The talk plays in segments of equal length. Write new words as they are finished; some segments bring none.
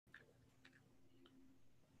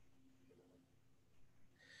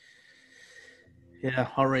Yeah,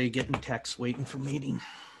 already getting texts waiting for meeting.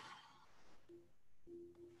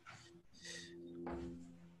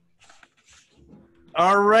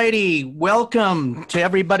 All righty, welcome to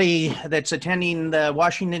everybody that's attending the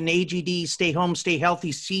Washington AGD Stay Home, Stay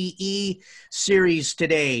Healthy CE series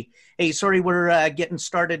today. Hey, sorry we're getting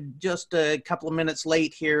started just a couple of minutes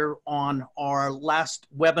late here on our last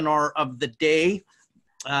webinar of the day.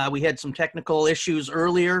 We had some technical issues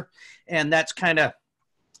earlier, and that's kind of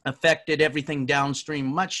affected everything downstream,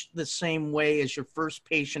 much the same way as your first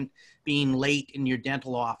patient being late in your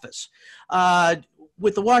dental office.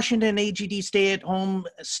 With the Washington AGD Stay at Home,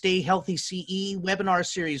 Stay Healthy CE webinar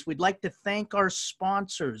series, we'd like to thank our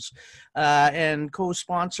sponsors and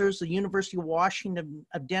co-sponsors, the University of Washington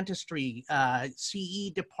of Dentistry CE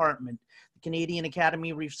Department, the Canadian Academy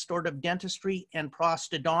of Restorative Dentistry and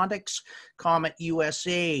Prosthodontics, Comet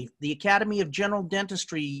USA, the Academy of General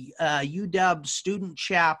Dentistry, UW Student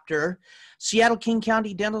Chapter, Seattle King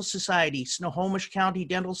County Dental Society, Snohomish County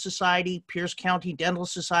Dental Society, Pierce County Dental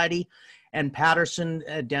Society, and Patterson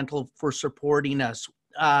Dental for supporting us.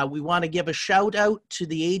 We want to give a shout out to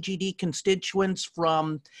the AGD constituents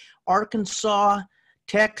from Arkansas,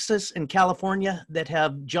 Texas, and California that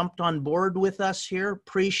have jumped on board with us here.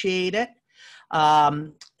 Appreciate it.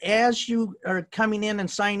 As you are coming in and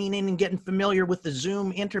signing in and getting familiar with the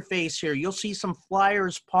Zoom interface here, you'll see some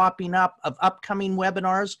flyers popping up of upcoming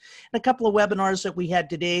webinars and a couple of webinars that we had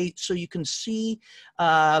today, so you can see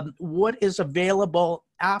what is available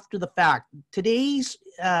after the fact. Today's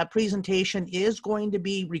presentation is going to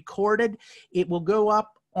be recorded. It will go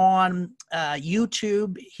up on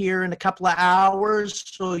YouTube here in a couple of hours,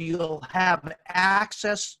 so you'll have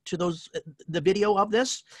access to the video of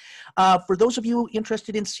this. For those of you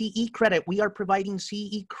interested in CE credit, we are providing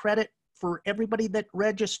CE credit for everybody that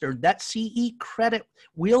registered. That CE credit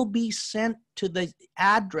will be sent to the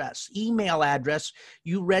email address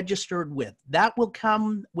you registered with. That will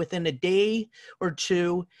come within a day or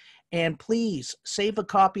two. And please save a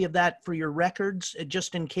copy of that for your records,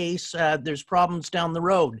 just in case there's problems down the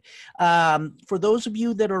road. For those of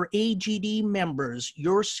you that are AGD members,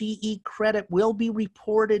 your CE credit will be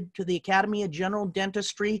reported to the Academy of General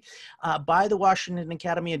Dentistry by the Washington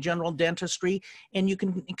Academy of General Dentistry, and you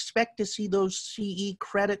can expect to see those CE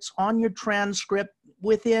credits on your transcript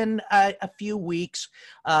within a few weeks.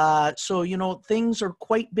 So, you know, things are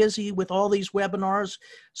quite busy with all these webinars.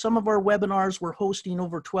 Some of our webinars, we're hosting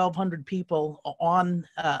over 1,200 people on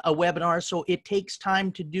a webinar, so it takes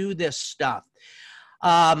time to do this stuff.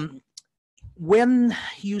 When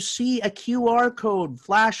you see a QR code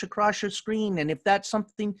flash across your screen, and if that's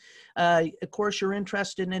something, of course, you're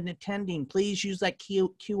interested in attending, please use that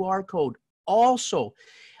QR code. Also,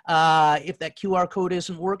 if that QR code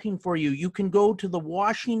isn't working for you, you can go to the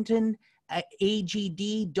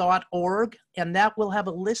WashingtonAGD.org, and that will have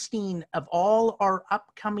a listing of all our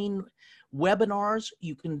upcoming webinars.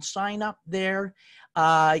 You can sign up there.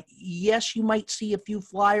 Yes, you might see a few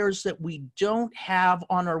flyers that we don't have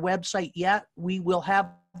on our website yet. We will have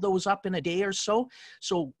those up in a day or so.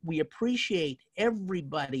 So we appreciate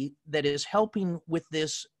everybody that is helping with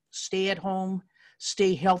this Stay at Home,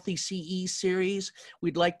 Stay Healthy CE series.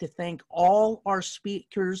 We'd like to thank all our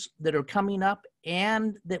speakers that are coming up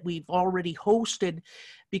and that we've already hosted,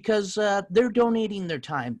 because they're donating their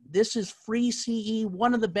time. This is free CE,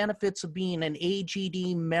 one of the benefits of being an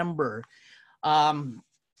AGD member.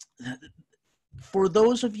 For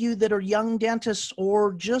those of you that are young dentists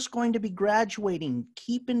or just going to be graduating,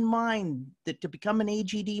 keep in mind that to become an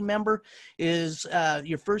AGD member is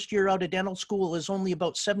your first year out of dental school is only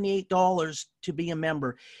about $78 to be a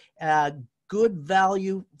member. Good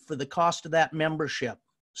value for the cost of that membership.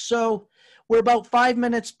 So we're about 5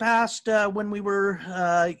 minutes past when we were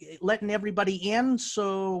letting everybody in.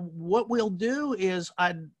 So what we'll do is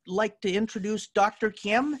I'd like to introduce Dr.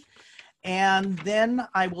 Kim, and then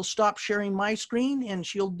I will stop sharing my screen and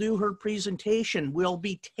she'll do her presentation. We'll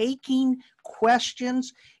be taking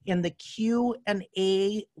questions in the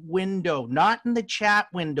Q&A window, not in the chat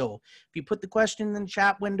window. If you put the question in the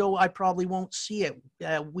chat window, I probably won't see it.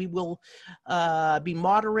 We will be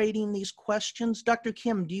moderating these questions. Dr.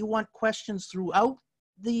 Kim, do you want questions throughout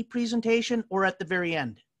the presentation or at the very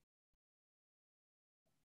end?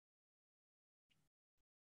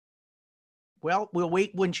 Well, we'll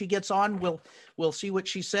wait when she gets on. We'll see what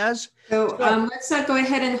she says. So let's go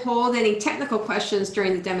ahead and hold any technical questions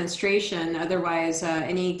during the demonstration. Otherwise,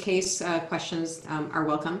 any case questions are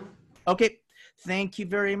welcome. Okay, thank you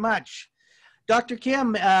very much. Dr.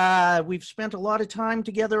 Kim, we've spent a lot of time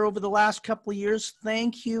together over the last couple of years.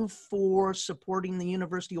 Thank you for supporting the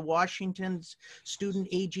University of Washington's student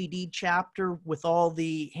AGD chapter with all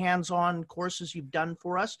the hands-on courses you've done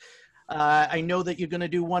for us. I know that you're going to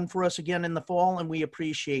do one for us again in the fall, and we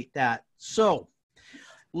appreciate that. So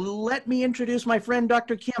let me introduce my friend,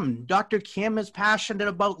 Dr. Kim. Dr. Kim is passionate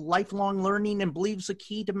about lifelong learning and believes the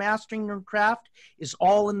key to mastering her craft is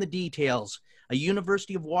all in the details. A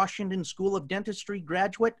University of Washington School of Dentistry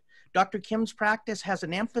graduate, Dr. Kim's practice has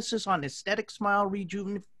an emphasis on aesthetic smile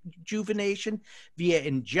rejuvenation via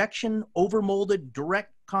injection overmolded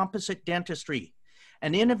direct composite dentistry.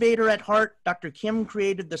 An innovator at heart, Dr. Kim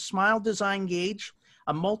created the Smile Design Gauge,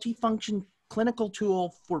 a multifunction clinical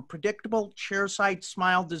tool for predictable chairside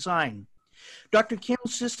smile design. Dr.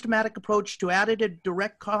 Kim's systematic approach to additive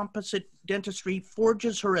direct composite dentistry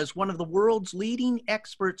forges her as one of the world's leading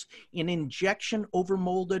experts in injection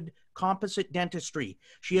overmolded composite dentistry.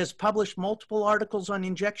 She has published multiple articles on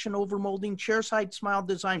injection overmolding, chairside smile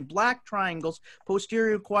design, black triangles,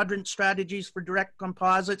 posterior quadrant strategies for direct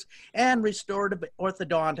composites, and restorative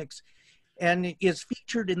orthodontics, and is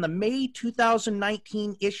featured in the May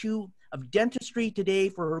 2019 issue of Dentistry Today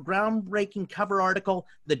for her groundbreaking cover article,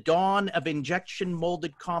 The Dawn of Injection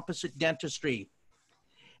Molded Composite Dentistry.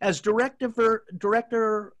 As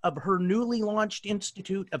director of her newly launched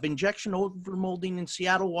Institute of Injection Overmolding in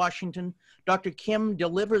Seattle, Washington, Dr. Kim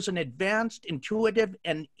delivers an advanced, intuitive,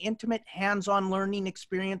 and intimate hands-on learning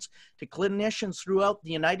experience to clinicians throughout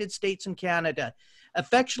the United States and Canada.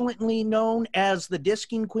 Affectionately known as the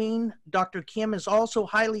Disking Queen, Dr. Kim is also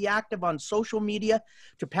highly active on social media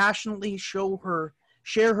to passionately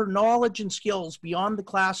share her knowledge and skills beyond the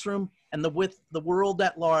classroom and with the world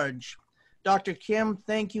at large. Dr. Kim,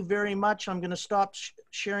 thank you very much. I'm going to stop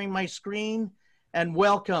sharing my screen, and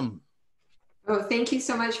welcome. Oh, thank you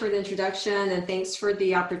so much for the introduction, and thanks for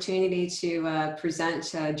the opportunity to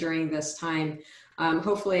present during this time.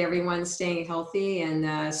 Hopefully everyone's staying healthy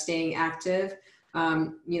and staying active.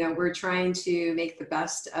 We're trying to make the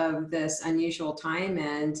best of this unusual time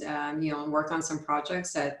and, work on some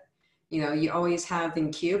projects that, you always have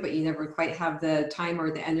in queue, but you never quite have the time or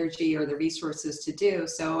the energy or the resources to do.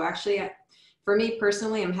 So actually, for me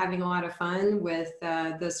personally, I'm having a lot of fun with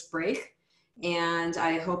this break, and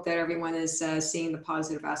I hope that everyone is seeing the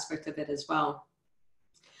positive aspect of it as well.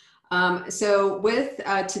 So with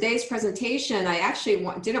today's presentation, I actually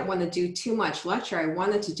didn't want to do too much lecture. I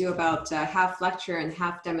wanted to do about half lecture and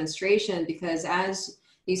half demonstration, because as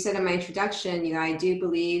you said in my introduction, I do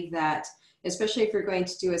believe that, especially if you're going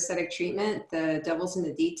to do aesthetic treatment, the devil's in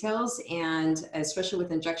the details, and especially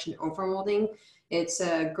with injection overmolding, it's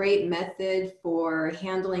a great method for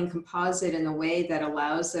handling composite in a way that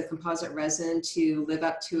allows the composite resin to live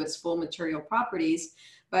up to its full material properties.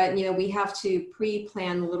 But, we have to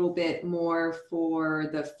pre-plan a little bit more for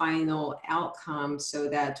the final outcome so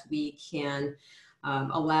that we can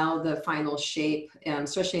allow the final shape,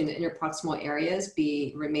 especially in the interproximal areas,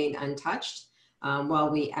 remain untouched, while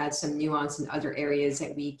we add some nuance in other areas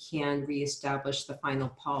that we can reestablish the final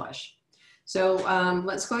polish. So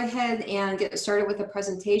let's go ahead and get started with the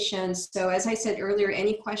presentation. So as I said earlier,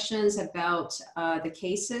 any questions about the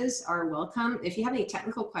cases are welcome. If you have any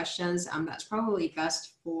technical questions, that's probably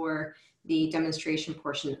best for the demonstration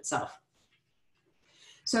portion itself.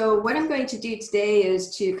 So what I'm going to do today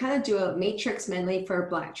is to kind of do a matrix Medley for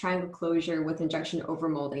black triangle closure with injection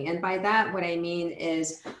overmolding. And by that, what I mean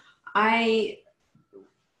is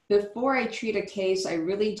before I treat a case, I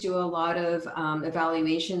really do a lot of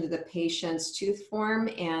evaluation of the patient's tooth form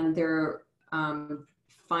and their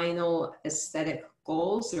final aesthetic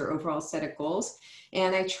goals, their overall aesthetic goals.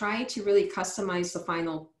 And I try to really customize the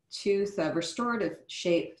final tooth restorative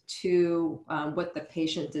shape to what the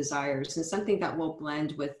patient desires, and something that will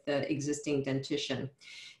blend with the existing dentition.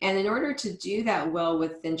 And in order to do that well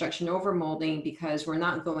with injection overmolding, because we're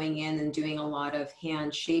not going in and doing a lot of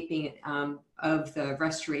hand shaping of the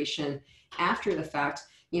restoration after the fact,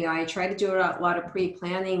 I try to do a lot of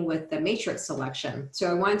pre-planning with the matrix selection. So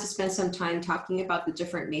I wanted to spend some time talking about the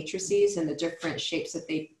different matrices and the different shapes that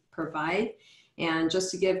they provide. And just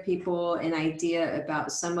to give people an idea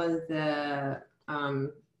about some of the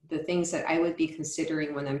things that I would be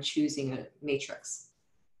considering when I'm choosing a matrix.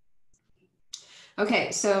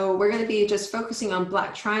 Okay, so we're going to be just focusing on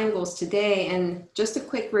black triangles today, and just a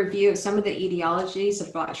quick review of some of the etiologies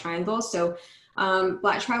of black triangles. So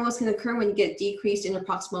black triangles can occur when you get decreased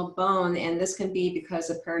interproximal bone, and this can be because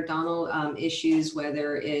of periodontal issues,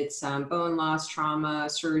 whether it's bone loss, trauma,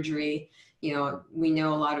 surgery. We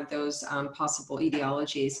know a lot of those possible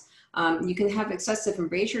etiologies. You can have excessive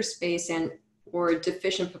embrasure space, and or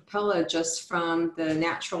deficient papilla just from the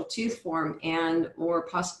natural tooth form and or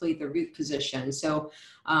possibly the root position. So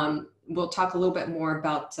we'll talk a little bit more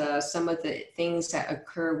about some of the things that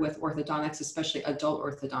occur with orthodontics, especially adult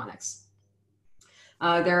orthodontics.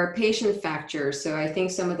 There are patient factors. So I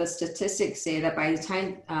think some of the statistics say that by the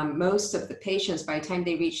time most of the patients, by the time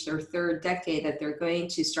they reach their third decade, that they're going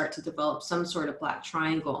to start to develop some sort of black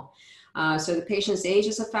triangle. So the patient's age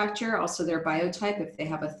is a factor, also their biotype, if they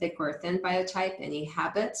have a thick or a thin biotype, any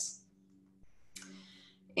habits.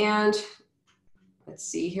 And let's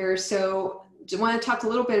see here. So I want to talk a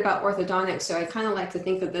little bit about orthodontics. So I kind of like to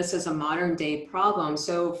think of this as a modern day problem.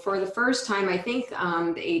 So for the first time, I think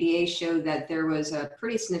the ADA showed that there was a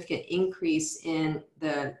pretty significant increase in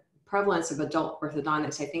the prevalence of adult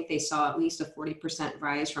orthodontics. I think they saw at least a 40%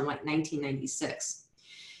 rise from like 1996.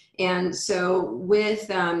 And so with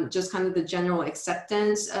just kind of the general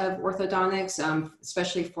acceptance of orthodontics,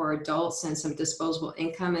 especially for adults and some disposable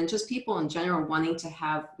income and just people in general wanting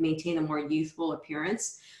to maintain a more youthful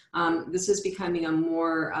appearance, this is becoming a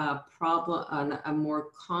more a more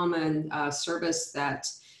common service that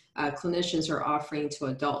clinicians are offering to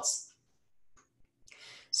adults.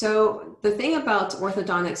 So the thing about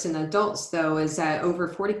orthodontics in adults, though, is that over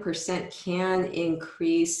 40% can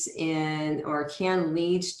increase in or can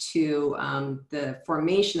lead to the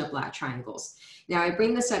formation of black triangles. Now, I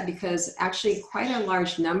bring this up because actually quite a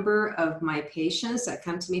large number of my patients that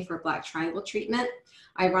come to me for black triangle treatment,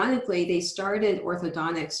 ironically, they started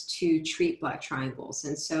orthodontics to treat black triangles.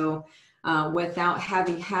 And so without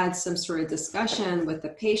having had some sort of discussion with the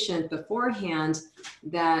patient beforehand,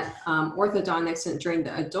 that orthodontics during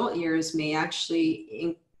the adult years may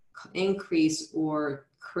actually increase or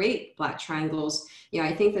create black triangles. You know,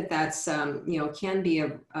 I think that that's, you know, can be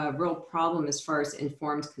a real problem as far as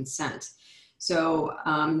informed consent. So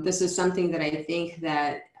this is something that I think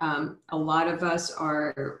that a lot of us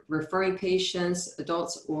are referring patients,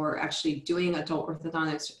 adults, or actually doing adult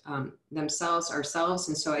orthodontics ourselves.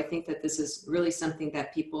 And so I think that this is really something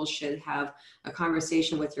that people should have a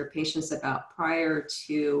conversation with your patients about prior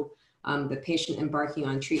to the patient embarking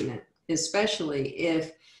on treatment, especially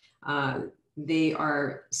if they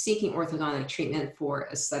are seeking orthodontic treatment for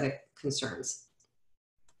aesthetic concerns.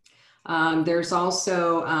 There's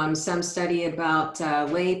also some study about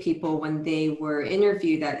lay people when they were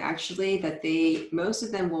interviewed that actually that most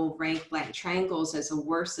of them will rank black triangles as a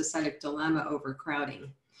worse aesthetic dilemma over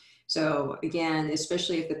crowding. So again,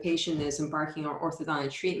 especially if the patient is embarking on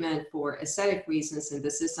orthodontic treatment for aesthetic reasons, and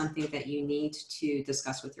this is something that you need to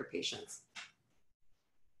discuss with your patients.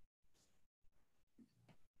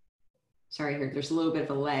 Sorry, here, there's a little bit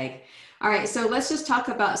of a lag. All right, so let's just talk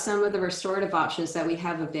about some of the restorative options that we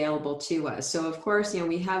have available to us. So of course, you know,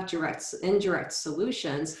 we have indirect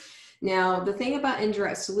solutions. Now, the thing about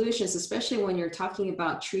indirect solutions, especially when you're talking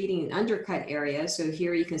about treating an undercut area, so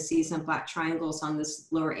here you can see some black triangles on this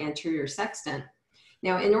lower anterior sextant.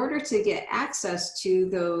 Now, in order to get access to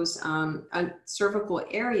those cervical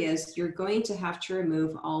areas, you're going to have to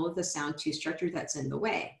remove all of the sound tooth structure that's in the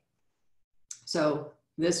way. So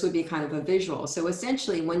this would be kind of a visual. So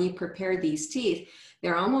essentially, when you prepare these teeth,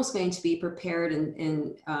 they're almost going to be prepared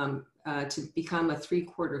to become a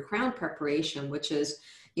 3/4 crown preparation, which is,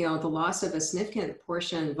 you know, the loss of a significant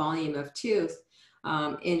portion volume of tooth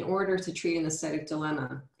in order to treat an aesthetic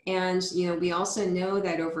dilemma. And, you know, we also know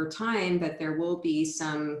that over time that there will be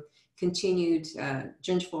some continued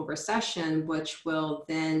gingival recession, which will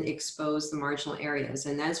then expose the marginal areas.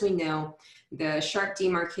 And as we know, the sharp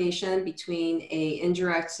demarcation between a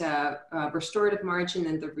indirect restorative margin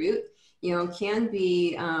and the root, you know, can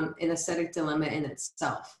be an aesthetic dilemma in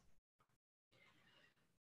itself.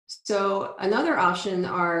 So another option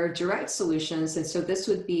are direct solutions. And so this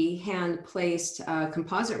would be hand-placed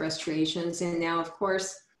composite restorations. And now, of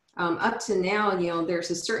course, up to now, you know, there's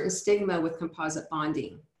a certain stigma with composite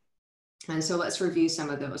bonding. And so let's review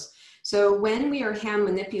some of those. So when we are hand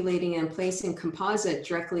manipulating and placing composite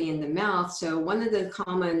directly in the mouth, so one of the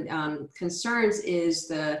common concerns is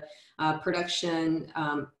the production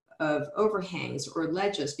of overhangs or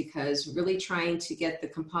ledges, because really trying to get the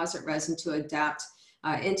composite resin to adapt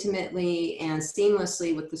intimately and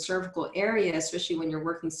seamlessly with the cervical area, especially when you're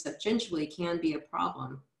working subgingivally, can be a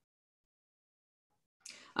problem.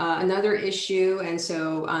 Another issue, and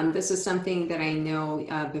so this is something that I know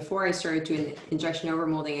before I started doing injection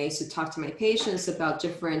overmolding, I used to talk to my patients about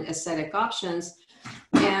different aesthetic options,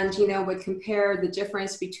 and, you know, would compare the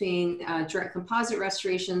difference between direct composite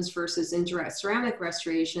restorations versus indirect ceramic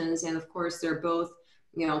restorations. And of course, they're both,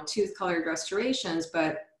 you know, tooth colored restorations,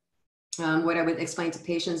 but what I would explain to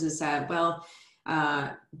patients is that, well,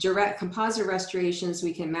 Direct composite restorations,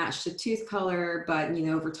 we can match the tooth color, but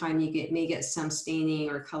over time you may get some staining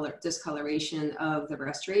or color discoloration of the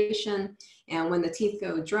restoration. And when the teeth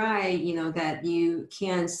go dry, that you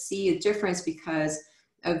can see a difference because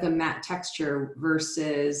of the matte texture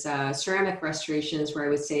versus ceramic restorations, where I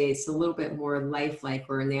would say it's a little bit more lifelike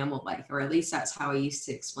or enamel-like, or at least that's how I used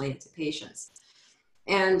to explain it to patients.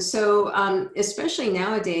 And so, especially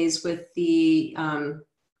nowadays with the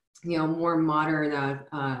more modern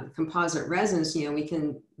composite resins, we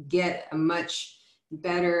can get a much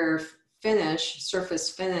better finish,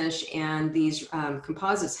 surface finish, and these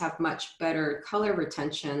composites have much better color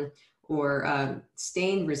retention or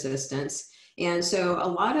stain resistance. And so a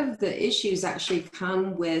lot of the issues actually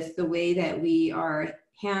come with the way that we are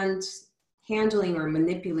handling or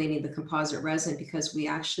manipulating the composite resin, because we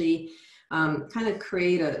actually kind of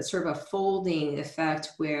create a sort of a folding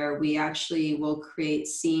effect where we actually will create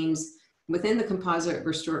seams within the composite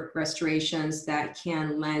restorations that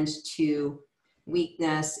can lend to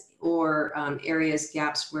weakness or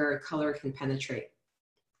gaps where color can penetrate.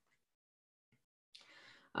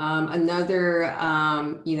 Another,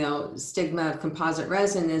 stigma of composite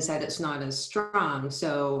resin is that it's not as strong.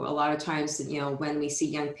 So a lot of times, when we see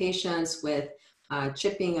young patients with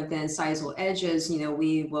chipping of the incisal edges,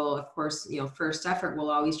 we will, of course, first effort, we'll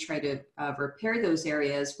always try to repair those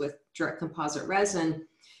areas with direct composite resin.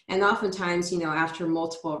 And oftentimes, after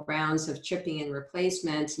multiple rounds of chipping and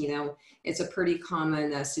replacement, it's a pretty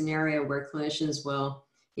common scenario where clinicians will,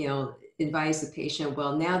 advise the patient,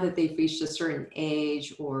 well, now that they've reached a certain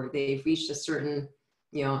age or they've reached a certain,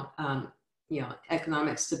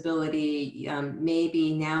 economic stability,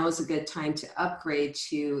 maybe now is a good time to upgrade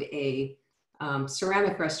to a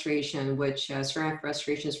ceramic restoration, which ceramic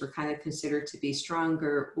restorations were kind of considered to be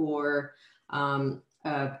stronger or a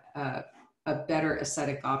better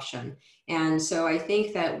aesthetic option. And so I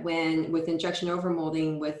think that with injection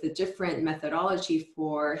overmolding, with the different methodology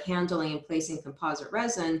for handling and placing composite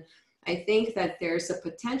resin, I think that there's a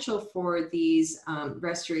potential for these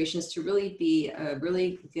restorations to really be a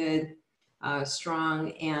really good,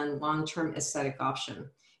 strong and long-term aesthetic option.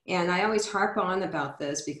 And I always harp on about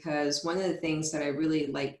this because one of the things that I really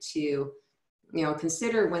like to,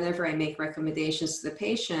 consider whenever I make recommendations to the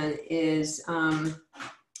patient is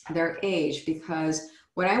their age, because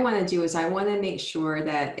what I want to do is I want to make sure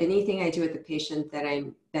that anything I do with the patient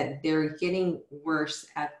that they're getting worse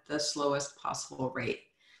at the slowest possible rate.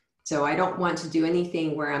 So I don't want to do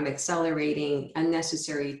anything where I'm accelerating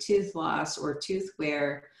unnecessary tooth loss or tooth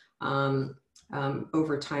wear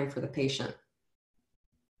over time for the patient.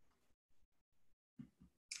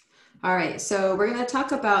 All right, so we're going to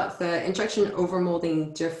talk about the injection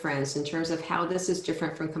overmolding difference in terms of how this is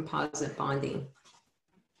different from composite bonding.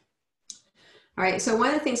 All right, so one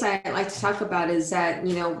of the things I like to talk about is that,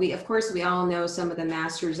 of course, we all know some of the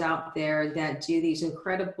masters out there that do these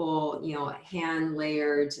incredible, hand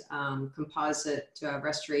layered composite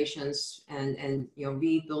restorations and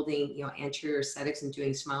rebuilding, anterior aesthetics and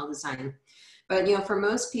doing smile design. But, for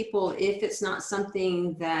most people, if it's not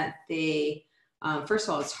something that they, first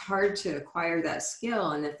of all, it's hard to acquire that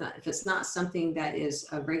skill. And if it's not something that is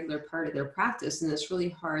a regular part of their practice, then it's really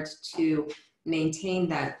hard to maintain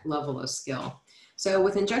that level of skill. So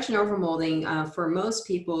with injection overmolding, for most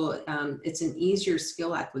people, it's an easier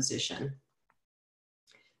skill acquisition.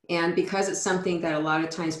 And because it's something that a lot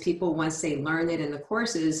of times people, once they learn it in the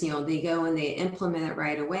courses, they go and they implement it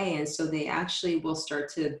right away. And so they actually will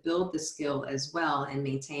start to build the skill as well and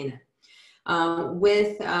maintain it.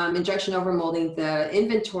 With injection overmolding, the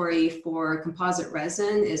inventory for composite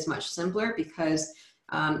resin is much simpler because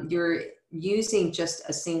you're using just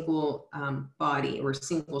a single body or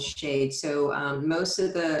single shade. So most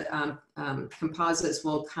of the composites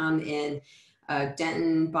will come in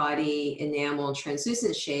dentin, body, enamel,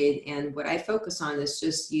 translucent shade. And what I focus on is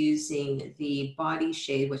just using the body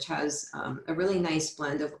shade, which has a really nice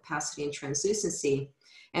blend of opacity and translucency.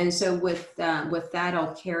 And so with that,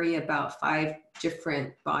 I'll carry about 5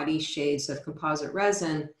 different body shades of composite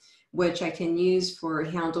resin, which I can use for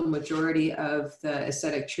handle majority of the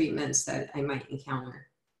aesthetic treatments that I might encounter.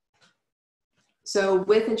 So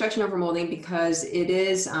with injection overmolding, because it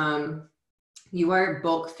is, you are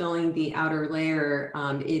bulk filling the outer layer,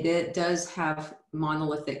 it does have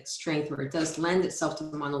monolithic strength, or it does lend itself to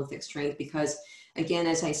monolithic strength because, again,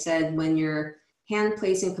 as I said, when you're hand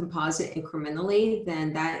placing composite incrementally,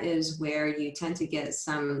 then that is where you tend to get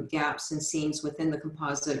some gaps and seams within the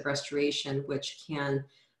composite restoration, which can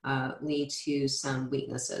lead to some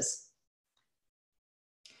weaknesses.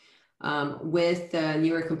 With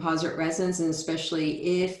newer composite resins, and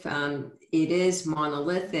especially if it is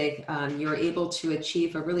monolithic, you're able to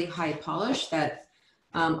achieve a really high polish that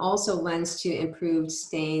also lends to improved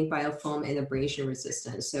stain, biofilm, and abrasion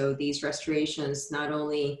resistance. So these restorations not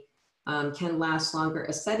only can last longer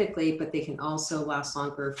aesthetically, but they can also last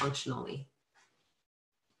longer functionally.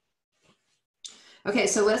 Okay,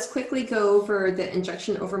 so let's quickly go over the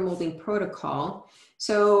injection overmolding protocol.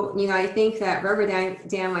 So, I think that rubber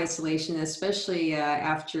dam isolation, especially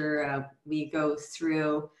after we go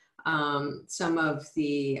through some of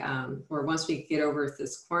the, or once we get over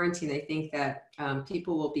this quarantine, I think that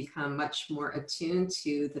people will become much more attuned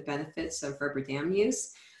to the benefits of rubber dam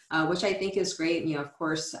use, which I think is great. Of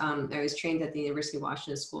course, I was trained at the University of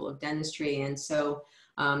Washington School of Dentistry, and so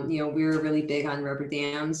we're really big on rubber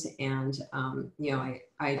dams, and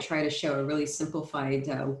I try to show a really simplified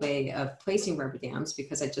way of placing rubber dams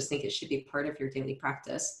because I just think it should be part of your daily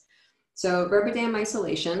practice. So rubber dam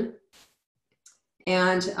isolation,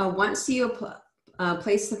 and once you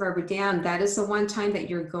place the rubber dam, that is the one time that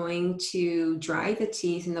you're going to dry the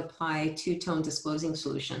teeth and apply two-tone disclosing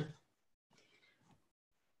solution.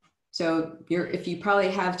 So if you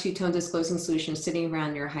probably have two-tone disclosing solution sitting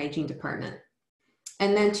around your hygiene department.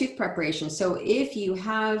 And then tooth preparation. So if you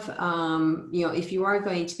have, if you are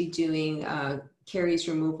going to be doing caries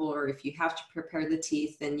removal, or if you have to prepare the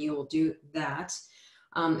teeth, then you will do that.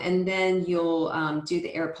 And then you'll do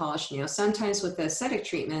the air polish. Sometimes with the aesthetic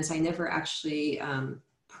treatments, I never actually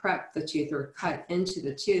prep the tooth or cut into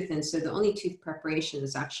the tooth. And so the only tooth preparation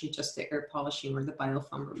is actually just the air polishing or the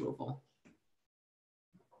biofilm removal.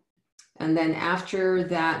 And then after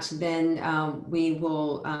that, then we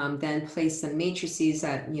will then place the matrices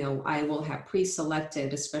that, I will have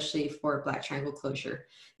pre-selected, especially for black triangle closure.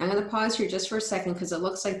 I'm going to pause here just for a second because it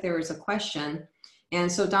looks like there is a question.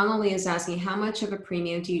 And so Donald Lee is asking, how much of a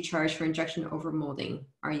premium do you charge for injection overmolding?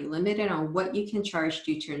 Are you limited on what you can charge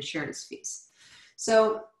due to insurance fees?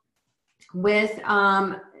 So with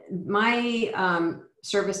my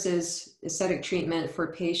services, aesthetic treatment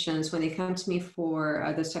for patients, when they come to me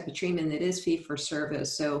for this type of treatment, it is fee for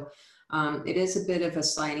service. So it is a bit of a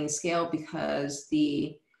sliding scale because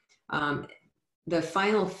the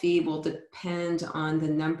final fee will depend on the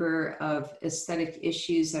number of aesthetic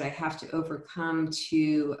issues that I have to overcome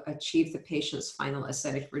to achieve the patient's final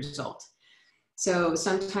aesthetic result. So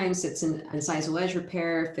sometimes it's an incisal edge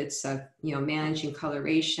repair, if it's managing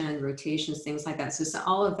coloration, rotations, things like that. So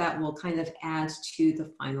all of that will kind of add to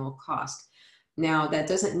the final cost. Now, that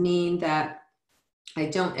doesn't mean that I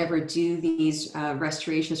don't ever do these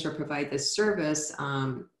restorations or provide this service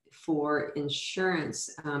for insurance.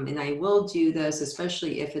 And I will do this,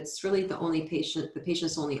 especially if it's really the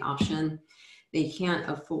patient's only option. They can't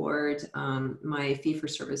afford my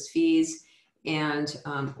fee-for-service fees, and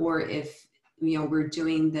or if we're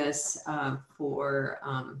doing this for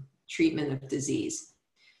treatment of disease.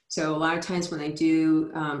 So a lot of times when I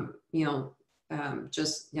do,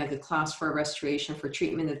 just like a class for a restoration for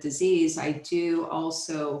treatment of disease, I do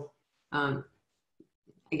also, I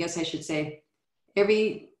guess I should say,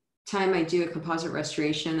 every time I do a composite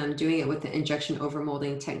restoration, I'm doing it with the injection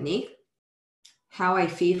overmolding technique. How I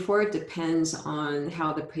fee for it depends on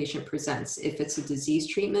how the patient presents, if it's a disease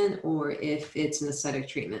treatment or if it's an aesthetic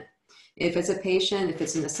treatment. If it's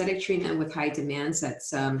an aesthetic treatment with high demands,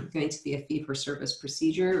 that's going to be a fee-for-service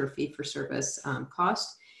procedure or fee-for-service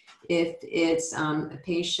cost. If it's a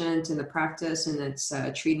patient in the practice and it's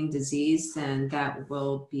treating disease, then that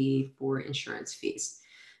will be for insurance fees.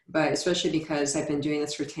 But especially because I've been doing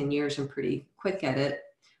this for 10 years, I'm pretty quick at it.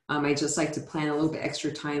 I just like to plan a little bit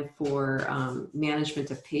extra time for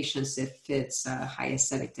management of patients if it's high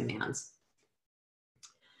aesthetic demands.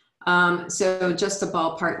 So just a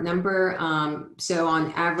ballpark number. So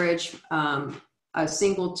on average, a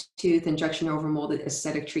single tooth injection overmolded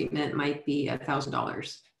aesthetic treatment might be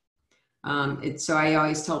 $1,000. So I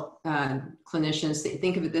always tell clinicians to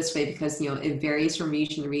think of it this way because it varies from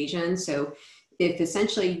region to region. So if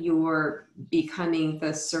essentially you're becoming the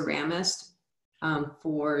ceramist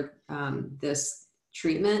for this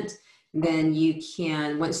treatment, then you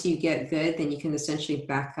can, once you get good, then you can essentially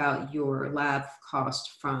back out your lab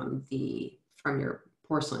cost from your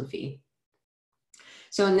porcelain fee.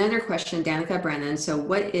 So another question, Danica Brennan. So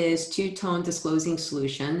what is two-tone disclosing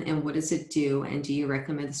solution and what does it do? And do you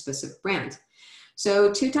recommend a specific brand?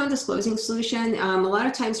 So two-tone disclosing solution, a lot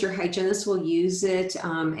of times your hygienist will use it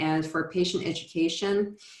as for patient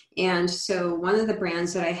education. And so one of the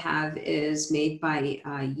brands that I have is made by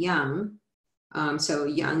Young. So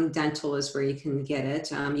Young Dental is where you can get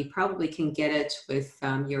it. You probably can get it with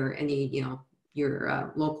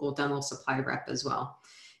your local dental supply rep as well.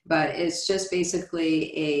 But it's just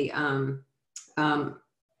basically a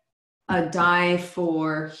a dye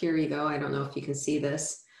for, here you go, I don't know if you can see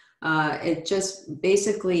this. It just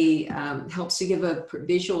basically helps to give a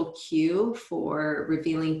visual cue for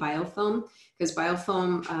revealing biofilm, because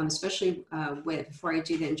biofilm, especially before I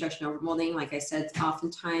do the injection overmolding, like I said,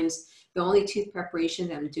 oftentimes the only tooth preparation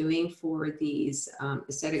that I'm doing for these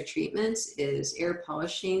aesthetic treatments is air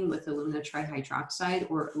polishing with aluminum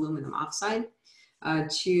trihydroxide or aluminum oxide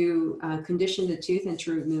to condition the tooth and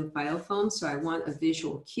to remove biofilm. So I want a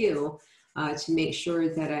visual cue to make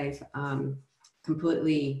sure that I've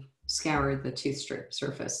completely scoured the tooth strip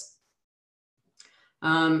surface.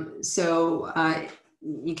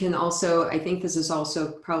 You can also, I think this is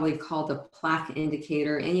also probably called a plaque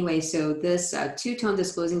indicator. Anyway, so this two-tone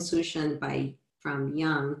disclosing solution from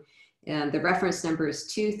Young, and the reference number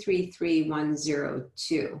is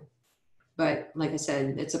 233102. But like I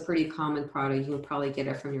said, it's a pretty common product. You can probably get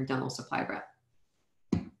it from your dental supply rep.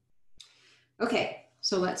 Okay,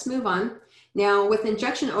 so let's move on. Now with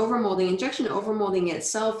injection overmolding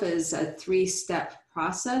itself is a 3-step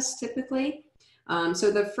process typically.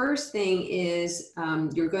 So the first thing is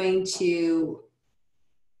you're going to,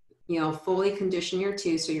 fully condition your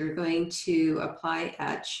tooth. So you're going to apply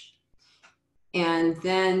etch. And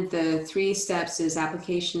then the 3 steps is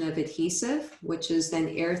application of adhesive, which is then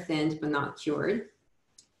air thinned but not cured.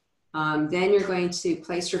 Then you're going to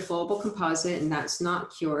place your flowable composite, and that's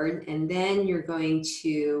not cured. And then you're going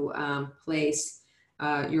to place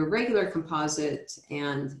your regular composite,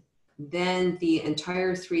 and then the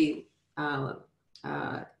entire 3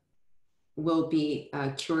 will be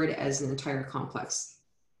cured as an entire complex.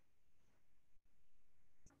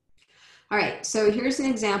 All right, so here's an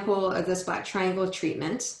example of this black triangle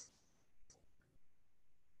treatment.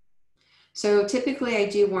 So typically I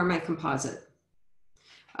do warm my composite.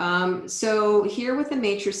 So here with the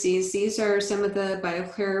matrices, these are some of the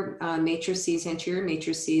BioClear matrices, anterior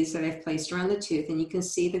matrices that I've placed around the tooth, and you can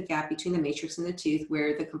see the gap between the matrix and the tooth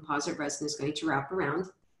where the composite resin is going to wrap around.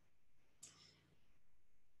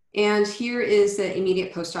 And here is the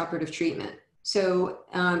immediate postoperative treatment. So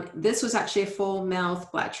this was actually a full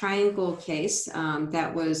mouth black triangle case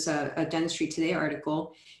that was a Dentistry Today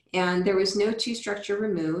article, and there was no tooth structure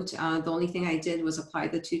removed. The only thing I did was apply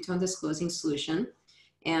the two-tone disclosing solution,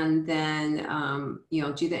 and then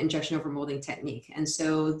do the injection overmolding technique. And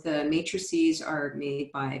so the matrices are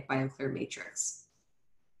made by BioClear Matrix.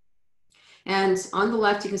 And on the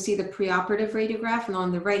left, you can see the preoperative radiograph, and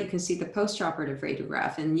on the right, you can see the postoperative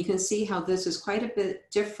radiograph. And you can see how this is quite a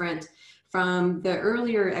bit different from the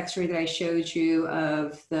earlier x-ray that I showed you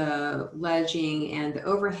of the ledging and the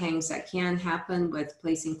overhangs that can happen with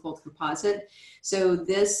placing cold composite. So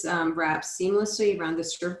this wraps seamlessly around the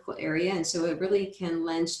cervical area, and so it really can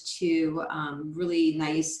lend to really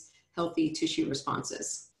nice, healthy tissue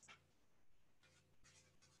responses.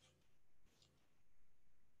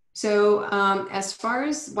 So as far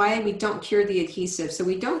as why we don't cure the adhesive, so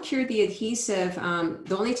we don't cure the adhesive.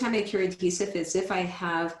 The only time I cure adhesive is if I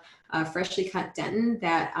have a freshly cut dentin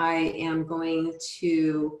that I am going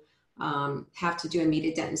to have to do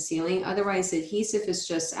immediate dentin sealing. Otherwise, adhesive is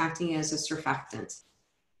just acting as a surfactant.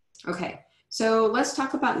 Okay, so let's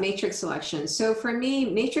talk about matrix selection. So for me,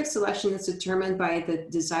 matrix selection is determined by the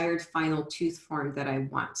desired final tooth form that I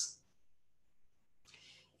want.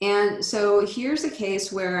 And so here's a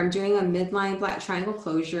case where I'm doing a midline black triangle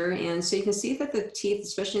closure. And so you can see that the teeth,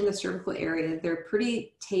 especially in the cervical area, they're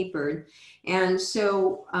pretty tapered. And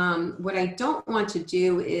so what I don't want to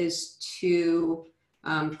do is to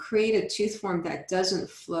create a tooth form that doesn't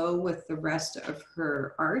flow with the rest of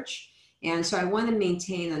her arch. And so I want to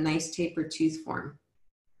maintain a nice tapered tooth form.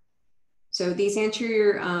 So these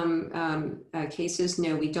anterior cases,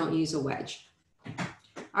 no, we don't use a wedge.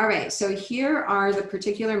 All right, so here are the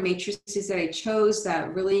particular matrices that I chose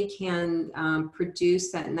that really can produce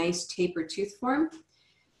that nice tapered tooth form.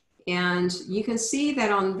 And you can see that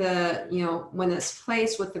on the, when it's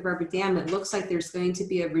placed with the rubber dam, it looks like there's going to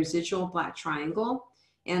be a residual black triangle.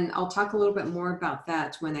 And I'll talk a little bit more about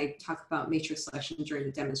that when I talk about matrix selection during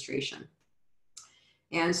the demonstration.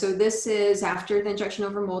 And so this is after the injection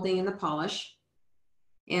overmolding and the polish.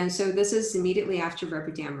 And so this is immediately after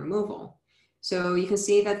rubber dam removal. So you can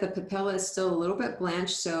see that the papilla is still a little bit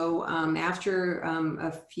blanched. So after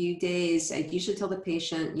a few days, I usually tell the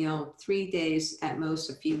patient, 3 days at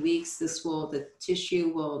most, a few weeks, the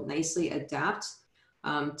tissue will nicely adapt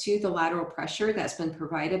to the lateral pressure that's been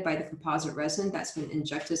provided by the composite resin that's been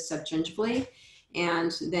injected subgingivally.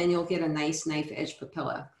 And then you'll get a nice knife edge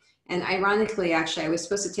papilla. And ironically, actually, I was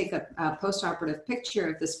supposed to take a postoperative picture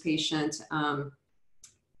of this patient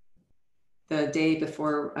the day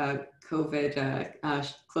before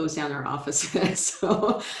COVID closed down our office.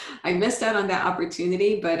 So I missed out on that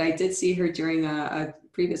opportunity, but I did see her during a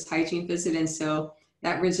previous hygiene visit. And so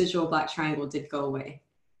that residual black triangle did go away.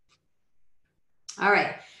 All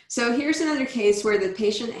right. So here's another case where the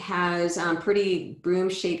patient has pretty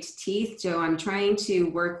broom-shaped teeth. So I'm trying to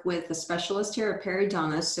work with a specialist here, a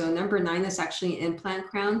periodontist. So number 9 is actually an implant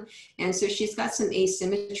crown. And so she's got some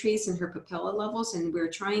asymmetries in her papilla levels, and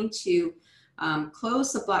we're trying to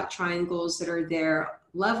close the black triangles that are there,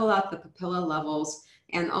 level out the papilla levels,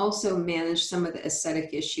 and also manage some of the aesthetic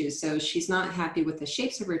issues. So she's not happy with the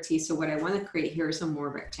shapes of her teeth. So what I want to create here is a more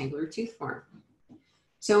rectangular tooth form.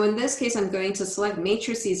 So in this case, I'm going to select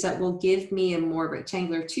matrices that will give me a more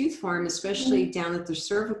rectangular tooth form, especially down at the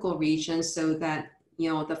cervical region, so that,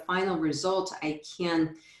 the final result, I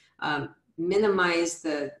can minimize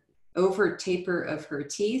the over taper of her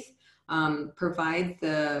teeth, provide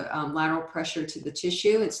the lateral pressure to the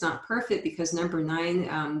tissue. It's not perfect because number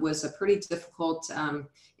 9 was a pretty difficult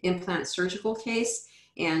implant surgical case.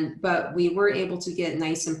 But we were able to get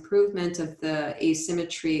nice improvement of the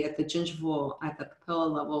asymmetry at the gingival, at the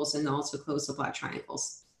papilla levels, and also close the black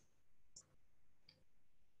triangles.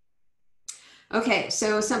 Okay,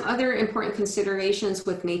 so some other important considerations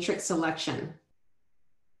with matrix selection.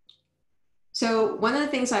 So one of the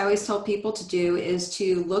things I always tell people to do is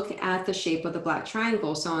to look at the shape of the black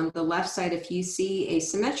triangle. So on the left side, if you see a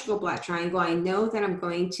symmetrical black triangle, I know that I'm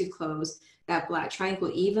going to close that black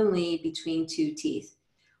triangle evenly between 2 teeth.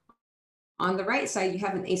 On the right side, you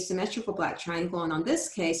have an asymmetrical black triangle. And on this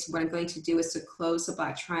case, what I'm going to do is to close the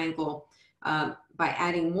black triangle by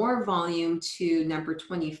adding more volume to number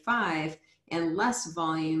 25 and less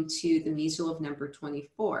volume to the mesial of number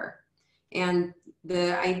 24. And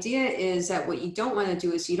the idea is that what you don't want to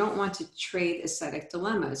do is you don't want to trade aesthetic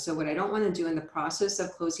dilemmas. So what I don't want to do in the process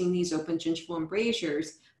of closing these open gingival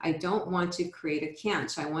embrasures, I don't want to create a cant.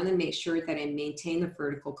 So I want to make sure that I maintain the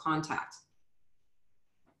vertical contact.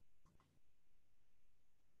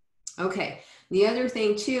 Okay, the other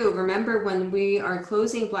thing too, remember when we are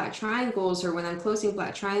closing black triangles, or when I'm closing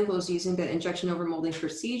black triangles using the injection overmolding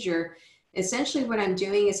procedure, essentially what I'm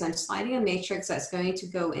doing is I'm sliding a matrix that's going to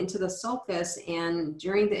go into the sulcus, and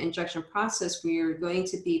during the injection process, we are going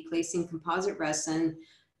to be placing composite resin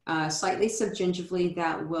slightly subgingivally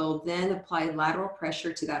that will then apply lateral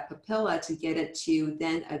pressure to that papilla to get it to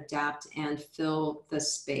then adapt and fill the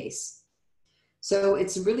space. So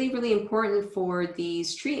it's really, really important for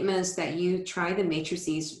these treatments that you try the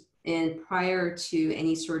matrices in prior to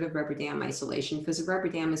any sort of rubber dam isolation, because the rubber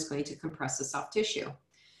dam is going to compress the soft tissue.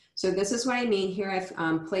 So this is what I mean here.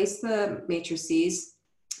 I've placed the matrices.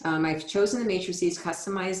 I've chosen the matrices,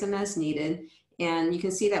 customized them as needed. And you can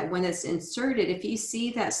see that when it's inserted, if you see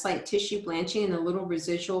that slight tissue blanching and a little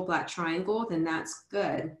residual black triangle, then that's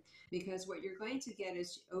good. Because what you're going to get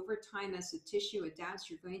is over time, as the tissue adapts,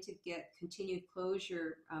 you're going to get continued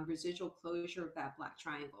closure, residual closure of that black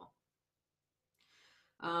triangle.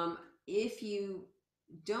 If you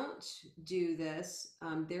don't do this,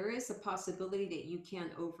 there is a possibility that you can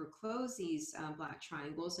overclose these black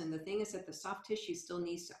triangles. And the thing is that the soft tissue still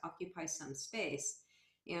needs to occupy some space.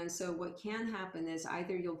 And so what can happen is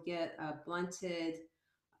either you'll get a blunted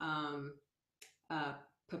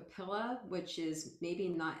papilla, which is maybe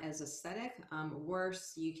not as aesthetic.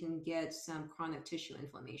 Worse, you can get some chronic tissue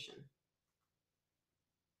inflammation.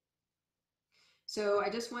 So I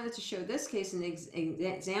just wanted to show this case an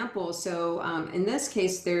example. So in this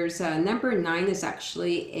case, there's number 9 is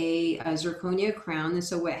actually a zirconia crown. And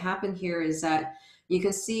so what happened here is that you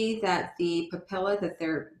can see that the papilla, that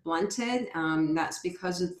they're blunted. That's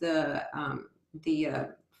because of the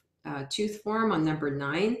tooth form on number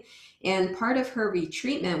 9. And part of her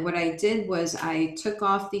retreatment, what I did was I took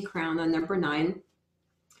off the crown on number 9,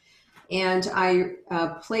 and I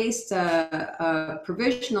placed a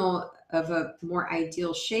provisional of a more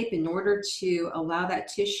ideal shape in order to allow that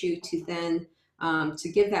tissue to then to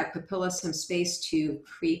give that papilla some space to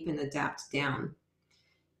creep and adapt down.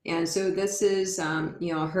 And so this is,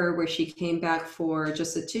 her where she came back for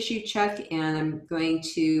just a tissue check, and I'm going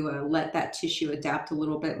to let that tissue adapt a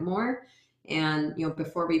little bit more, and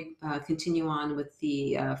before we continue on with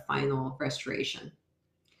the final restoration.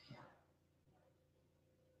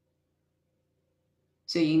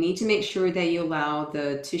 So you need to make sure that you allow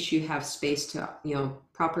the tissue have space to,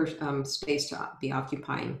 proper space to be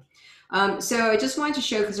occupying. So I just wanted to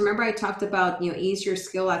show, because remember I talked about, easier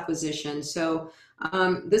skill acquisition. So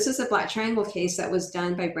this is a black triangle case that was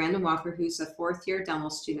done by Brandon Walker, who's a 4th-year dental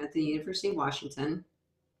student at the University of Washington.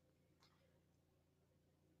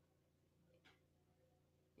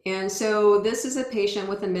 And so this is a patient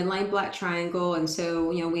with a midline black triangle. And so,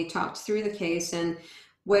 we talked through the case, and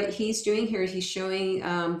what he's doing here is he's showing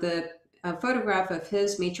the photograph of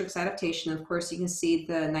his matrix adaptation. Of course, you can see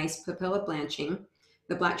the nice papilla blanching.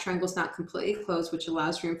 The black triangle is not completely closed, which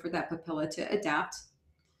allows room for that papilla to adapt.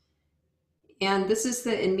 And this is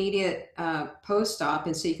the immediate post-op.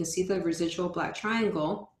 And so you can see the residual black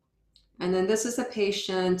triangle. And then this is a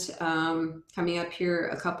patient coming up here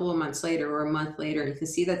a couple of months later or a month later. You can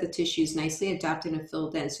see that the tissue is nicely adapted and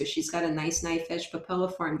filled in. So she's got a nice knife edge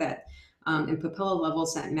papilla form that in papilla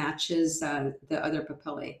levels that matches the other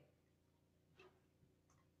papillae.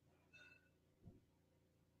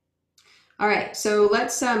 All right, so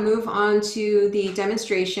let's move on to the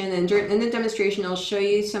demonstration. And in the demonstration, I'll show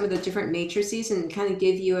you some of the different matrices and kind of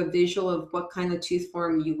give you a visual of what kind of tooth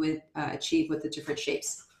form you would achieve with the different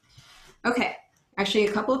shapes. Okay, actually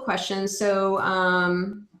a couple of questions. So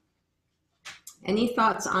any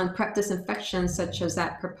thoughts on prep disinfection such as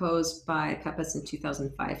that proposed by Pepis in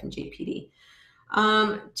 2005 in JPD?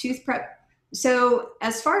 Tooth prep. So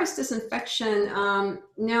as far as disinfection,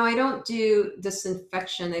 no, I don't do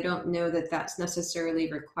disinfection. I don't know that that's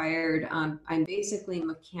necessarily required. I'm basically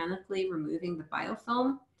mechanically removing the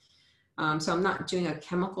biofilm. So I'm not doing a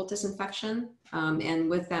chemical disinfection. And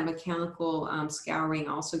with that mechanical scouring,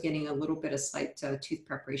 also getting a little bit of slight tooth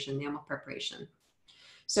preparation, enamel preparation.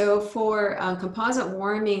 So for composite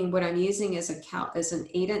warming, what I'm using is an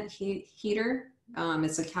 8-inch heater.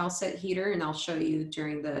 It's a calcite heater, and I'll show you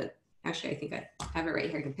during the, actually I think I have it right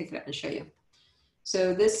here. I can pick it up and show you.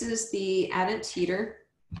 So this is the adent heater.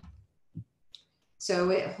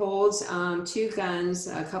 So it holds 2 guns,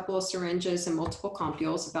 a couple of syringes, and multiple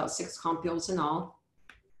compules, about 6 compules in all.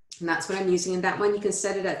 And that's what I'm using. And that one, you can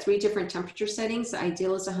set it at 3 different temperature settings. The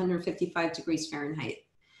ideal is 155 degrees Fahrenheit.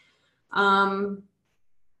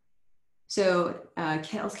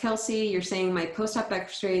 Kelsey, you're saying my post-op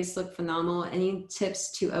x-rays look phenomenal. Any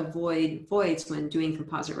tips to avoid voids when doing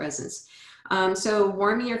composite resins? So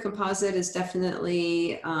warming your composite is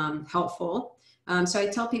definitely helpful. So I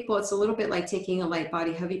tell people it's a little bit like taking a light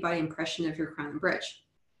body, heavy body impression of your crown and bridge.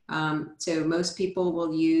 So most people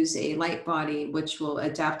will use a light body, which will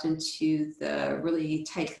adapt into the really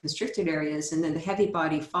tight constricted areas. And then the heavy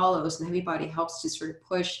body follows, and the heavy body helps to sort of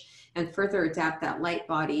push and further adapt that light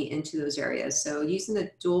body into those areas. So using the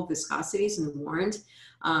dual viscosities and warmed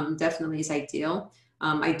definitely is ideal.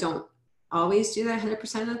 I don't always do that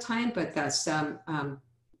 100% of the time, but that's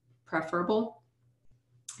preferable.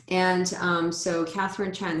 And so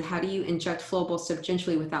Catherine Chen, how do you inject flowable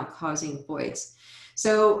subgingially without causing voids?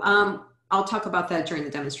 So I'll talk about that during the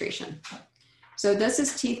demonstration. So does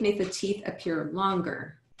this teeth make the teeth appear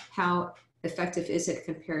longer? How effective is it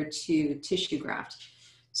compared to tissue graft?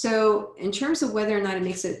 So in terms of whether or not it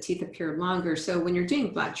makes the teeth appear longer, so when you're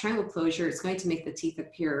doing black triangle closure, it's going to make the teeth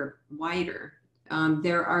appear wider.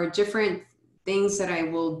 There are different things that I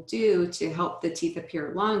will do to help the teeth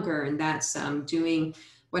appear longer, and that's doing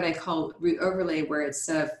what I call root overlay, where it's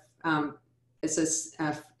a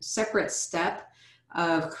separate step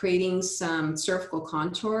of creating some cervical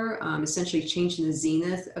contour, essentially changing the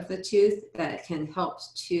zenith of the tooth that can help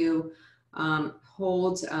to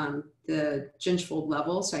hold the gingival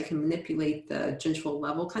level. So I can manipulate the gingival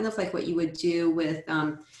level, kind of like what you would do with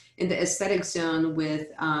in the aesthetic zone with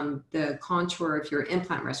the contour of your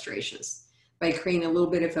implant restorations. By creating a little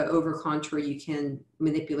bit of an over contour, you can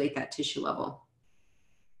manipulate that tissue level.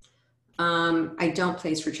 I don't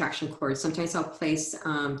place retraction cords. Sometimes I'll place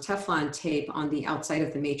Teflon tape on the outside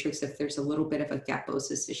of the matrix if there's a little bit of a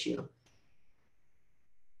gaposis issue.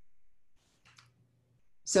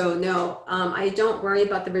 So no, I don't worry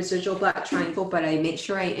about the residual black triangle, but I make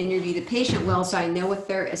sure I interview the patient well so I know what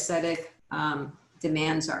their aesthetic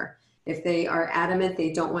demands are. If they are adamant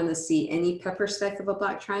they don't want to see any pepper speck of a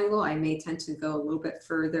black triangle, I may tend to go a little bit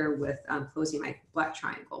further with closing my black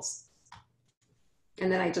triangles. And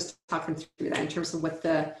then I just talk them through that in terms of what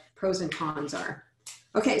the pros and cons are.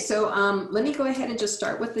 Okay, so let me go ahead and just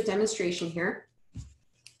start with the demonstration here.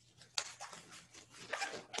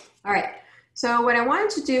 All right, so what I wanted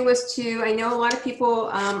to do was to, I know a lot of people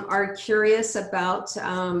are curious about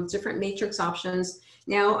different matrix options.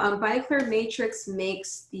 Now, Biclear Matrix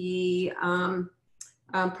makes the,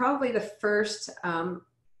 probably the first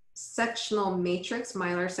sectional matrix,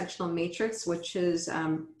 mylar sectional matrix, which is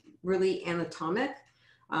really anatomic.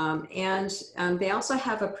 They also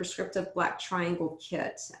have a prescriptive black triangle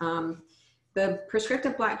kit. The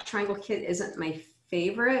prescriptive black triangle kit isn't my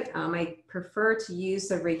favorite. I prefer to use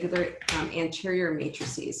the regular anterior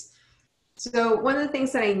matrices. So one of the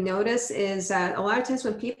things that I notice is that a lot of times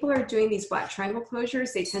when people are doing these black triangle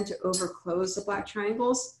closures, they tend to overclose the black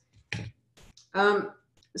triangles.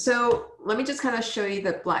 So let me just kind of show you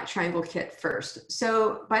the black triangle kit first.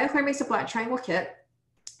 So BioClear makes a black triangle kit.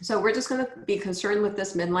 So we're just going to be concerned with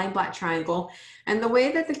this midline black triangle. And the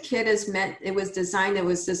way that the kit is meant, it was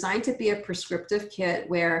designed to be a prescriptive kit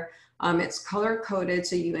where it's color coded.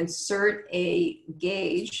 So you insert a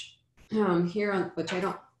gauge here on, which I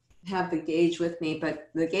don't have the gauge with me,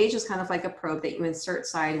 but the gauge is kind of like a probe that you insert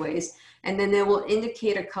sideways. And then it will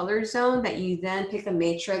indicate a color zone that you then pick a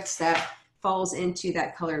matrix that falls into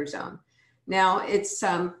that color zone. Now it's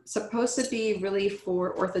supposed to be really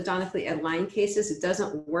for orthodontically aligned cases. It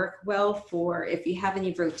doesn't work well for if you have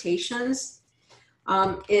any rotations.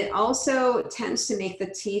 It also tends to make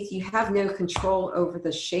the teeth, you have no control over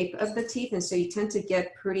the shape of the teeth, and so you tend to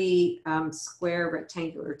get pretty square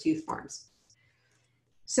rectangular tooth forms.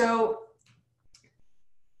 So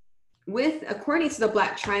according to the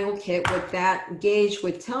black triangle kit, what that gauge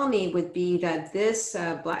would tell me would be that this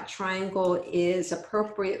black triangle is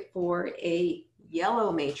appropriate for a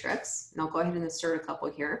yellow matrix. And I'll go ahead and insert a couple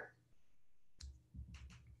here.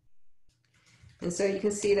 And so you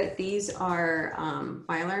can see that these are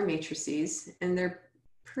bilayer matrices, and they're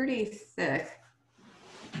pretty thick.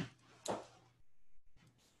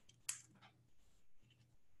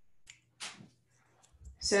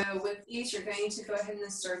 So with these, you're going to go ahead and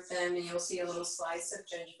insert them, and you'll see a little slice of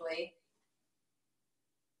gingerly.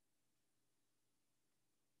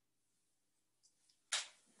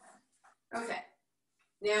 Okay.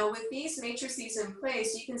 Now with these matrices in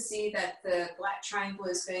place, you can see that the black triangle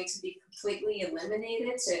is going to be completely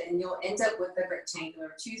eliminated, and you'll end up with a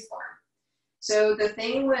rectangular tooth form. So the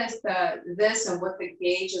thing with this and what the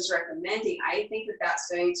gauge is recommending, I think that that's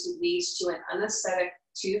going to lead to an unaesthetic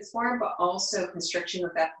tooth form, but also constriction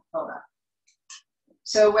of that papilla.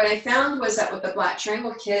 So what I found was that with the black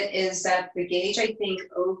triangle kit is that the gauge, I think,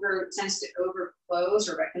 tends to overclose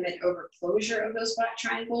or recommend overclosure of those black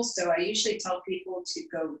triangles. So I usually tell people to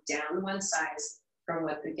go down one size from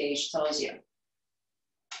what the gauge tells you.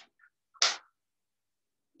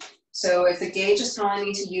 So if the gauge is telling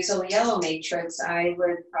me to use a yellow matrix, I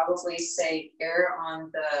would probably say err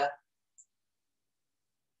on the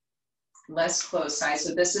less closed side.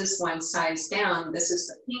 So this is one size down. This is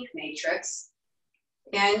the pink matrix.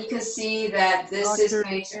 And you can see that this is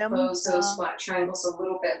going to close those black triangles a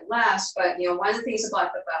little bit less. But you know, one of the things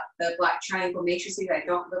about the black triangle matrices that I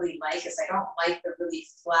don't really like is I don't like the really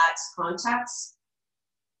flat contacts.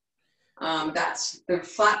 The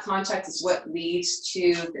flat contact is what leads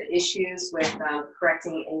to the issues with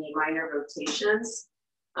correcting any minor rotations.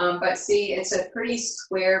 But see, it's a pretty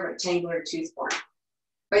square rectangular tooth form.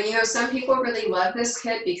 But you know, some people really love this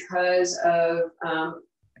kit because of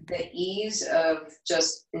the ease of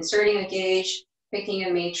just inserting a gauge, picking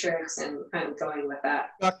a matrix, and kind of going with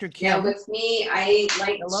that. Dr. Kim. Now with me, I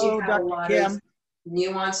like to have a lot of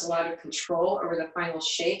nuance, a lot of control over the final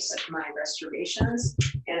shapes of my restorations.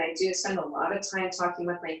 And I do spend a lot of time talking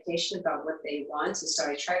with my patient about what they want. And so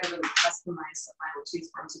I try to really customize the final tooth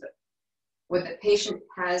form to what the patient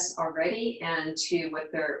has already and to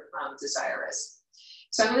what their desire is.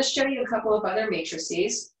 So I'm going to show you a couple of other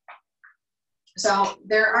matrices. So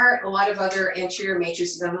there are a lot of other anterior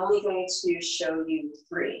matrices. I'm only going to show you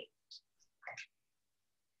 3.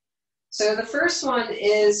 So the first one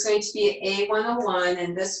is going to be A101,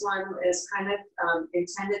 and this one is kind of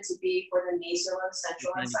intended to be for the nasal and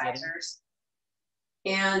central incisors.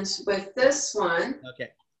 And with this one, okay,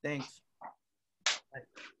 thanks.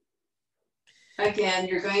 Again,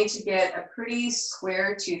 you're going to get a pretty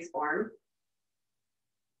square tooth form.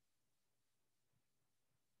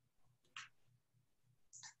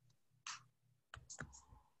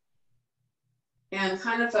 And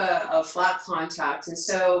kind of a flat contact. And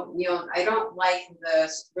so, you know, I don't like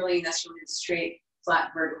the really necessarily straight,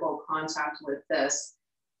 flat vertical contact with this.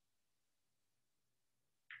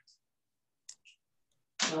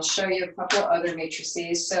 And I'll show you a couple other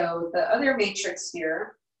matrices. So the other matrix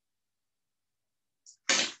here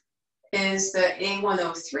is the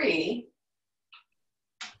A103.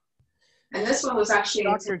 And this one was actually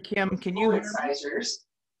Dr. Kim, can you hear incisors.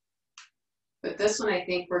 But this one I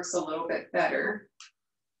think works a little bit better.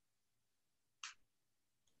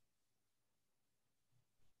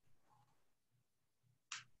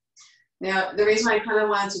 Now, the reason I kind of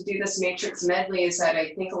wanted to do this matrix medley is that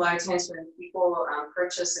I think a lot of times when people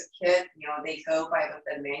purchase a kit, you know, they go by what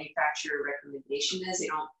the manufacturer recommendation is. They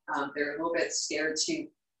don't, they're a little bit scared to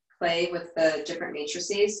play with the different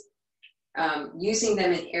matrices. Using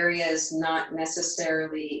them in areas not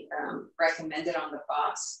necessarily recommended on the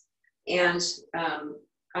box. And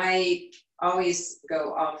I always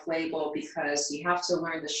go off label because you have to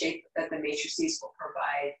learn the shape that the matrices will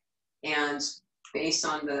provide, and based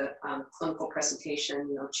on the clinical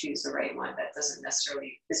presentation, choose the right one that isn't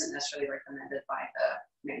necessarily recommended by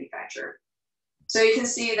the manufacturer. So you can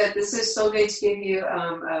see that this is still going to give you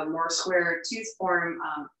a more square tooth form,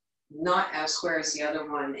 not as square as the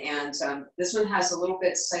other one. And this one has a little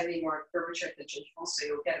bit slightly more curvature at the gingival, so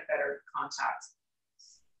you'll get a better contact.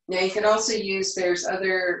 Now you could also use, there's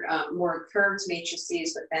other more curved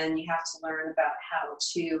matrices, but then you have to learn about how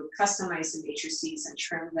to customize the matrices and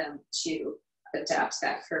trim them to adapt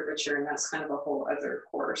that curvature, and that's kind of a whole other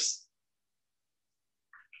course.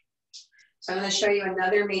 So I'm going to show you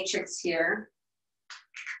another matrix here,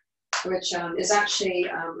 which is actually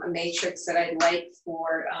a matrix that I like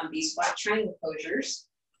for these black triangle closures.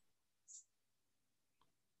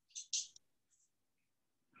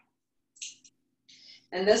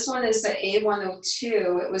 And this one is the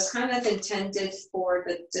A102. It was kind of intended for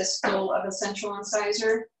the distal of a central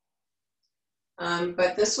incisor.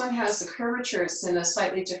 But this one has the curvature. It's in a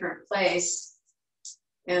slightly different place.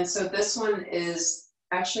 And so this one is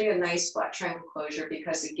actually a nice black triangle closure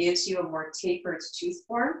because it gives you a more tapered tooth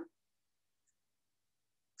form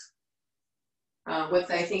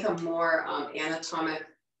with, I think, a more anatomic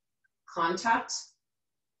contact.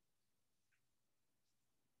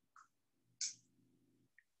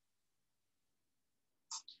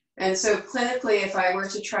 And so clinically, if I were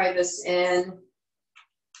to try this in,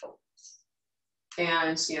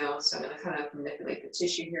 and so I'm going to kind of manipulate the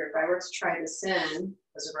tissue here. If I were to try this in,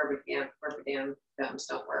 because the rubber dam gums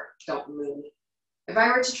don't move. If I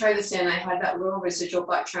were to try this in, I had that little residual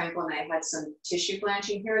black triangle and I had some tissue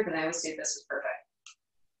blanching here, then I would say this is perfect.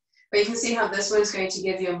 But you can see how this one is going to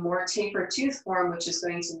give you a more tapered tooth form, which is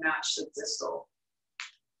going to match the distal.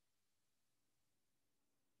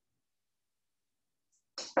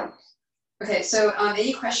 Okay, so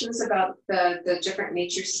any questions about the different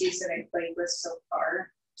matrices that I played with so far?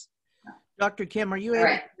 Dr. Kim, are you able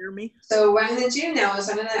to hear me? So what I'm going to do now is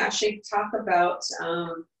I'm going to actually talk about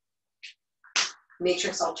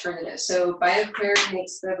matrix alternatives. So BioClear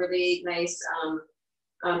makes the really nice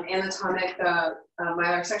anatomic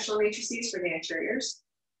mylar sectional matrices for the anteriors.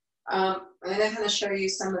 I'm going to kind of show you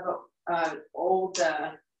some of the old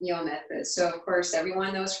methods. So of course,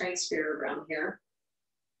 everyone knows Frank Spear around here.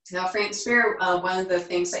 Now, Frank Spear, one of the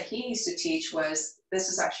things that he used to teach was, this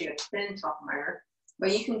is actually a thin Tofflemire,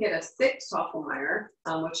 but you can get a thick Tofflemire,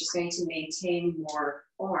 which is going to maintain more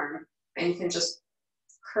form, and you can just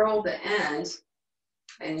curl the end,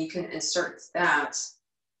 and you can insert that.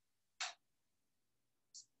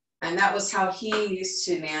 And that was how he used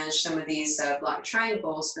to manage some of these black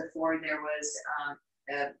triangles before there was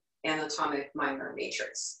an anatomic mylar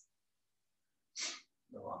matrix.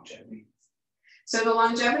 The longevity. So the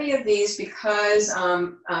longevity of these, because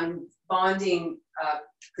bonding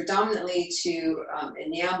predominantly to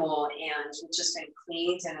enamel and just been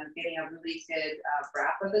cleaned and I'm getting a really good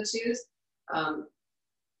wrap of the tooth.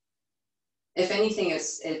 If anything,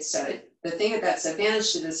 it's the thing that's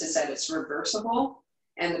advantage to this is that it's reversible,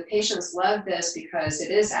 and the patients love this because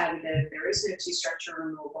it is additive. There is no tooth structure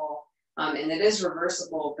removal, and it is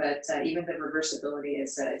reversible. But even the reversibility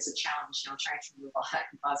is it's a challenge, trying to remove all that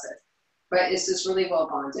composite. But it's just really well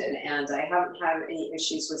bonded, and I haven't had any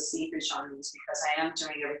issues with seepage on these because I am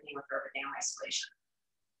doing everything with rubber dam isolation.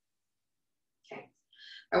 Okay,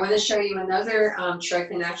 I want to show you another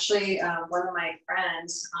trick, and actually one of my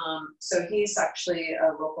friends, so he's actually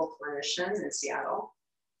a local clinician in Seattle.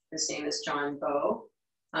 His name is John Bowe.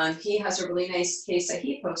 He has a really nice case that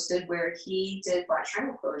he posted where he did black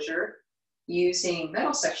triangle closure using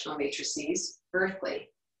metal sectional matrices vertically.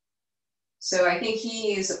 So I think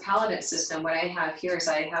he used a Paladin system. What I have here is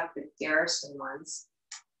I have the Garrison ones.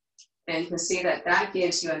 And you can see that that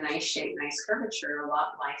gives you a nice shape, nice curvature, a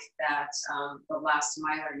lot like that, the last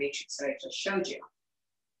mylar matrix that I just showed you.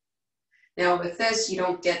 Now with this, you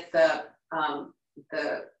don't get the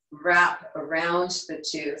wrap around the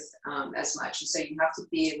tooth as much. And so you have to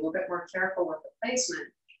be a little bit more careful with the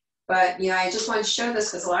placement. But I just want to show this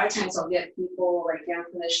because a lot of times I'll get people, like young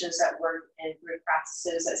clinicians that work in group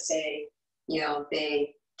practices that say,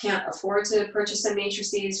 they can't afford to purchase the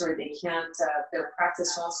matrices, or they can't, their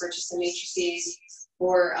practice won't purchase the matrices,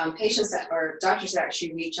 or patients that, or doctors that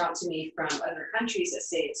actually reach out to me from other countries that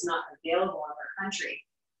say it's not available in their country.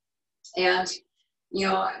 And,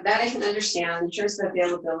 that I can understand. In terms of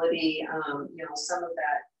availability, some of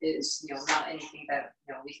that is, not anything that,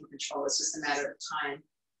 we can control. It's just a matter of time.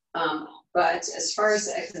 But as far as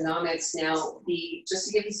the economics now, just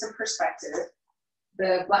to give you some perspective,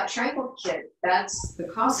 The black triangle kit, that's the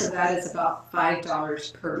cost of that is about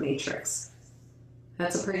 $5 per matrix.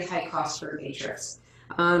 That's a pretty high cost for a matrix.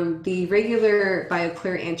 The regular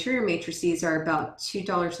BioClear anterior matrices are about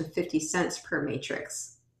 $2.50 per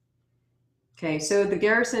matrix. Okay, so the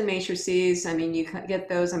Garrison matrices, I mean, you get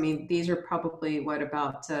those. I mean, these are probably what,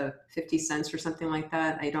 about 50 cents or something like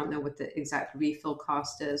that. I don't know what the exact refill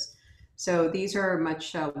cost is. So these are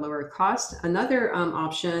much lower cost. Another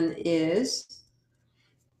option is,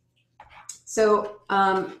 so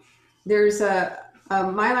there's a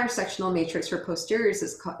mylar sectional matrix for posteriors.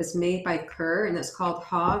 It's made by Kerr, and it's called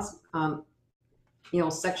Haas,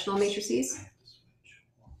 sectional matrices.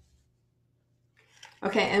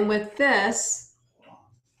 Okay, and with this,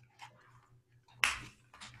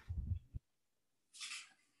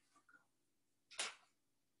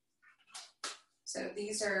 so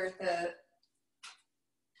these are the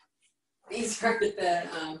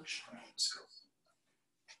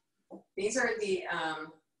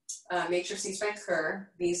matrices by Kerr.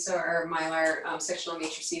 These are mylar sectional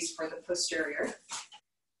matrices for the posterior.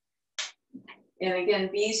 And again,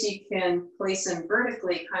 these you can place them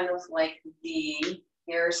vertically, kind of like the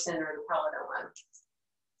Garrison or the Paladin one.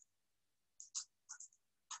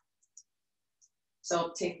 So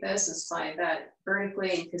I'll take this and slide that vertically,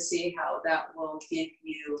 and you can see how that will give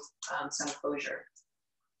you some closure.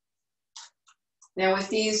 Now with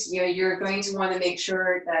these, you're going to want to make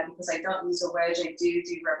sure that, because I don't use a wedge, I do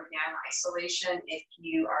rubber dam isolation. If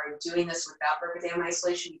you are doing this without rubber dam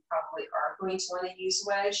isolation, you probably are going to want to use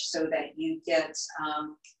wedge so that you get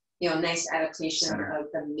nice adaptation of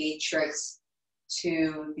the matrix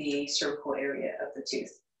to the cervical area of the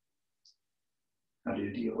tooth. How do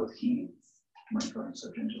you deal with heme when going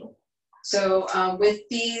subgingival? So with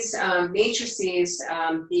these matrices,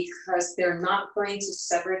 because they're not going to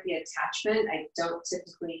sever the attachment, I don't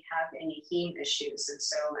typically have any heme issues.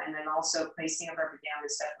 And then also placing a rubber dam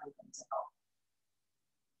is definitely going to help.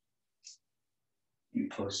 You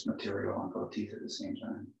post material on both teeth at the same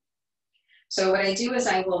time? So what I do is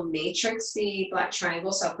I will matrix the black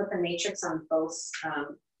triangle. So I'll put the matrix on both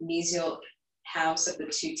mesial halves of the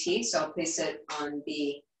two teeth. So I'll place it on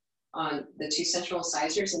the two central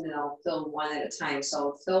incisors, and then I'll fill one at a time. So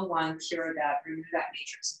I'll fill one, cure that, remove that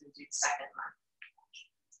matrix, and then do the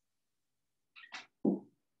second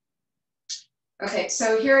one. Okay,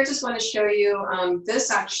 so here I just want to show you,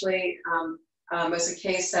 this actually was a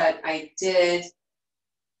case that I did.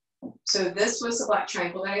 So this was the black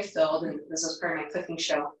triangle that I filled, and this was part of my cooking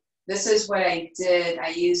show. This is what I did. I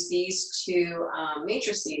used these two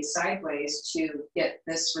matrices sideways to get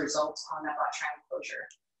this result on that black triangle closure.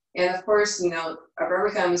 And of course, a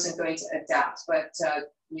rubber gum isn't going to adapt, but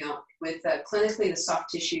with clinically, the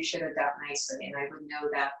soft tissue should adapt nicely, and I would know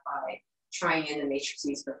that by trying in the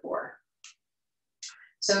matrices before.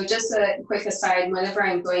 So just a quick aside, whenever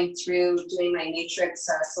I'm going through doing my matrix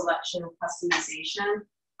selection and customization,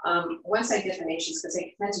 once I get the matrix, because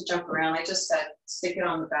they tend to jump around, I just stick it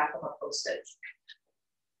on the back of a Post-it.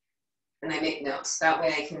 And I make notes. That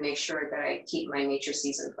way I can make sure that I keep my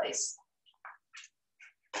matrices in place.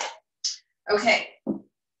 Okay,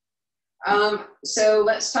 so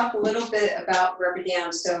let's talk a little bit about rubber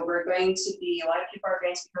dams. So we're going to be, a lot of people are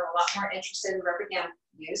going to become a lot more interested in rubber dam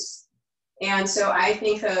use. And so I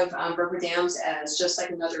think of rubber dams as just like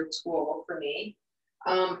another tool for me.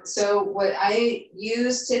 So what I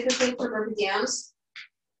use typically for rubber dams,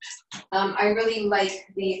 I really like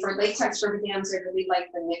for latex rubber dams, I really like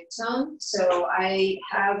the mid-tone. So I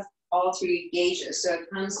have all three gauges. So it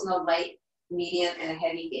comes in a light, medium, and a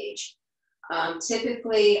heavy gauge.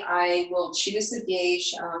 Typically, I will choose the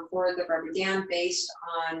gauge for the rubber dam based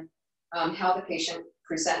on how the patient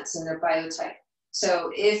presents in their biotype.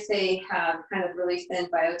 So if they have kind of really thin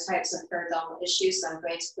biotypes and periodontal issues, I'm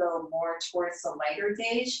going to go more towards the lighter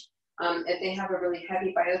gauge. If they have a really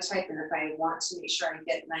heavy biotype, and if I want to make sure I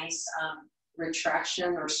get nice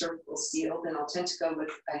retraction or cervical seal, then I'll tend to go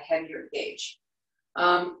with a heavier gauge.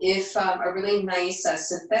 If a really nice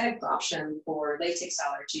synthetic option for latex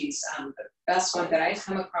allergies, the best one that I've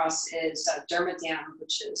come across is Dermadam,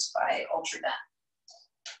 which is by Ultradent.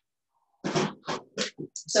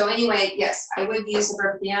 So anyway, yes, I would use the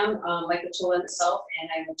rubber dam like the tool in itself, and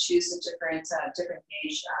I would choose a different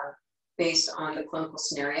gauge based on the clinical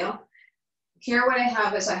scenario. Here what I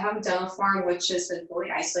have is I have a dental form which has been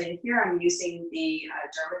fully isolated. Here I'm using the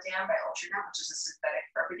Dermadam by Ultradent, which is a synthetic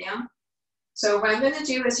rubber dam. So what I'm going to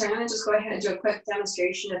do is I'm going to just go ahead and do a quick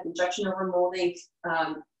demonstration of injection overmolding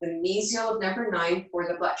the mesial of number 9 for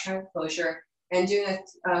the black triangle closure, and doing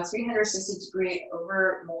a 360-degree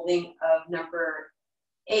overmolding of number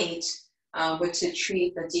 8 but to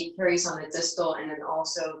treat the deep caries on the distal and then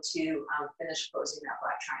also to finish closing that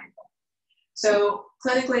black triangle. So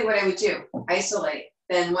clinically what I would do, isolate.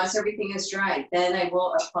 Then once everything is dried, then I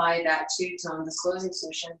will apply that two-tone disclosing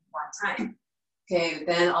solution one time. Okay,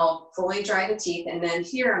 then I'll fully dry the teeth, and then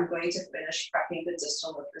here I'm going to finish prepping the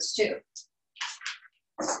distal with this tube.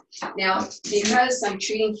 Now, because I'm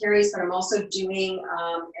treating caries, but I'm also doing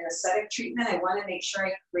an aesthetic treatment, I want to make sure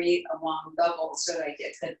I create a long bevel so that I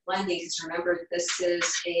get good blending, because remember, this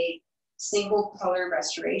is a single color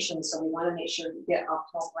restoration, so we want to make sure we get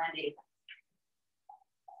optimal blending.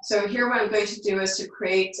 So here what I'm going to do is to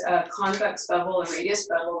create a convex bevel, a radius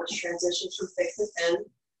bevel, which transitions from thick to thin.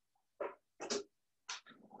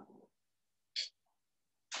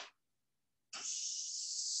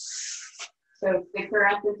 So thicker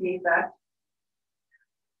at the defect.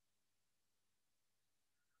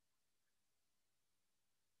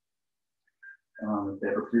 If they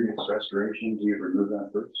have a previous restoration, do you remove that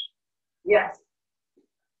first? Yes.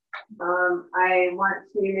 I want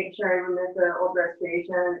to make sure I remove the old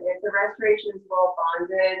restoration. If the restoration is well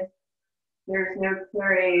bonded, there's no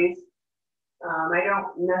caries. I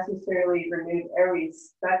don't necessarily remove every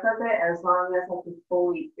speck of it as long as I can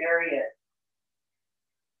fully bury it.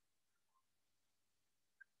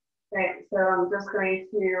 Okay, so I'm just going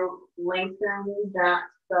to lengthen that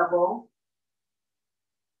bevel.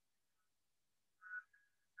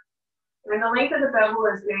 And the length of the bevel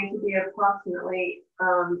is going to be approximately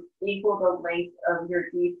equal the length of your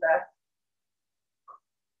defect.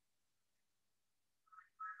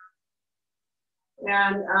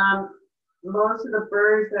 And most of the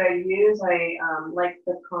burrs that I use, I like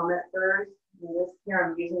the Comet burrs. In this here,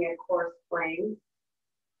 I'm using a coarse flame.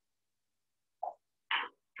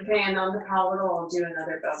 Okay, and on the palatal, I'll do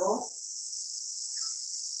another bevel.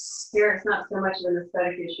 Here, it's not so much of an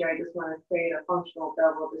aesthetic issue. I just want to create a functional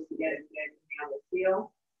bevel just to get a good on the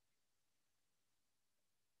feel.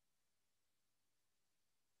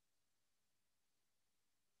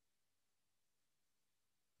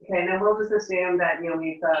 Okay, now we'll just assume that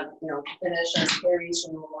we've finished our caries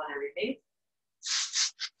removal and everything.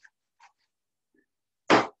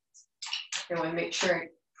 I want to make sure I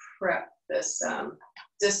prep this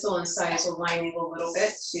distal incisal lining a little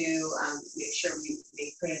bit to make sure we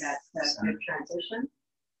create that good transition.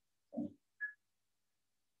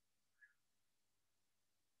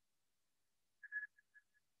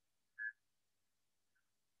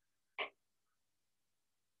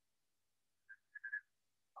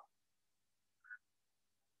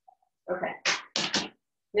 Okay.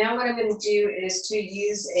 Now what I'm going to do is to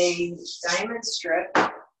use a diamond strip.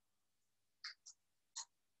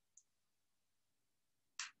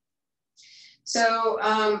 So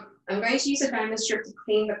I'm going to use a diamond strip to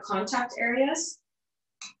clean the contact areas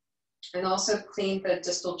and also clean the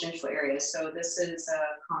distal gingival areas. So this is a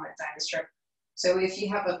Comet diamond strip. So if you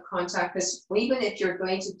have a contact, because even if you're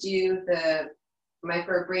going to do the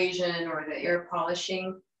microabrasion or the air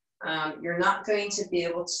polishing, you're not going to be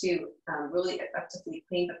able to really effectively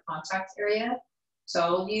clean the contact area. So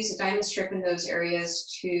I'll use a diamond strip in those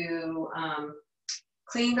areas to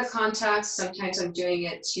clean the contacts. Sometimes I'm doing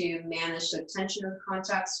it to manage the tension of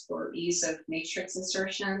contacts for ease of matrix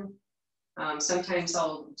insertion. Sometimes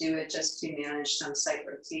I'll do it just to manage some site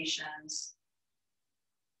rotations.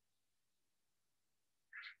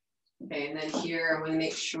 Okay, and then here I want to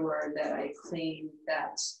make sure that I clean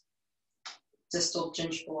that distal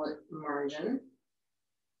gingival margin.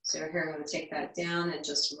 So here I'm going to take that down and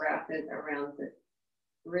just wrap it around the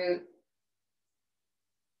root,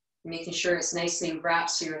 making sure it's nicely wrapped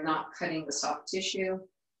so you're not cutting the soft tissue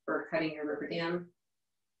or cutting your rubber dam.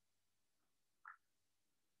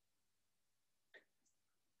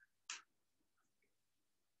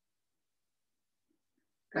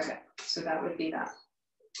 Okay, so that would be that.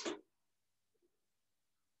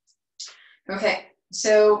 Okay,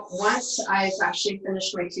 so once I've actually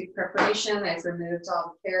finished my tooth preparation, I've removed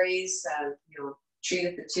all the caries,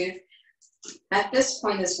 treated the tooth. At this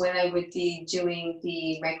point is when I would be doing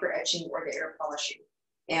the micro etching or the air polishing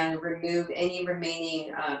and remove any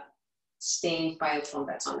remaining stained biofilm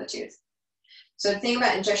that's on the tooth. So the thing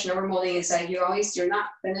about injection overmolding is that you're not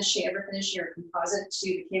ever finishing your composite to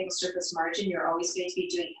the cable surface margin. You're always going to be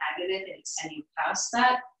doing additive and extending past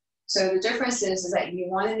that. So the difference is that you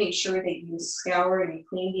want to make sure that you scour and you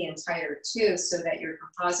clean the entire tooth so that your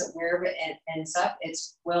composite, wherever it ends up,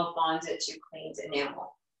 it's well bonded to cleaned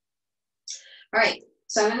enamel. All right,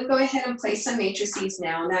 so I'm going to go ahead and place some matrices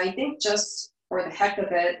now. Now I think just for the heck of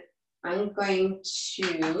it, I'm going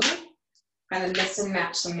to kind of mix and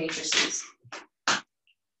match some matrices.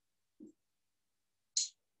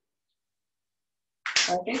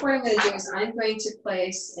 So I think what I'm going to do is I'm going to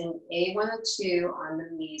place an A102 on the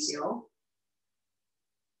mesial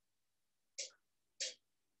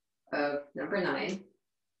of number 9.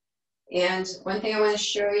 And one thing I want to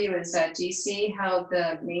show you is that, do you see how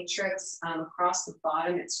the matrix across the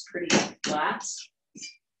bottom, it's pretty flat?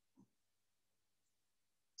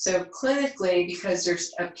 So clinically, because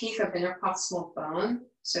there's a peak of interproximal bone,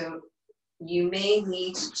 so you may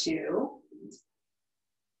need to,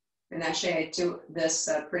 and actually I do this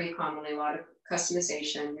pretty commonly, a lot of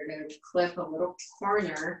customization. You're going to clip a little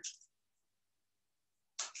corner,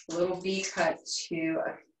 a little V cut to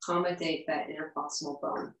accommodate that interproximal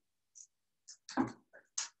bone.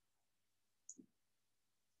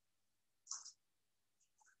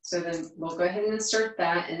 So then we'll go ahead and insert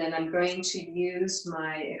that, and then I'm going to use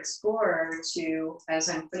my Explorer to, as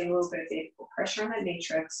I'm putting a little bit of apical pressure on that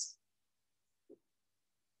matrix,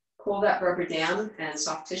 pull that rubber down and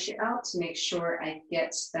soft tissue out to make sure I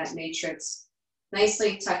get that matrix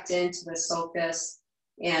nicely tucked into the sulcus.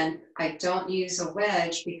 And I don't use a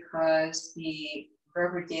wedge because the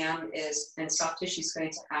rubber dam is, and soft tissue is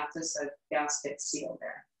going to act as a gasket seal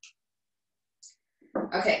there.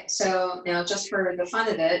 Okay, so now just for the fun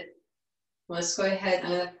of it, let's go ahead.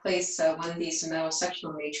 I'm going to place one of these metal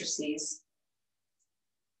sectional matrices.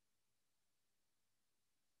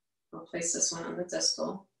 I'll place this one on the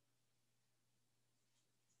distal.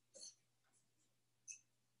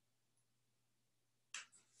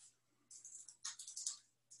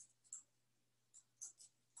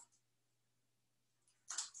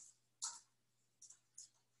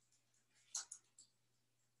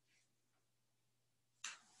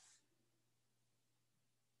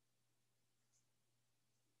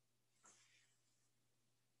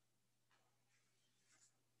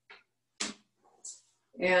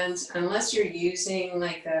 And unless you're using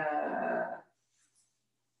like a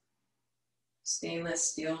stainless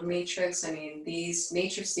steel matrix, I mean, these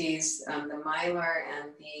matrices, the mylar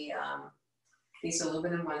and these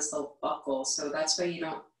aluminum ones, they'll buckle. So that's why you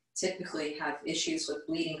don't typically have issues with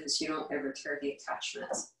bleeding, because you don't ever tear the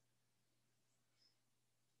attachments.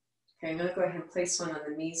 Okay, I'm going to go ahead and place one on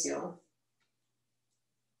the mesial.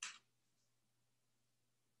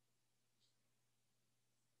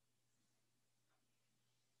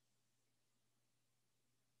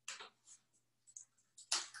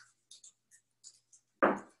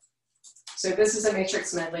 So this is a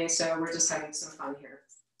matrix medley, so we're just having some fun here.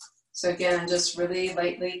 So again, I'm just really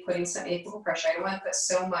lightly putting some apical pressure. I don't want to put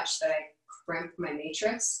so much that I crimp my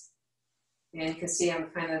matrix. And you can see I'm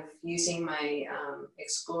kind of using my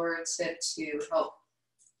Explorer tip to help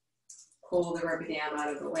pull the rubber dam out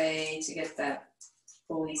of the way to get that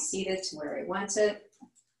fully seated to where I want it.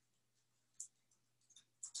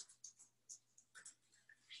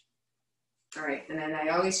 All right, and then I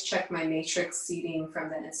always check my matrix seating from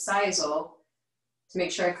the incisal to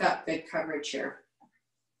make sure I've got good coverage here.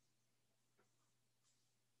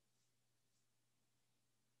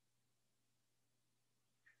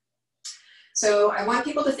 So I want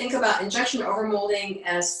people to think about injection overmolding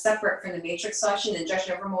as separate from the matrix selection.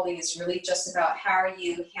 Injection overmolding is really just about how are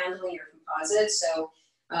you handling your composite. So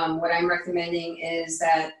what I'm recommending is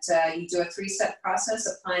that you do a 3-step process: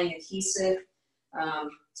 applying adhesive,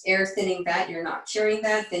 air thinning that, you're not curing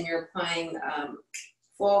that, then you're applying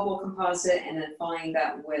flowable composite, and then following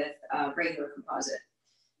that with regular composite.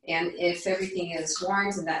 And if everything is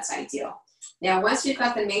warm, then that's ideal. Now, once you've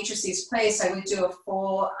got the matrices placed, I would do a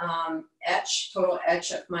full total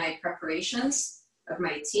etch of my preparations of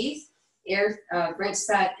my teeth, rinse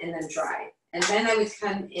that, and then dry. And then I would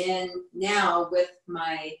come in now with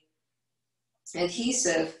my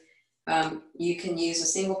adhesive. You can use a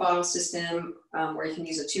single bottle system, or you can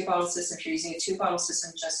use a 2-bottle system. If you're using a 2-bottle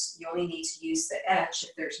system, you only need to use the etch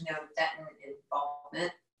if there's no dentin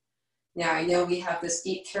involvement. Now, I know we have this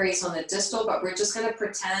deep caries on the distal, but we're just going to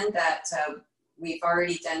pretend that we've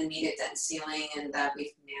already done immediate dentin sealing and that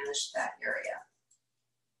we've managed that area.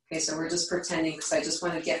 Okay, so we're just pretending, because I just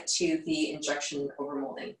want to get to the injection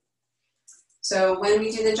overmolding. So when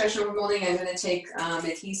we do the injection overmolding, I'm going to take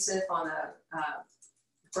adhesive on a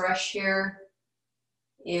brush here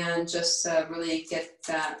and just really get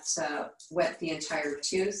that wet the entire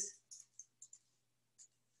tooth.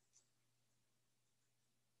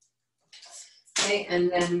 Okay, and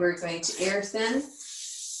then we're going to air thin.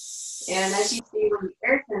 And as you see, when you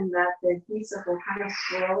air thin that, the adhesive will kind of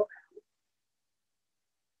flow.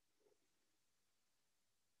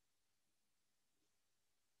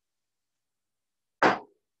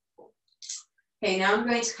 Okay, now I'm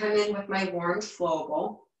going to come in with my warmed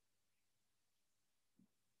flowable.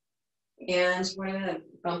 And we're going to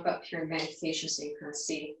bump up here in magnification so you can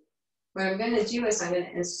see. What I'm going to do is I'm going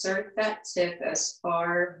to insert that tip as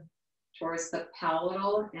far towards the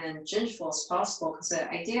palatal and gingival as possible, because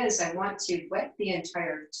the idea is I want to wet the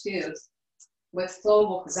entire tooth with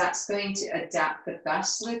flowable, because that's going to adapt the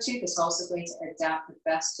best to the tooth. It's also going to adapt the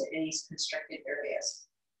best to any constricted areas.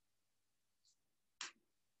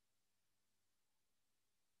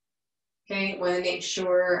 Okay, want to make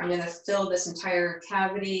sure I'm going to fill this entire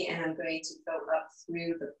cavity, and I'm going to go up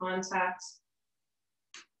through the contact.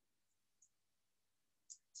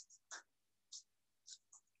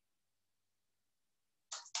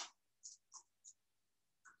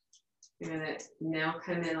 I'm going to now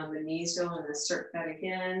come in on the mesial and insert that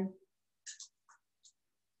again.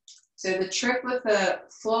 So the trick with the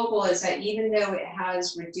flowable is that even though it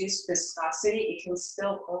has reduced viscosity, it can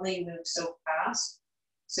still only move so fast.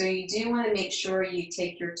 So you do want to make sure you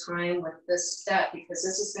take your time with this step, because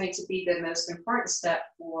this is going to be the most important step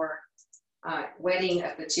for wetting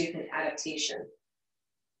of the tooth and adaptation.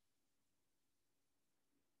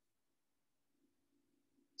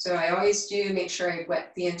 So I always do make sure I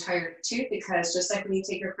wet the entire tooth, because just like when you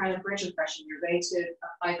take your crown and bridge impression, you're going to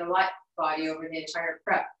apply the light body over the entire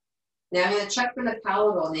prep. Now I'm going to check for the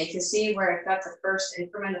palatal, and you can see where I've got the first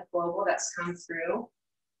increment of flowable that's come through.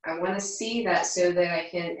 I want to see that so that I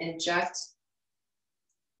can inject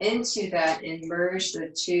into that and merge the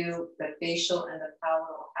two, the facial and the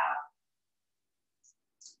palatal half.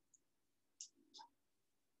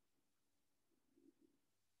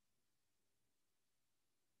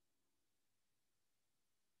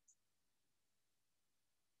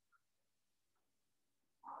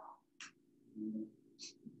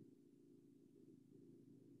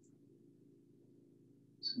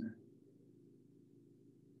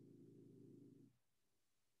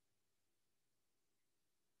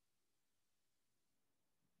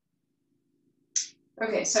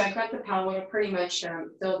 Okay, so I've got the palatal pretty much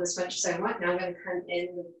filled as much as I want. Now I'm going to come in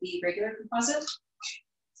with the regular composite.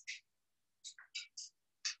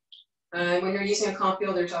 When you're using a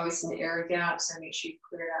compule, there's always an air gap, so make sure you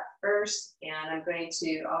clear that first. And I'm going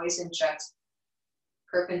to always inject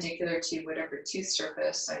perpendicular to whatever tooth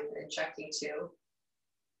surface I'm injecting to.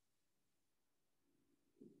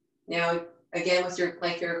 Now, again, with your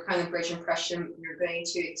crown and bridge impression, you're going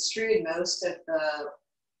to extrude most of the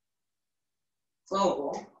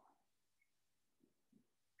flowable.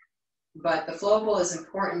 But the flowable is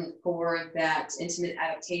important for that intimate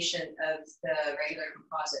adaptation of the regular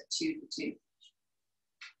composite to the tooth.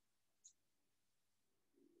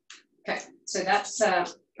 Okay, so that's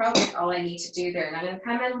probably all I need to do there. And I'm going to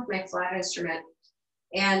come in with my flat instrument.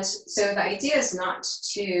 And so the idea is not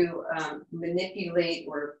to manipulate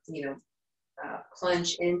or,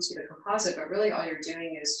 plunge into the composite, but really all you're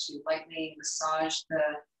doing is to lightly massage the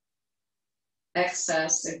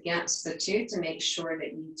excess against the tooth to make sure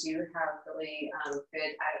that you do have really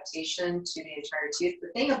good adaptation to the entire tooth. The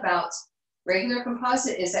thing about regular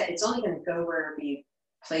composite is that it's only going to go wherever you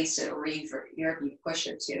place it or wherever you push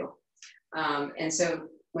it to. And so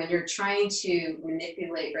when you're trying to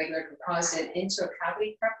manipulate regular composite into a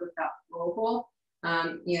cavity prep without flowable,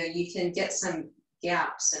 you can get some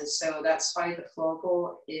gaps. And so that's why the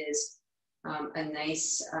flowable is a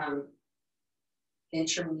nice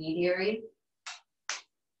intermediary.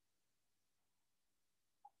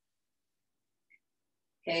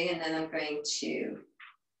 Okay, and then I'm going to,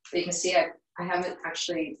 you can see I haven't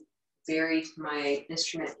actually buried my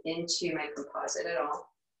instrument into my composite at all.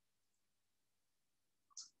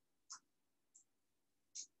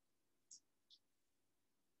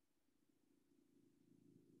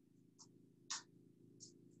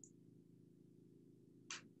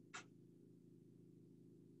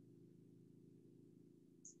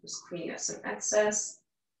 Just cleaning up some excess.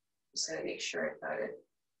 Just gonna make sure I've got it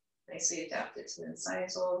nicely adapted to the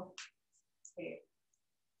incisal. Okay.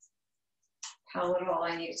 Palatal, all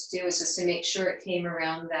I needed to do is just to make sure it came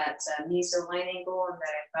around that mesial line angle and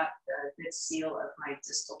that I've got the good seal of my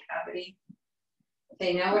distal cavity.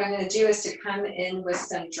 Okay, now what I'm going to do is to come in with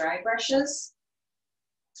some dry brushes.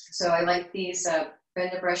 So I like these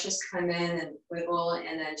bender brushes, come in and wiggle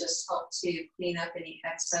and then just help to clean up any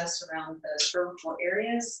excess around the cervical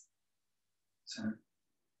areas. So,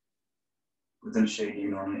 within shade, do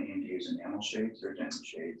you normally aim to use enamel shades or dentin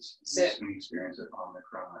shades? So, we experience it on the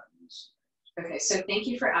crown. Okay, so thank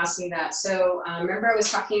you for asking that. So remember I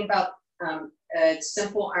was talking about a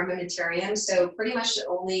simple armamentarium. So pretty much the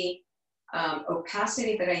only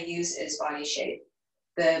opacity that I use is body shade.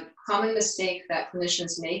 The common mistake that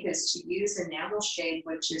clinicians make is to use enamel shade,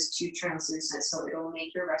 which is too translucent, so it will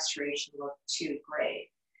make your restoration look too gray.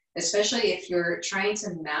 Especially if you're trying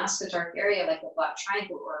to mask a dark area like a black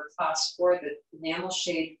triangle or a class 4, the enamel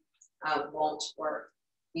shade won't work.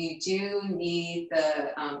 You do need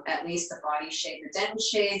the at least the body shade. The dentin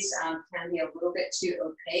shades can be a little bit too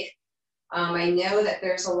opaque. I know that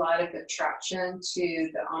there's a lot of attraction to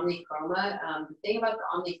the omnichroma. The thing about the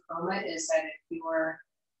omnichroma is that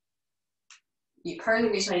if part of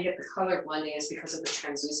the reason I get the color blending is because of the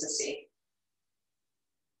translucency.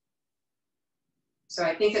 So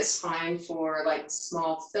I think it's fine for like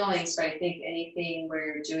small fillings, but I think anything where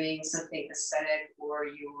you're doing something aesthetic or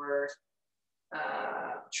you're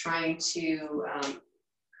trying to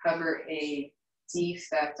cover a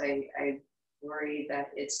defect, I worry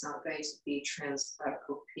that it's not going to be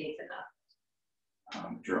opaque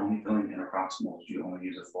enough. If you're only filling interproximal, do you only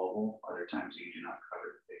use a flowable? Other times you do not cover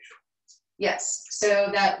the facial. Yes, so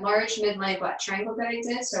that large midline black triangle that I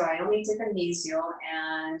did, so I only did the mesial,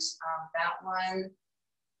 and that one,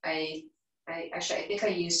 I think I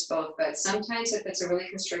used both, but sometimes if it's a really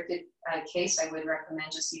constricted case, I would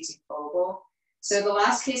recommend just using flowable. So the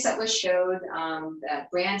last case that was showed, that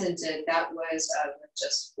Brandon did, that was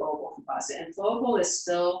just flowable composite, and flowable is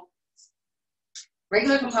still,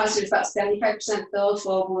 regular composite is about 75% filled,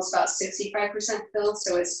 flowable is about 65% filled,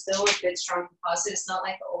 so it's still a good strong composite. It's not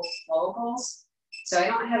like the old flowables. So I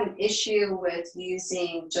don't have an issue with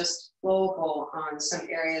using just flowable on some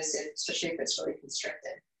areas, especially if it's really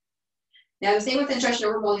constricted. Now the thing with injection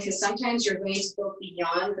overmolding is sometimes you're going to go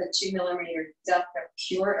beyond the 2 millimeter depth of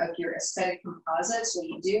cure of your aesthetic composites. What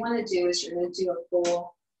you do want to do is you're going to do a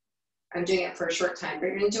full, I'm doing it for a short time, but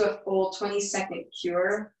you're going to do a full 20-second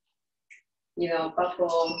cure, you know,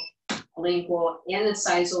 buccal, lingual, and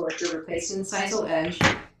incisal if you're replacing incisal edge.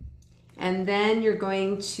 And then you're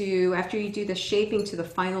going to, after you do the shaping to the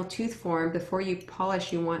final tooth form, before you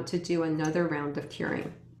polish, you want to do another round of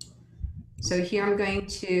curing. So here I'm going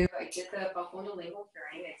to, I did the buccal and the lingual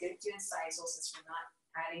curing. I didn't do incisal since we're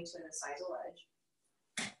not adding to an incisal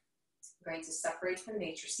edge. I'm going to separate the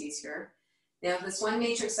matrices here. Now this one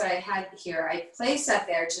matrix that I had here, I placed that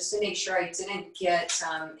there just to make sure I didn't get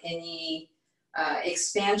any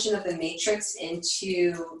expansion of the matrix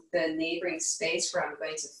into the neighboring space where I'm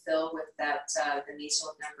going to fill with that, the mesial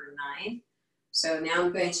of number 9. So now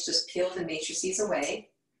I'm going to just peel the matrices away.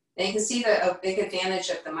 And you can see that a big advantage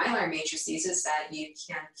of the mylar matrices is that you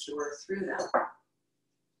can cure through them.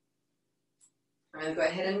 I'm going to go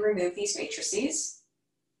ahead and remove these matrices.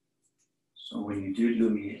 So when you do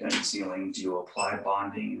immediate dentin sealing, do you apply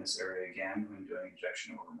bonding in this area again when doing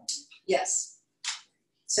injection overmolding? Yes.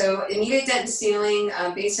 So immediate dentin sealing,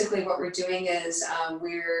 basically what we're doing is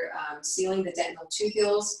we're sealing the dentinal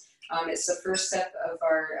tubules. It's the first step of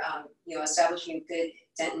our, establishing good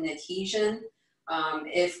dentin adhesion.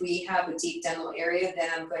 If we have a deep dental area, then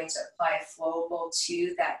I'm going to apply a flowable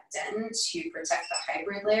to that dentin to protect the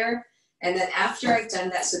hybrid layer. And then after I've done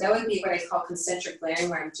that, so that would be what I call concentric layering,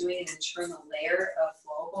 where I'm doing an internal layer of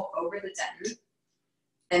flowable over the dentin.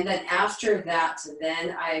 And then after that,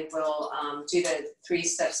 then I will do the 3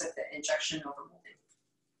 steps of the injection overmolding.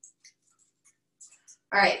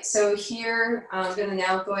 All right, so here I'm going to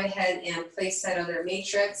now go ahead and place that other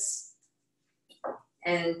matrix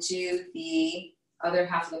and do the other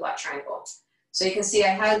half of the black triangle. So you can see I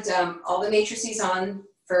had all the matrices on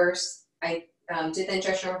first. I did the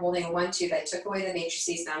injection overmolding in 1 tooth. I took away the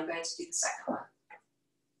matrices. Now I'm going to do the second one.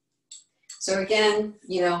 So again,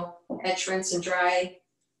 etch, rinse, and dry.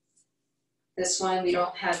 This one, we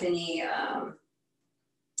don't have any,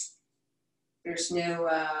 there's no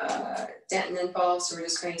dentin involved, so we're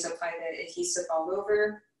just going to apply the adhesive all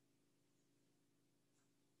over.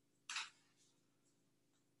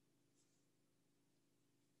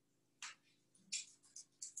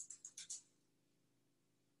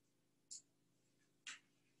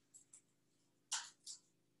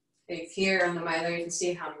 Here on the mylar, you can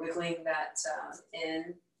see how I'm wiggling that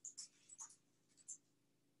in.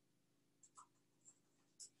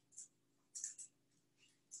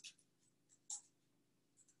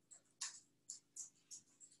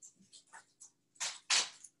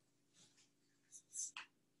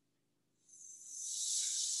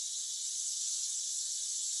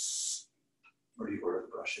 Where do you order the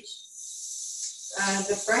brushes?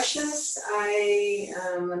 The brushes,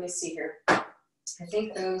 let me see here. I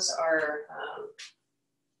think those are,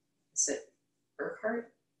 is it Burkhart?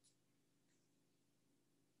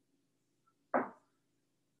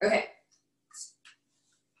 Okay.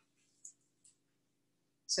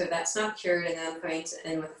 So that's not cured, and then I'm going to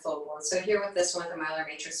end with the flowable. And so here with this one, the mylar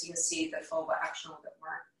matrix, you can see the flowable action a little bit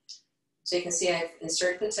more. So you can see I've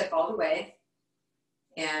inserted the tip all the way,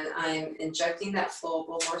 and I'm injecting that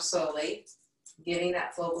flowable more slowly, giving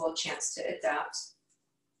that flowable a chance to adapt.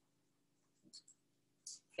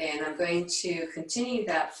 Okay, and I'm going to continue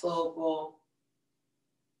that flowable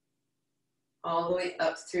all the way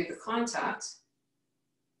up through the contact.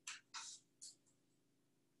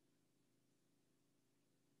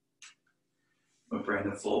 What brand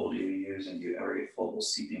of flowable do you use, and do you ever get flowable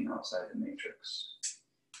seeping outside the matrix?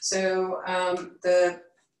 So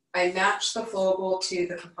I match the flowable to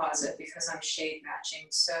the composite because I'm shade matching.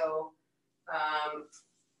 So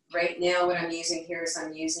right now what I'm using here is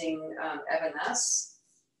I'm using Evanesce.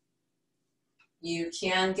 You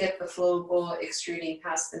can get the flowable extruding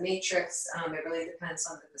past the matrix. It really depends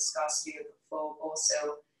on the viscosity of the flowable.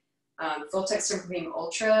 So Full Texture Cream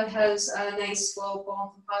Ultra has a nice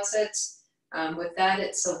flowable composite. With that,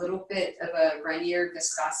 it's a little bit of a runnier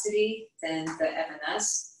viscosity than the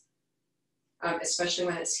Evanesce, especially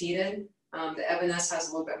when it's heated. The Evanesce has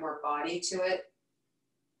a little bit more body to it.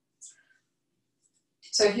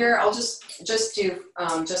 So here I'll just do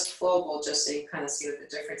just flowable, just so you kind of see what the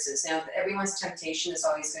difference is. Now, everyone's temptation is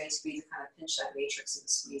always going to be to kind of pinch that matrix and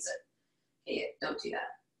squeeze it. Okay, don't do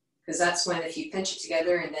that, because that's when, if you pinch it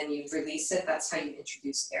together and then you release it, that's how you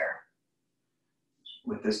introduce air.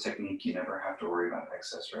 With this technique, you never have to worry about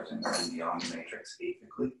excess resin running beyond the matrix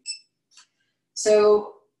apically.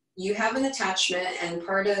 So you have an attachment, and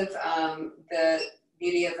part of the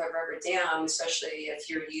beauty of a rubber dam, especially if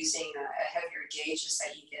you're using a heavier gauge, is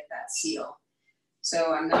that you get that seal.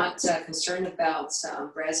 So I'm not concerned about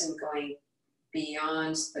resin going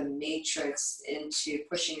beyond the matrix into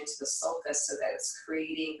pushing into the sulcus so that it's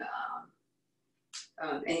creating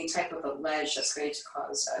any type of a ledge that's going to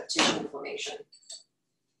cause tissue inflammation.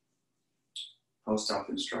 Post-op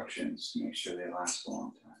instructions, make sure they last a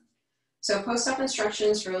long time. So post-op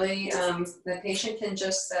instructions, really, the patient can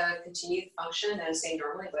just continue to function as they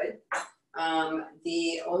normally would.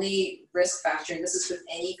 The only risk factor, and this is with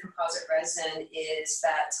any composite resin, is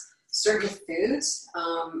that certain foods,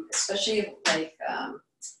 especially like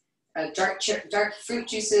dark fruit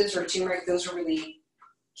juices or turmeric, those really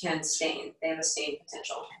can stain. They have a stain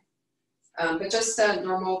potential. But just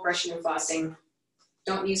normal brushing and flossing.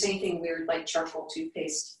 Don't use anything weird like charcoal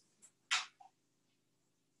toothpaste.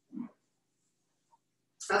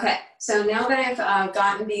 Okay, so now that I've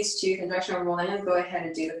gotten these two injection overmolding, I'm going to go ahead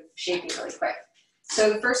and do the shaping really quick.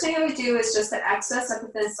 So the first thing I would do is just the excess up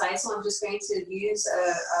within sisal. I'm just going to use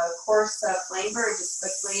a coarse flame burr and just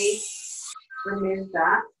quickly remove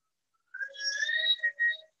that.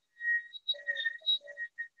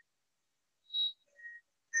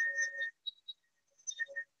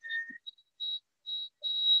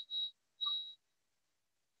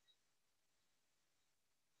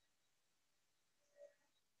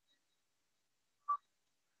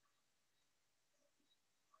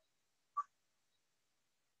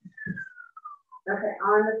 Okay,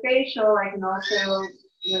 on the facial, I can also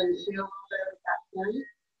do a little bit of attachment.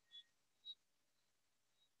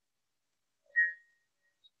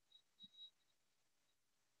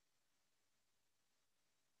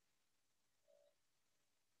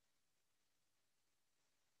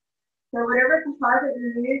 So whatever composite you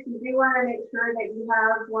use, you do want to make sure that you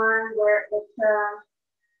have one where it's,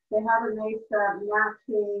 they have a nice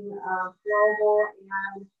matching flowable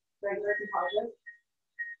and regular composite.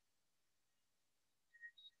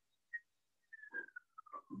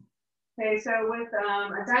 Okay, so with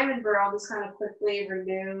a diamond burr, I'll just kind of quickly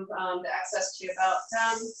remove the excess to about,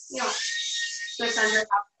 just under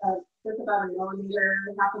just about a millimeter,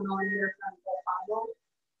 half a millimeter from the final.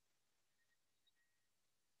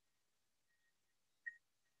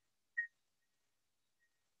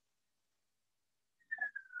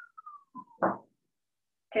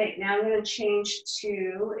 Okay, now I'm going to change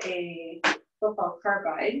to a football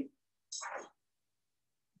carbide.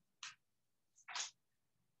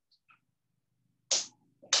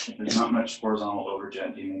 If there's not much horizontal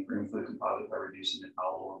overjet, do you make room for the composite by reducing the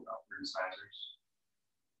towel of upward incisors?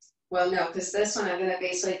 Well, no, because this one I'm going to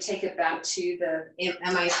basically take it back to the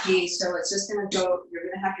MIP, so it's just going to go, you're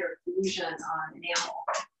going to have your occlusion on enamel.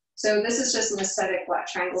 So this is just an aesthetic black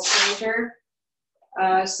triangle changer.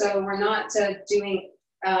 So we're not doing,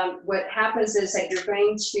 what happens is that you're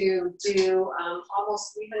going to do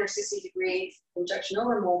almost 360-degree injection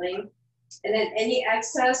overmolding, and then any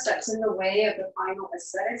excess that's in the way of the final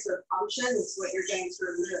aesthetics or function is what you're going to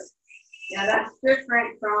remove. Now that's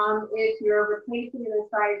different from if you're replacing an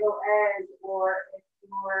incisal edge or if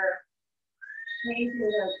you're changing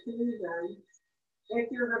the occlusion. If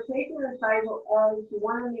you're replacing an incisal edge, you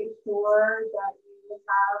want to make sure that you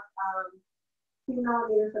have 2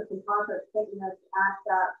 millimeters of composite thickness at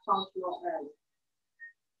that functional edge.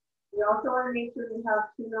 You also want to make sure you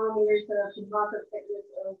have 2 millimeters of composite thickness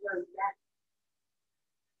over depth.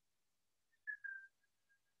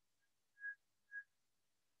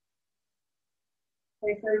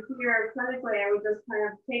 Okay, so here clinically, I would just kind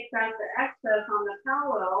of take back the excess on the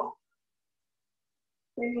palatal,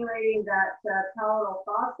 stimulating that palatal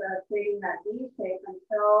fossa, creating that V shape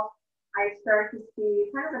until I start to see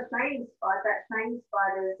kind of a shiny spot. That shiny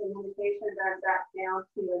spot is an indication that I'm back down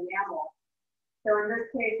to enamel. So in this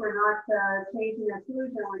case, we're not changing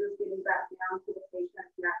occlusion, we're just getting back down to the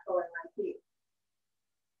patient's natural MIP.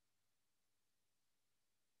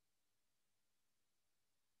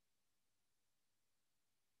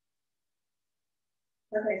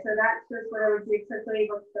 Okay, so that's just what I would do quickly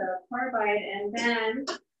with the carbide, and then,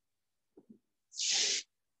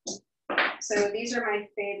 so these are my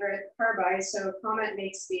favorite carbides. So Comet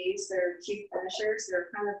makes these, they're Q finishers. They're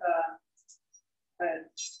kind of a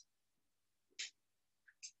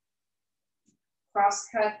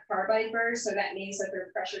cross-cut carbide burst, so that means that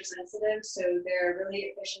they're pressure sensitive, so they're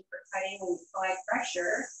really efficient for cutting when you apply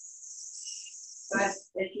pressure. But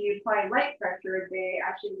if you apply light pressure, they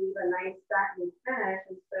actually leave a nice stacking finish,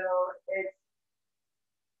 and so it's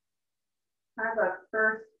kind of a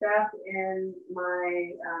first step in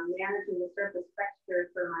my managing the surface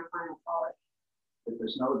texture for my final polish. If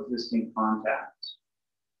there's no existing contact,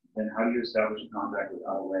 then how do you establish a contact with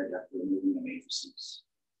outer wedge after removing the matrices?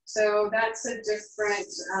 So that's a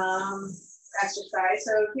different exercise.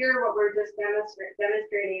 So here what we're just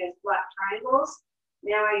demonstrating is flat triangles.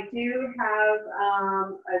 Now I do have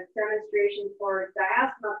a demonstration for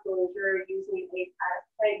diastema closure using a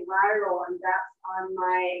peg lateral, and that's on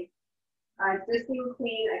my Disting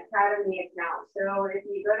Queen Academy account. So if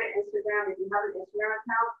you go to Instagram, if you have an Instagram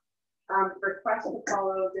account, request to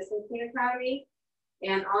follow Disting Queen Academy,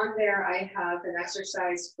 and on there I have an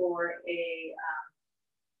exercise for a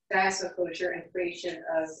diastema closure and creation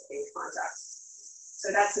of a contact.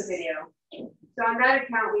 So that's the video. So on that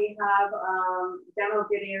account, we have demo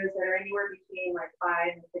videos that are anywhere between like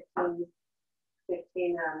 5 and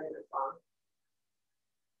 15 minutes long.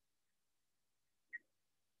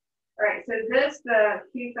 All right, so this, the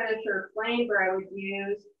Q finisher flamer I would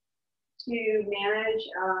use to manage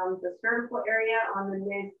the cervical area on the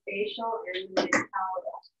mid-facial and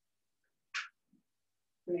mid-palatal.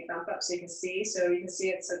 Let me bump up so you can see. So you can see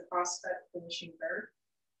it's a cross-cut finishing burr.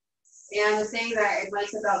 And the thing that I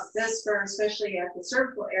like about this burr, especially at the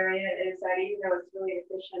cervical area, is that even though it's really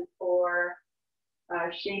efficient for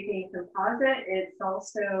shaping composite, it's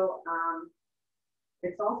also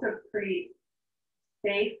pretty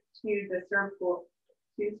safe to the cervical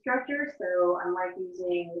tooth structure. So unlike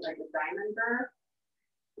using like a diamond burr,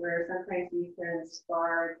 where sometimes you can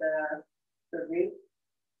scar the root.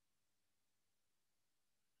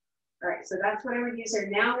 All right, so that's what I would use here.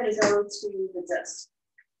 Now I'm going to go to the disc.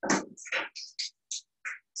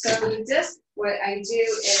 So the disc, what I do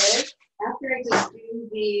is, after I just do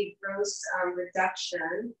the gross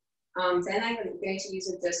reduction, then I'm going to use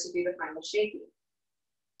a disc to do the final shaping.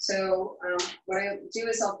 So what I do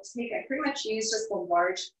is I pretty much use just the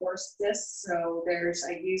large coarse disc. So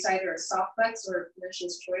I use either a soft flex or a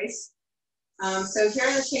clinician's choice. So here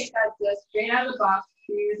I'm going to take that disc straight out of the box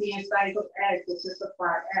to the incisal edge, which is the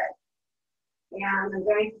flat edge. And I'm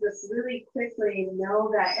going to just really quickly mill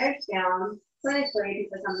that edge down clinically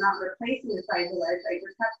because I'm not replacing the incisal edge. I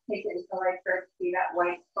just have to take it until I start to see that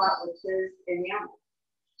white spot, which is enamel.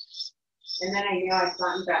 And then I know I've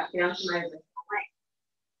gotten back down to my original length.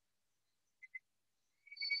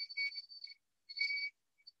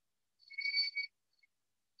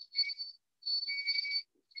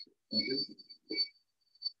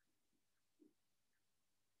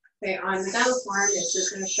 Okay, on the dental form, it's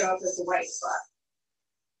just going to show up as a white spot.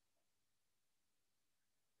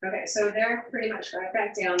 Okay, so they're pretty much right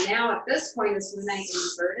back down. Now at this point is when I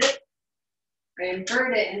invert it. I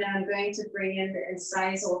invert it, and then I'm going to bring in the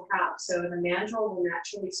incisal half. So the mandrel will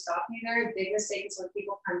naturally stop you there. The big mistake is when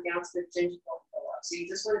people come down to the gingival pull-up. So you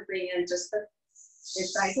just want to bring in just the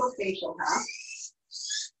incisal facial half.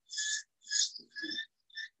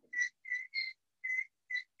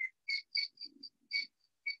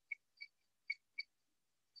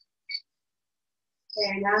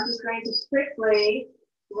 Okay, now I'm just going to quickly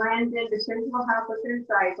blend in the gingival half with the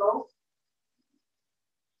incisal.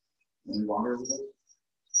 Any water with it?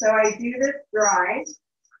 So I do this dry.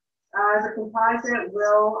 The composite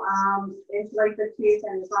will insulate the tooth,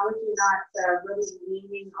 and as long as you're not really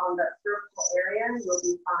leaning on the cervical area, you'll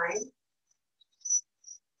be fine.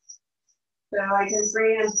 So I can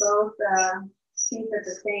bring in both teeth at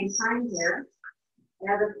the same time here.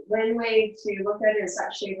 Now the one way to look at it is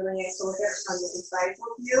actually really nice to look at it from the incisal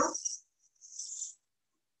view.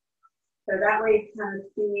 So that way you kind of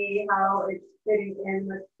see how it's fitting in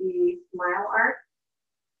with the smile arc.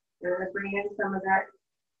 I'm going to bring in some of that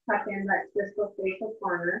tuck in that distal facial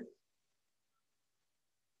corner.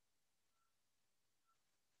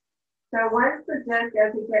 So once the disc,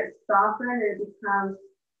 as it gets softened, it becomes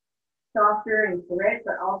softer and grit,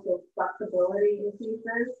 but also flexibility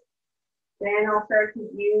increases. Then I'll start to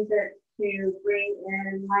use it to bring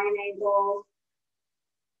in line angles.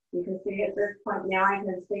 You can see at this point now I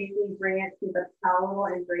can safely bring it to the palatal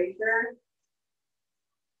embrasure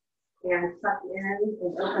and tuck in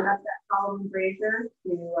and open up that palatal embrasure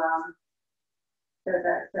to so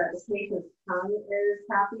that the patient's tongue is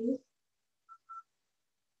happy.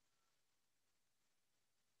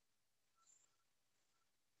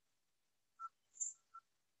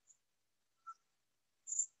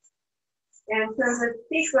 And so the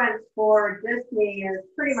sequence for Disney is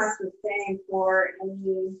pretty much the same for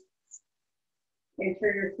any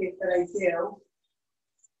interior tooth that I do.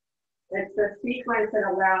 It's the sequence that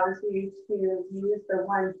allows you to use the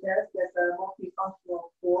one disc as a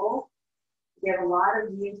multifunctional tool. You get a lot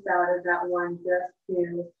of use out of that one disc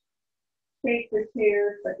to shape the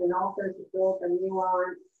tooth, but then also to build a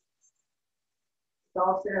nuance. It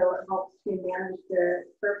also helps to manage the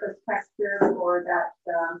surface texture for that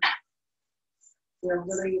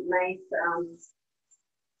really nice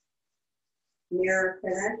mirror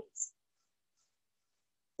finish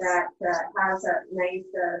that has that nice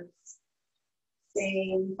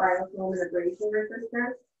stain biofilm and abrasion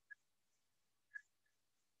resistance.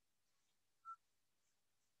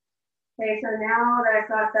 Okay, so now that I've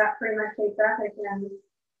got that pretty much shaped up, I can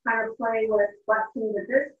kind of play with flexing the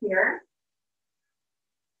disc here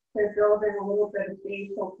to build in a little bit of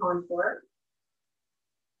facial contour.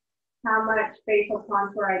 How much facial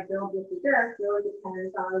contour I build with the disc really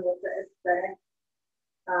depends on what the aesthetic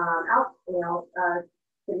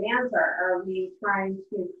demands are. Are we trying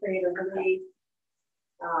to create a really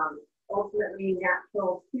ultimately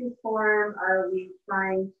natural tooth form? Are we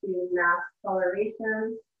trying to mask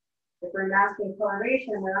coloration? If we're masking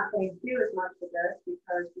coloration, we're not going to do as much of this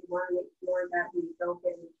because we want to make sure that we don't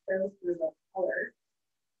get any show through the color.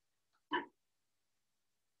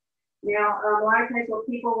 Now, a lot of times what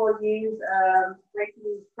people will use, like to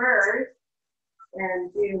use burrs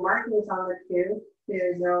and do markings on the tooth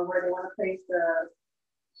to know where they want to place the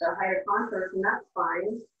higher contours, and that's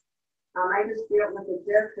fine. I just do it with a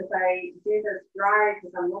disc because I do this dry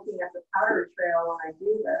because I'm looking at the powder trail when I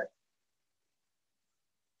do this.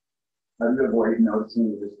 How do you avoid noticing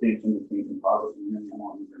the distinction between composite and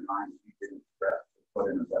enamel and your mind you didn't express put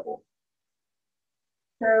in a bevel?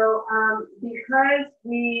 So because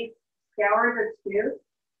we scour the tooth,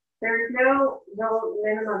 there's no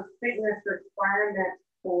minimum thickness requirement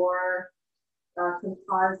for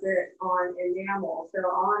composite on enamel. So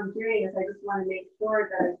all I'm doing is I just want to make sure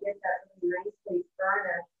that I get that really nicely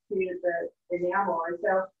garnished to the enamel. And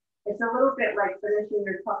so it's a little bit like finishing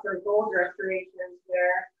your pucker gold restorations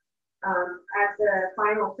where at the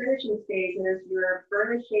final finishing stages, you're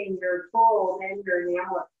burnishing your gold and your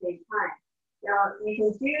enamel at the same time. Now, you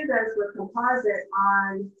can do this with composite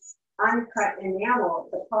on uncut enamel.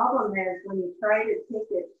 The problem is when you try to take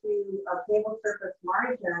it to a table surface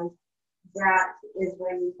margin, that is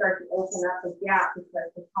when you start to open up a gap because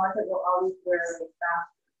composite will always wear away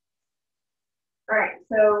faster. All right,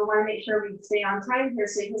 so we want to make sure we stay on time here.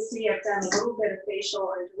 So you can see I've done a little bit of facial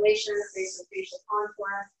undulation, facial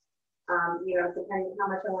contour. Depending on how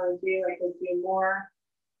much I want to do, I could do more.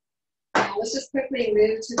 Let's just quickly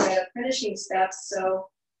move to the finishing steps. So,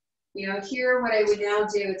 here what I would now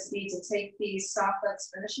do is need to take these soft flex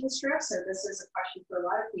finishing strips. So this is a question for a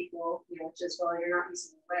lot of people, which is, well, you're not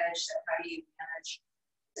using a wedge, so how do you manage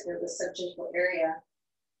the subgingival area?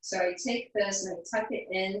 So I take this and I tuck it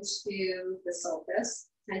into the sulcus,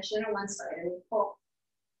 tension on one side, and pull.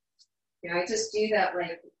 I just do that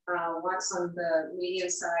like once on the medium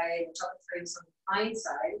side, a couple frames on the fine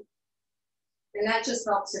side. And that just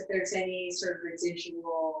helps if there's any sort of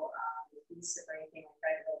residual adhesive or anything like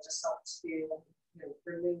that. It'll just help to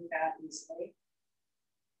remove that easily.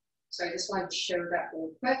 So I just wanted to show that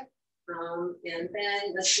really quick. And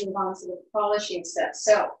then let's move on to the polishing step.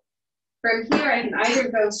 So from here, I can either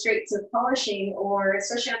go straight to polishing or,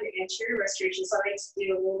 especially on the anterior restorations, I like to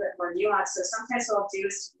do a little bit more nuance. So sometimes what I'll do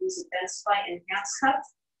is to use a densify enhanced cut,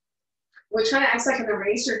 which kind of acts like an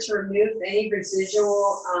eraser to remove any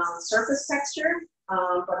residual surface texture,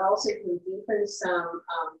 but also can deepen some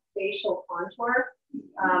facial contour.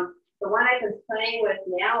 The one I've been playing with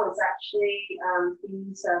now is actually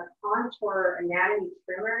these contour anatomy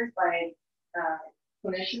trimmers by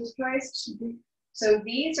Clinician's Choice. So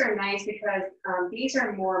these are nice because these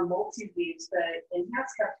are more multi-use. The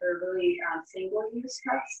enhanced cuts are really single-use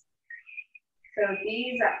cuts. So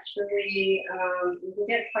these actually, you can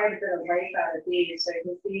get quite a bit of life out of these. So you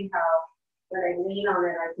can see how when I lean on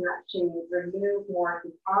it, I can actually remove more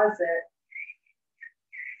composite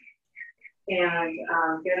and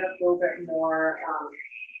get a little bit more,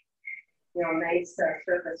 nice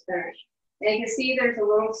surface finish. And you can see there's a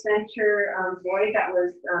little center void that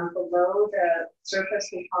was below the surface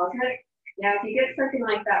composite. Now, if you get something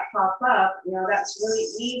like that pop up, that's really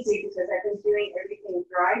easy because I've been doing everything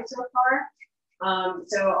dry so far.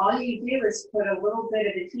 So all you do is put a little bit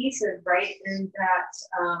of adhesive right in that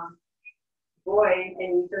void, and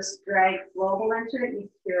you just drag global into it, you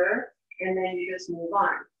cure, and then you just move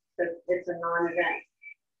on. So it's a non-event.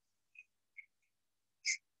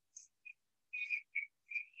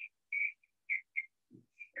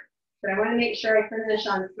 So I want to make sure I finish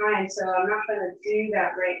on time, so I'm not going to do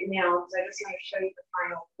that right now because I just want to show you the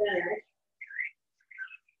final finish.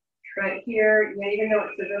 But here, even though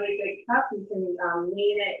it's a really big cup, you can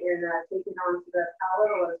lean it and take it onto the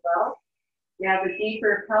palatal as well. Now the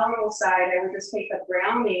deeper palatal side, I would just take a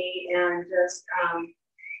brownie and just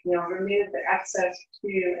remove the excess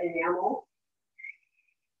to enamel.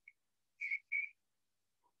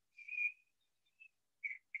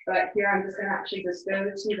 But here I'm just going to actually just go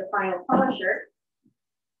to the final polisher.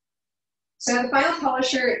 So the final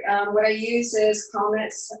polisher, what I use is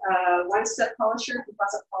Comet's one-step polisher,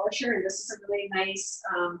 composite polisher, and this is a really nice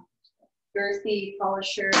girthy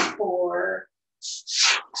polisher for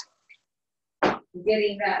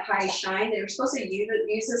getting that high shine. They were supposed to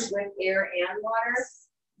use this with air and water.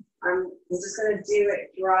 I'm just going to do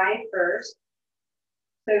it dry first.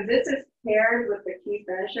 So this is paired with the key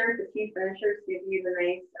finishers. The key finishers give you the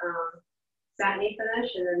nice satiny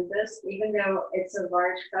finish, and then this, even though it's a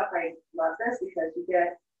large cup, I love this because you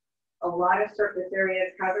get a lot of surface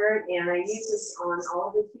area covered, and I use this on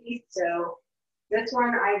all the teeth. So this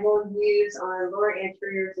one I will use on lower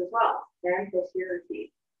anteriors as well, and posterior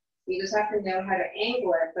teeth. You just have to know how to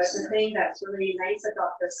angle it. But the thing that's really nice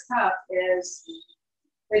about this cup is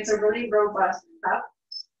it's a really robust cup,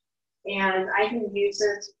 and I can use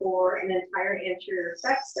this for an entire anterior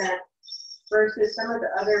sextant versus some of the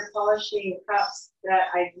other polishing cups that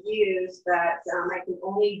I've used that I can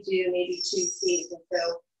only do maybe 2 teeth. And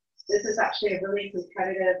so this is actually a really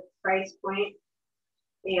competitive price point,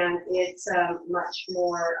 and it's much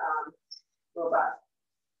more robust.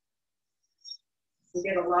 You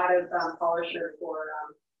get a lot of polisher for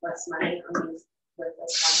less money on these with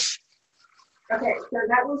this one. Okay, so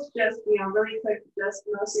that was just, really quick, just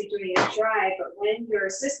mostly doing it dry, but when your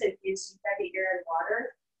assistant gives you heavy air and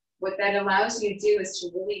water, what that allows you to do is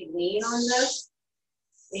to really lean on this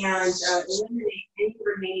and eliminate any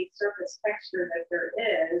remaining surface texture that there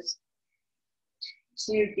is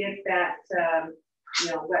to get that,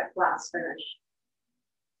 wet glass finish.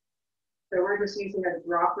 So we're just using a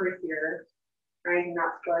dropper here, trying to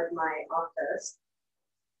not flood my office.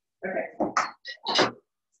 Okay.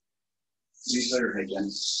 These are again.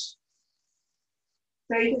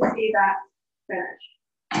 So you can see that finish.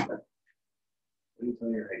 What do you tell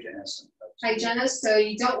your hygienist? Hygienist, so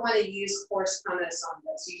you don't want to use coarse pumice on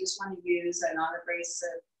this. You just want to use a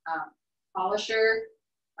non-abrasive polisher,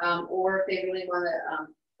 or if they really want to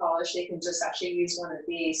polish, they can just actually use one of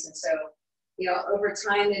these. And so, over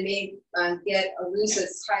time they may get a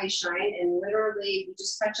loose high shine, and literally you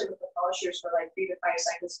just touch it with the polishers for like 3 to 5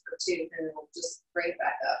 seconds per tooth, and it'll just break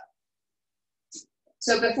back up.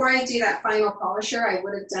 So before I do that final polisher, I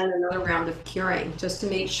would have done another round of curing just to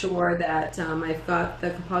make sure that I've got the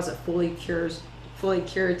composite fully cured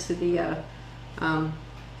to the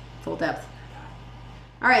full depth.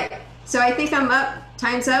 All right, so I think I'm up.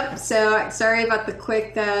 Time's up. So sorry about the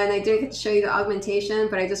quick, and I didn't get to show you the augmentation,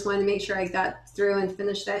 but I just wanted to make sure I got through and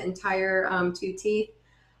finished that entire 2 teeth.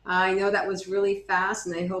 I know that was really fast,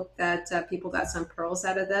 and I hope that people got some pearls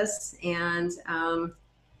out of this. And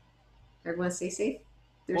everyone stay safe.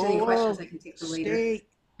 If there's any questions, I can take them later.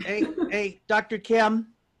 Hey, Dr.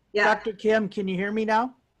 Kim. Yeah. Dr. Kim, can you hear me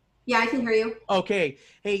now? Yeah, I can hear you. Okay.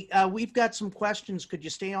 Hey, we've got some questions. Could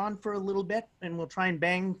you stay on for a little bit, and we'll try and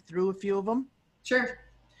bang through a few of them? Sure.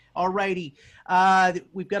 All righty.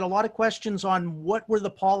 We've got a lot of questions on what were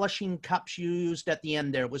the polishing cups you used at the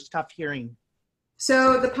end there. It was tough hearing.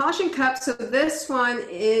 So the polishing cup, so this one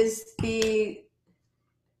is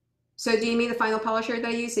so do you mean the final polisher that I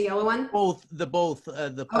used, the yellow one? Both the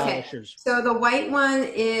polishers. Okay. So the white one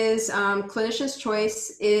is clinician's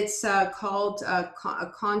choice. It's called a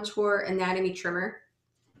contour anatomy trimmer.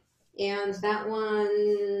 And that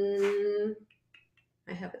one,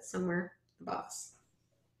 I have it somewhere, the box.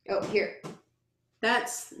 Oh, here.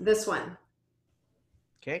 That's this one.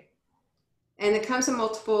 Okay. And it comes in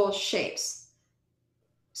multiple shapes.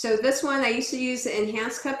 So this one, I used to use the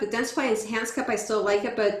enhanced cup. The Densify enhanced cup, I still like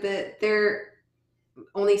it, but they're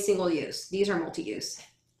only single use. These are multi-use.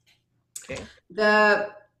 Okay. The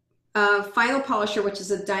final polisher, which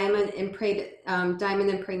is a diamond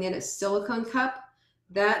impregnated silicone cup,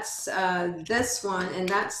 that's this one, and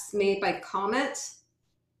that's made by Comet,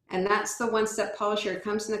 and that's the one-step polisher. It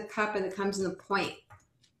comes in a cup and it comes in a point.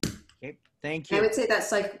 Okay, thank I you. would say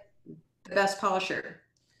that's like the best polisher.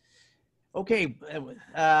 Okay,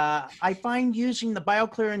 I find using the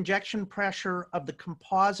BioClear injection pressure of the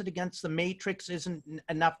composite against the matrix isn't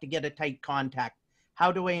enough to get a tight contact.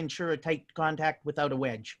 How do I ensure a tight contact without a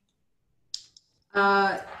wedge?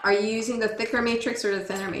 Are you using the thicker matrix or the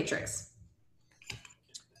thinner matrix?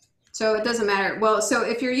 So it doesn't matter. Well, so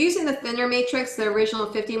if you're using the thinner matrix, the original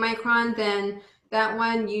 50 micron, then that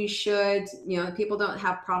one you should, people don't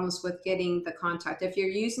have problems with getting the contact. If you're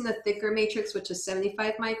using the thicker matrix, which is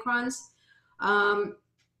 75 microns,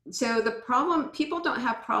 so the problem, people don't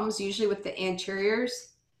have problems usually with the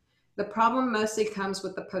anteriors. The problem mostly comes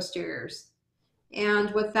with the posteriors.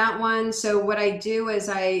 And with that one, so what I do is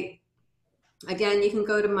again, you can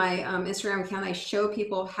go to my Instagram account. I show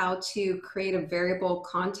people how to create a variable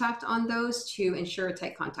contact on those to ensure a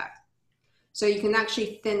tight contact. So you can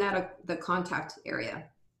actually thin out the contact area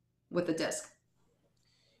with the disc.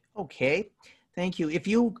 Okay, thank you. If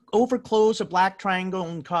you overclose a black triangle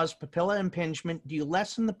and cause papilla impingement, do you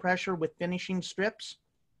lessen the pressure with finishing strips?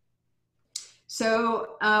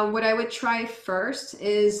 So what I would try first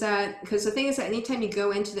is that, because the thing is that anytime you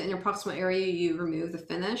go into the interproximal area, you remove the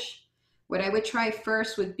finish. What I would try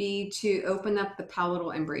first would be to open up the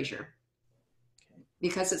palatal embrasure.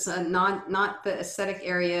 Because it's not the aesthetic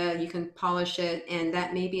area, you can polish it, and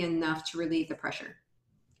that may be enough to relieve the pressure.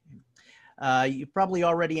 You probably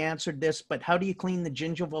already answered this, but how do you clean the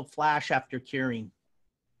gingival flash after curing?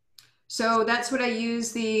 So that's what I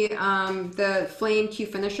use the Flame Q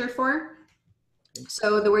finisher for.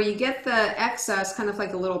 So where you get the excess, kind of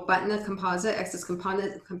like a little button of composite, excess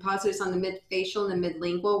composite is on the mid-facial and the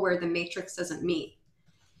mid-lingual where the matrix doesn't meet.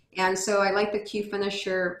 And so I like the Q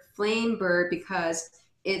Finisher Flame Burr because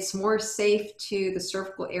it's more safe to the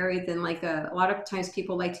cervical area than like a lot of times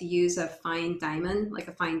people like to use a fine diamond, like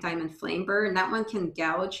a fine diamond flame burr, and that one can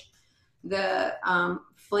gouge. The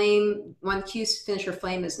Q Finisher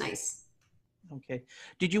Flame is nice. Okay.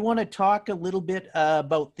 Did you want to talk a little bit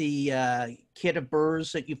about the kit of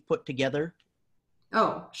burrs that you've put together?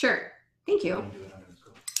 Oh, sure. Thank you.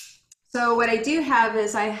 So what I do have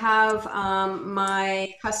is I have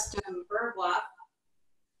my custom burr block,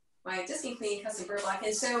 my Disney Clean custom burr block.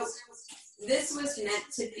 And so this was meant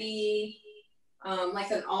to be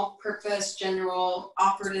like an all-purpose general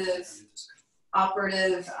operative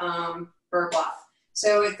burr block.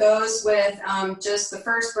 So it goes with just the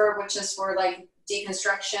first burr, which is for like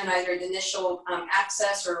deconstruction, either the initial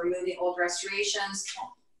access or removing old restorations.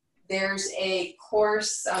 There's a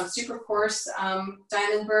coarse, super coarse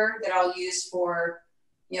diamond burr that I'll use for,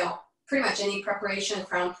 pretty much any preparation,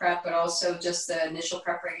 crown prep, but also just the initial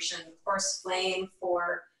preparation. Coarse flame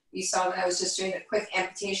for, you saw that I was just doing a quick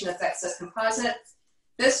amputation of excess composite.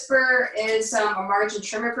 This burr is a margin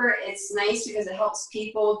trimmer burr. It's nice because it helps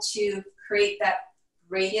people to create that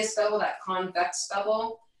radius bevel, that convex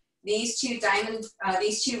bevel. These two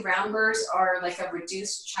round burrs are like a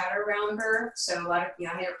reduced chatter round burr. So a lot of,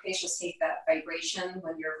 your patients hate that vibration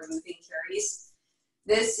when you're removing caries.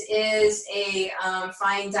 This is a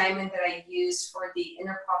fine diamond that I use for the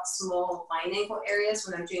interproximal line angle areas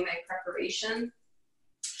when I'm doing my preparation.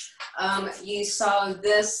 You saw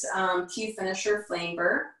this Q Finisher Flame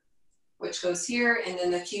Burr, which goes here, and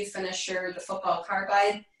then the Q Finisher, the football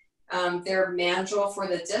carbide. Their mandrel for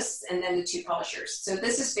the discs, and then the two polishers. So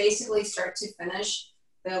this is basically start to finish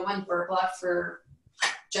the one burr block for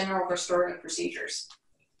general restorative procedures.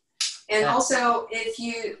 And also, if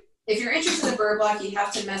you're interested in the burr block, you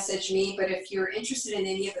have to message me. But if you're interested in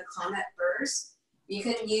any of the Comet burrs, you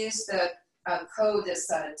can use the code that's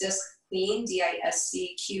Disc Queen,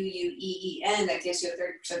 DISCQUEEN, that gives you a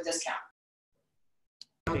 30% discount.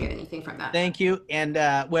 I don't get anything from that. Thank you. And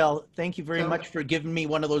well, thank you very much for giving me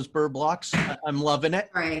one of those burr blocks. I'm loving it.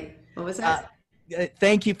 All right. What was that?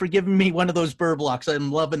 Thank you for giving me one of those burr blocks.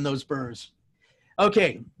 I'm loving those burrs.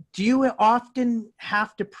 Okay. Do you often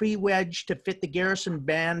have to pre-wedge to fit the Garrison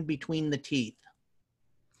band between the teeth?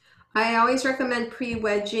 I always recommend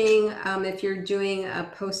pre-wedging if you're doing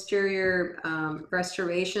a posterior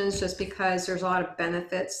restorations, just because there's a lot of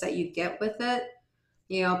benefits that you get with it.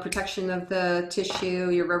 Protection of the tissue,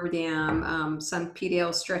 your rubber dam, some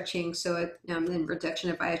PDL stretching, so it, and reduction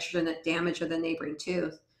of iatrogenic damage of the neighboring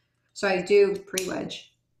tooth. So I do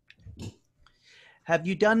pre-wedge. Have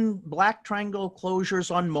you done black triangle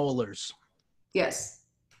closures on molars? Yes.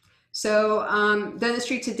 So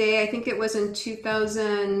dentistry today, I think it was in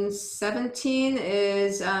 2017,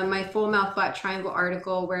 is my full mouth flat triangle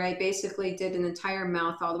article where I basically did an entire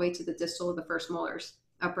mouth all the way to the distal of the first molars,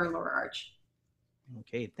 upper and lower arch.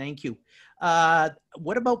 Okay, thank you.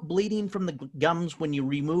 What about bleeding from the gums when you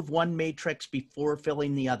remove one matrix before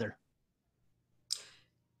filling the other?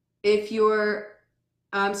 If you're,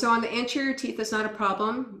 so on the anterior teeth, it's not a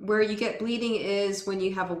problem. Where you get bleeding is when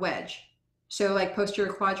you have a wedge. So like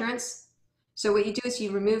posterior quadrants. So what you do is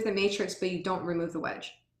you remove the matrix, but you don't remove the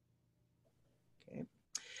wedge. Okay.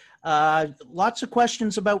 Lots of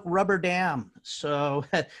questions about rubber dam. So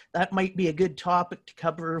that might be a good topic to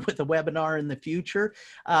cover with a webinar in the future.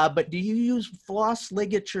 But do you use floss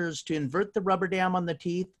ligatures to invert the rubber dam on the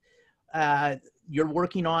teeth you're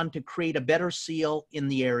working on to create a better seal in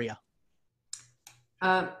the area?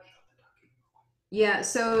 Yeah,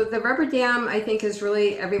 so the rubber dam, I think, is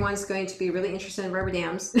really, everyone's going to be really interested in rubber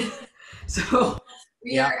dams. So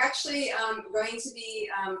we are actually going to be,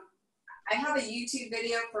 I have a YouTube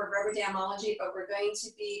video for rubber damology, but we're going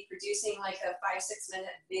to be producing like a 5-6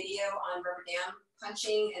 minute video on rubber dam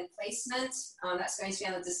punching and placement. That's going to be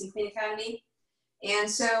on the Distance Clean Academy. And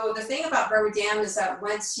so the thing about rubber dam is that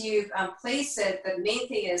once you place it, the main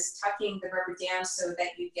thing is tucking the rubber dam so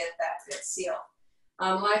that you get that good seal.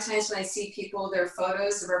 A lot of times when I see people, their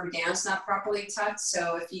photos, the rubber dam's not properly tucked.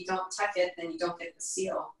 So if you don't tuck it, then you don't get the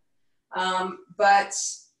seal. I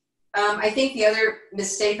think the other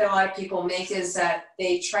mistake that a lot of people make is that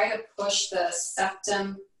they try to push the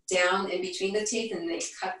septum down in between the teeth and they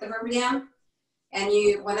cut the rubber dam. And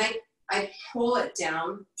when I pull it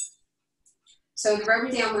down, so the rubber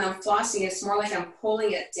dam, when I'm flossing, it's more like I'm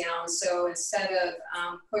pulling it down. So instead of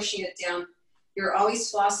pushing it down, you're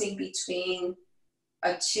always flossing between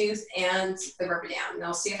a tooth and the rubber dam. And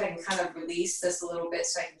I'll see if I can kind of release this a little bit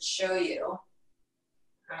so I can show you.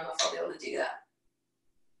 I don't know if I'll be able to do that.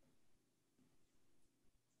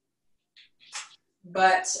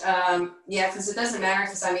 But yeah, because it doesn't matter,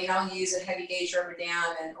 because I mean, I'll use a heavy gauge rubber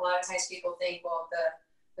dam, and a lot of times people think, well,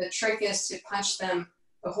 the trick is to punch them,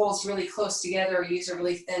 the holes really close together, or use a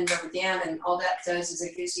really thin rubber dam, and all that does is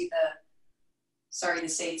it gives you the, sorry to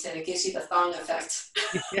say, Tim, it gives you the thong effect.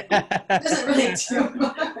 It doesn't really do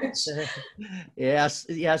much. Yes,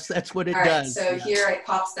 that's what it all does. Right, so here I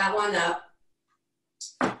popped that one up.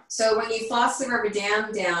 So when you floss the rubber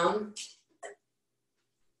dam down,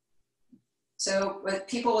 so what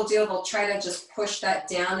people will do, they'll try to just push that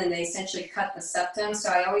down and they essentially cut the septum. So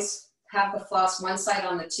I always have the floss one side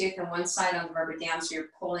on the tooth and one side on the rubber dam, so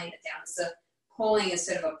you're pulling it down. It's a pulling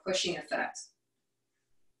instead of a pushing effect.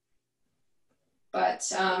 But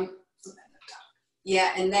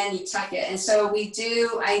yeah, and then you tuck it. And so I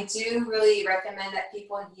do really recommend that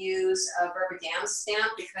people use a rubber dam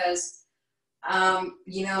stamp, because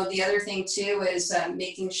you know, the other thing too is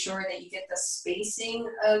making sure that you get the spacing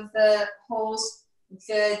of the holes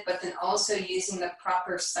good, but then also using the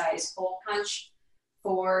proper size hole punch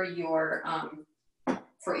for your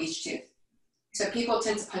for each tooth. So people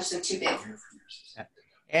tend to punch them too big.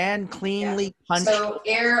 And cleanly punch. So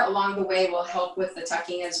air along the way will help with the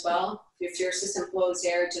tucking as well. If your system blows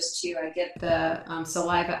air, just to get the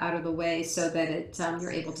saliva out of the way so that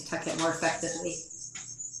you're able to tuck it more effectively.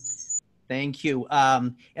 Thank you.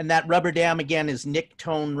 And that rubber dam again is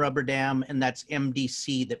Nictone rubber dam, and that's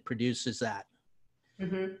MDC that produces that.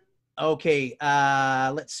 Mm-hmm. Okay,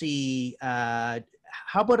 let's see.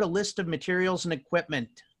 How about a list of materials and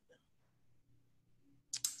equipment?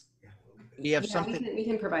 Do you have something? We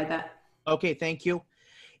can provide that. Okay, thank you.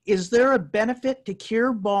 Is there a benefit to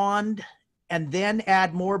cure bond and then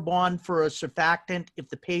add more bond for a surfactant if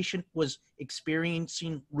the patient was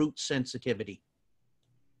experiencing root sensitivity?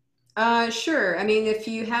 Sure. I mean, if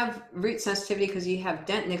you have root sensitivity because you have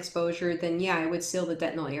dentin exposure, then yeah, I would seal the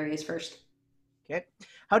dentinal areas first. Okay.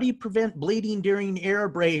 How do you prevent bleeding during air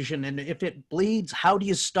abrasion? And if it bleeds, how do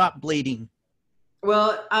you stop bleeding?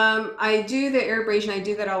 Well, I do the air abrasion. I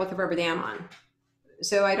do that all with the rubber dam on.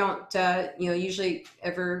 So I don't, usually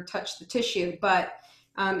ever touch the tissue. But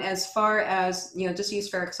as far as, just use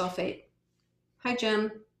ferric sulfate. Hi,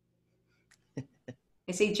 Jim.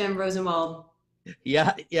 I see Jim Rosenwald.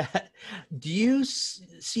 Yeah. Do you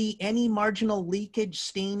see any marginal leakage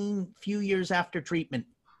staining few years after treatment?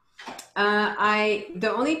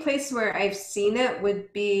 The only place where I've seen it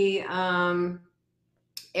would be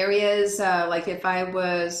areas like if I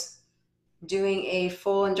was doing a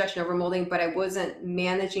full injection overmolding, but I wasn't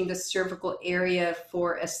managing the cervical area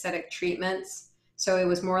for aesthetic treatments. So it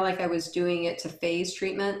was more like I was doing it to phase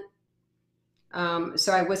treatment.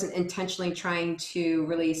 So I wasn't intentionally trying to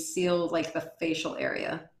really seal like the facial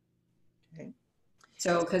area. Okay.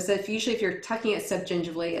 So, because usually if you're tucking it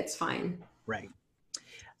subgingivally, it's fine. Right.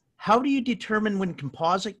 How do you determine when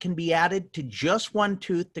composite can be added to just one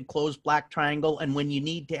tooth to close black triangle and when you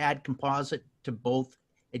need to add composite to both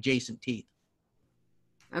adjacent teeth?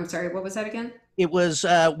 I'm sorry, what was that again? It was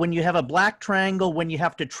when you have a black triangle, when you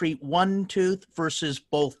have to treat one tooth versus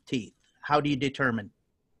both teeth. How do you determine?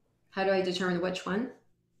 How do I determine which one?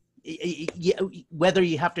 Whether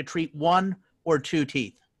you have to treat one or two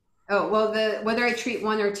teeth. Oh, well, whether I treat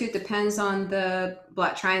one or two depends on the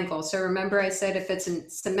black triangle. So remember I said if it's a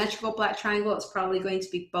symmetrical black triangle, it's probably going to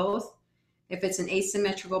be both. If it's an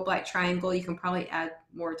asymmetrical black triangle, you can probably add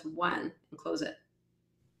more to one and close it.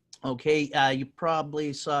 Okay, you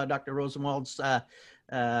probably saw Dr. Rosenwald's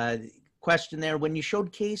question there. When you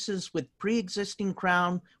showed cases with pre-existing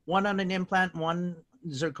crown, one on an implant, one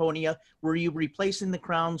zirconia, were you replacing the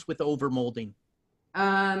crowns with overmolding?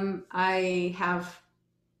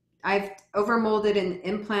 I've overmolded an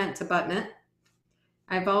implant to button it.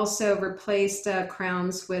 I've also replaced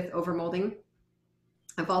crowns with overmolding.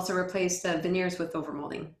 I've also replaced veneers with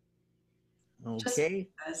overmolding. Okay.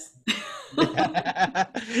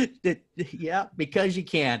 Yeah, because you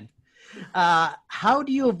can. How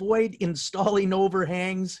do you avoid installing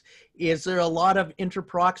overhangs? Is there a lot of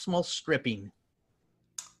interproximal stripping?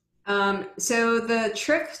 So the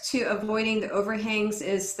trick to avoiding the overhangs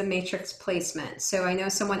is the matrix placement. So I know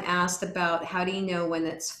someone asked about how do you know when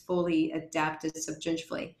it's fully adapted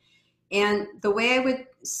subgingivally? And the way I would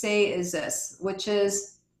say is this, which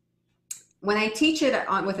is when I teach it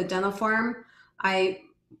with a dental form, I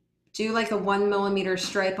do like a 1 millimeter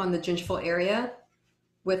stripe on the gingival area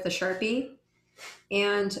with the Sharpie.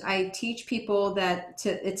 And I teach people that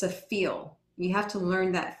it's a feel. You have to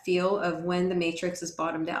learn that feel of when the matrix is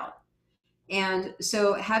bottomed out. And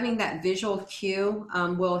so having that visual cue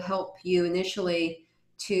will help you initially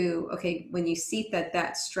to, okay, when you see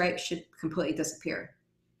that stripe should completely disappear.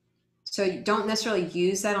 So you don't necessarily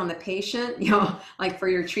use that on the patient, like for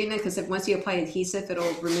your treatment, because once you apply adhesive,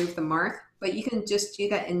 it'll remove the mark. But you can just do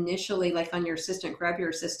that initially, like on your assistant, grab your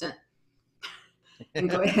assistant and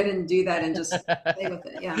go ahead and do that and just play with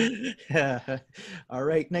it, yeah. All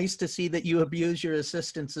right, nice to see that you abuse your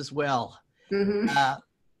assistants as well. Mm-hmm.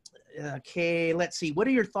 Okay, let's see. What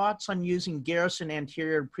are your thoughts on using Garrison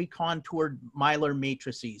anterior pre-contoured mylar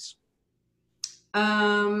matrices?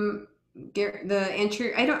 The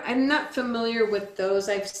anterior, I'm not familiar with those.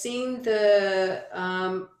 I've seen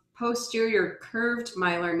the posterior curved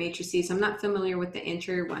mylar matrices. I'm not familiar with the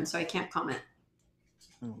anterior one, so I can't comment.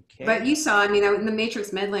 Okay. But you saw, I mean, in the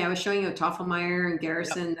matrix medley, I was showing you a Toffelmeyer and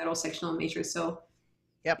Garrison metal sectional matrix. So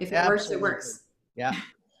if it works, it works. Yeah.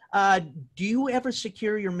 Do you ever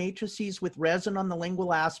secure your matrices with resin on the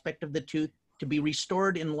lingual aspect of the tooth to be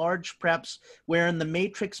restored in large preps wherein the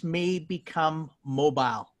matrix may become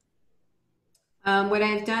mobile? What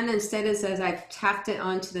I've done instead is I've tacked it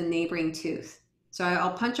onto the neighboring tooth. So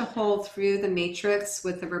I'll punch a hole through the matrix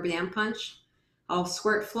with the rubber dam punch. I'll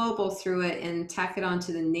squirt flowable through it and tack it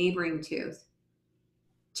onto the neighboring tooth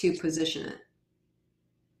to position it.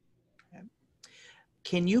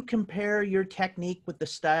 Can you compare your technique with the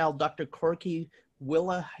style Dr. Corky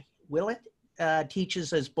Willett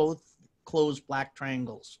teaches as both closed black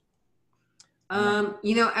triangles?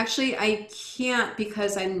 Actually I can't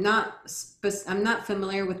because I'm not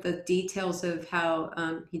familiar with the details of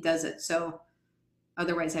how he does it. So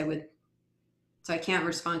otherwise I would, so I can't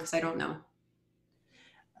respond because I don't know.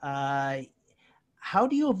 How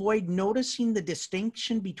do you avoid noticing the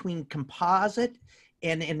distinction between composite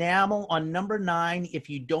and enamel on number 9 if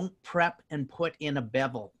you don't prep and put in a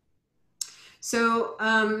bevel? So,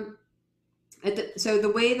 so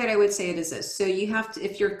the way that I would say it is this. So you have to,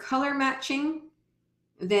 if you're color matching,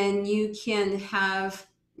 then you can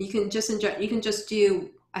just do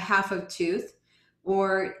a half of tooth.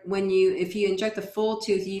 Or if you inject the full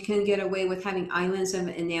tooth, you can get away with having islands of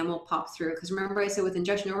enamel pop through. Because remember I said with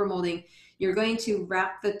injection overmolding, you're going to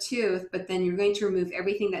wrap the tooth, but then you're going to remove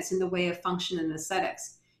everything that's in the way of function and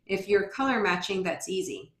aesthetics. If you're color matching, that's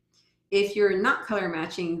easy. If you're not color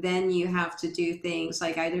matching, then you have to do things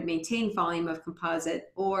like either maintain volume of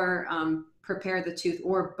composite or prepare the tooth,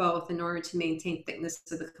 or both, in order to maintain thickness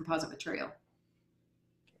of the composite material.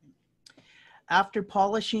 After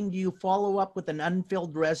polishing, do you follow up with an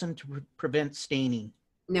unfilled resin to prevent staining?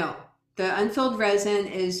 No, the unfilled resin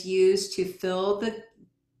is used to fill the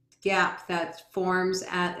gap that forms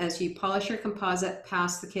as you polish your composite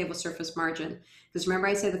past the cable surface margin. Because remember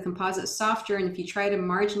I said the composite's softer, and if you try to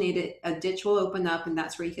marginate it, a ditch will open up and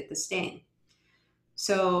that's where you get the stain.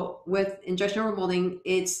 So with injection overmolding,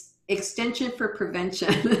 it's extension for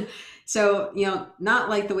prevention. So, not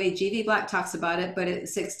like the way GV Black talks about it, but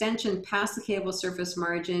it's extension past the cable surface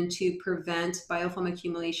margin to prevent biofilm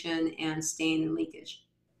accumulation and stain and leakage.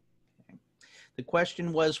 The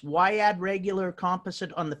question was, why add regular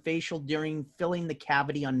composite on the facial during filling the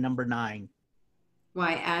cavity on number 9?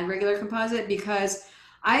 Why add regular composite? Because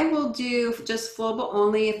I will do just flowable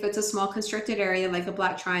only if it's a small constricted area like a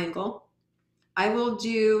black triangle. I will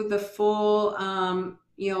do the full,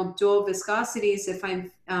 dual viscosities if I'm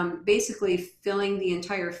basically filling the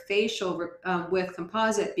entire facial with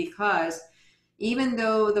composite, because even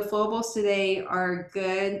though the flowables today are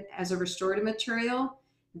good as a restorative material,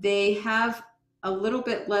 they have a little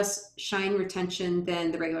bit less shine retention than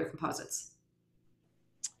the regular composites.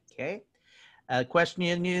 Okay.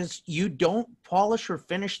 Question is, you don't polish or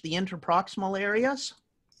finish the interproximal areas?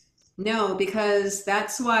 No, because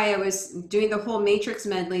that's why I was doing the whole matrix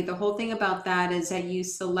medley. The whole thing about that is that you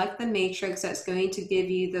select the matrix that's going to give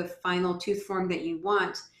you the final tooth form that you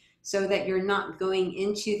want, so that you're not going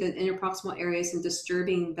into the interproximal areas and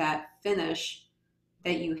disturbing that finish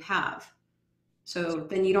that you have. So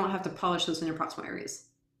then you don't have to polish those interproximal areas.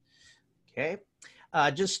 Okay.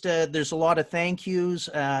 There's a lot of thank yous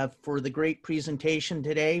for the great presentation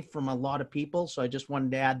today from a lot of people. So I just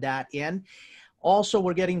wanted to add that in. Also,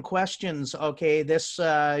 we're getting questions. Okay, this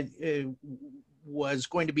was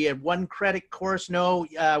going to be a 1 credit course. No,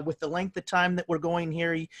 with the length of time that we're going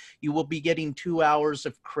here, you will be getting 2 hours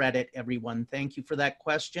of credit, everyone. Thank you for that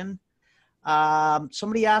question.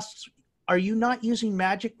 Somebody asks, are you not using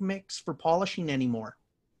Magic Mix for polishing anymore?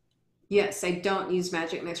 Yes, I don't use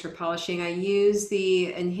Magic Mix for polishing. I use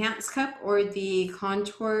the Enhanced Cup or the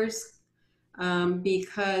Contours,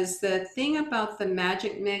 because the thing about the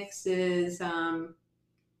Magic Mix is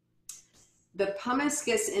the pumice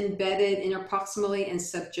gets embedded interproximally and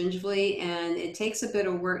subgingivally, and it takes a bit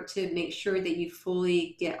of work to make sure that you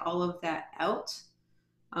fully get all of that out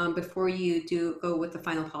before you go with the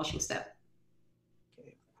final polishing step.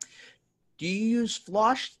 Do you use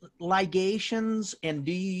floss ligations, and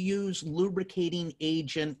do you use lubricating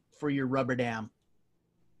agent for your rubber dam?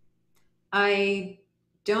 I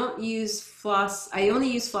don't use floss. I only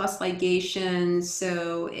use floss ligation.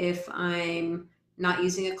 So if I'm not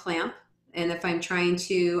using a clamp, and if I'm trying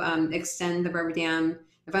to extend the rubber dam,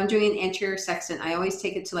 if I'm doing an anterior sextant, I always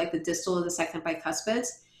take it to like the distal of the second bicuspids.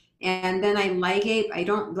 And then I ligate. I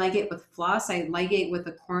don't ligate with floss. I ligate with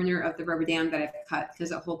the corner of the rubber dam that I've cut,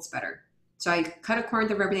 because it holds better. So I cut a corner of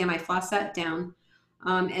the rubber dam, I floss that down.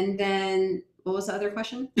 And then, what was the other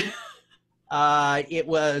question? It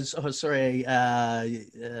was, ligation.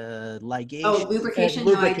 Oh, lubrication? Lubrication,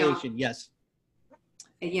 No, I don't. yes.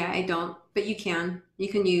 Yeah, I don't, but you can. You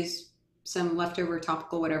can use some leftover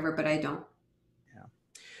topical whatever, but I don't. Yeah.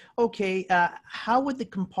 Okay, how would the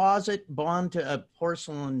composite bond to a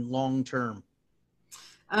porcelain long-term?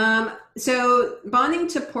 So bonding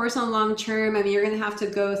to porcelain long-term, I mean, you're going to have to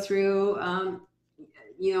go through,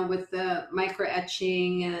 with the micro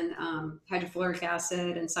etching and hydrofluoric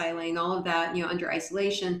acid and silane, all of that, under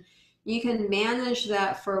isolation. You can manage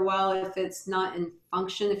that for a while if it's not in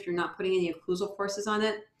function, if you're not putting any occlusal forces on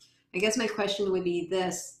it. I guess my question would be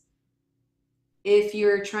this. If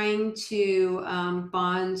you're trying to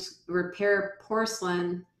repair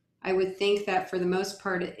porcelain, I would think that for the most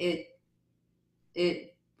part, it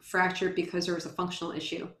fractured because there was a functional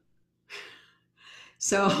issue.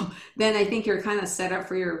 So then I think you're kind of set up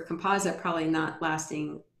for your composite probably not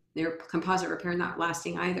lasting, your composite repair not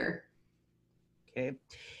lasting either. Okay.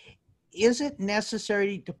 Is it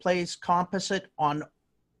necessary to place composite on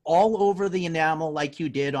all over the enamel like you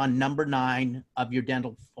did on number 9 of your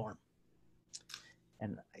dental form?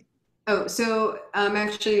 And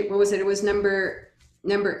actually, what was it? It was number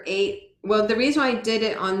 8. Well, the reason I did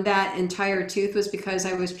it on that entire tooth was because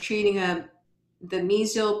I was treating the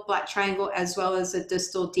mesial black triangle as well as the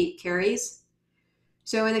distal deep caries.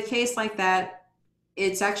 So in a case like that,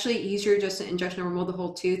 it's actually easier just to injection overmold the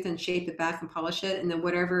whole tooth and shape it back and polish it. And then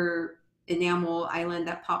whatever enamel island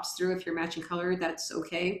that pops through, if you're matching color, that's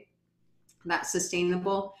okay. That's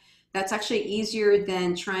sustainable. That's actually easier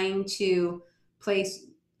than trying to place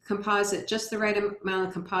composite, just the right amount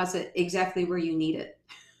of composite exactly where you need it.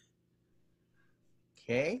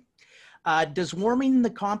 Okay. Does warming the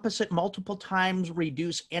composite multiple times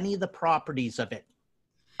reduce any of the properties of it?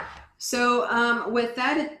 So with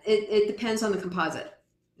that, it depends on the composite.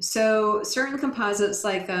 So certain composites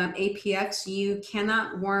like APX, you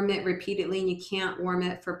cannot warm it repeatedly, and you can't warm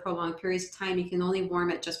it for prolonged periods of time. You can only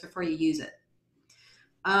warm it just before you use it.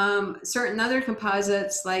 Certain other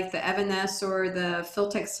composites like the Evanes or the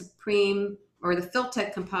Filtex Supreme, or the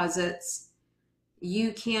Filtech composites,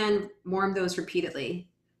 you can warm those repeatedly.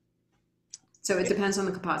 So it depends on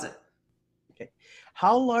the composite. Okay.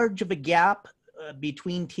 How large of a gap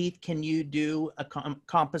between teeth can you do a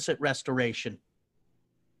composite restoration?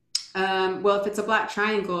 Well, if it's a black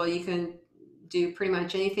triangle, you can do pretty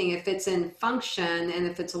much anything. If it's in function and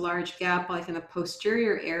if it's a large gap, like in the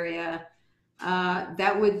posterior area,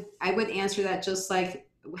 I would answer that just like,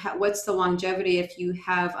 what's the longevity if you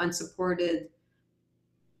have unsupported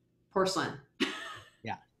porcelain?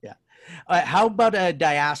 Yeah, yeah. How about a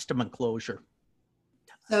diastema closure?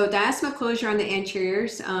 So diastema closure on the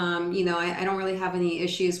anteriors, you know, I don't really have any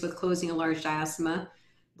issues with closing a large diastema.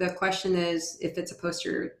 The question is if it's a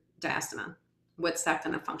posterior diastema, what's that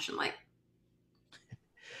going to function like?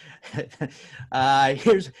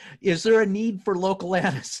 Is there a need for local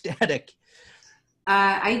anesthetic?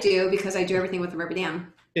 I do, because I do everything with the rubber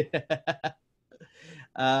dam.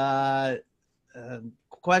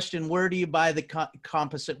 Question, where do you buy the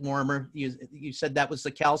composite warmer? You said that was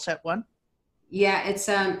the Calset one? Yeah, it's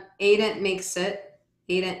Adent makes it.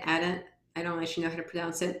 Adent. I don't actually know how to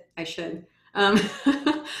pronounce it. I should. You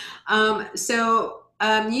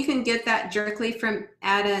can get that directly from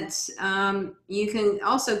Adent. You can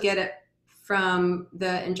also get it from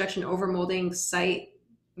the Injection Overmolding site,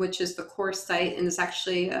 which is the core site, and it's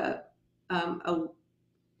actually it's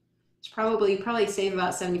probably save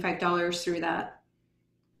about $75 through that.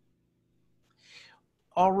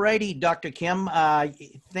 All righty, Dr. Kim,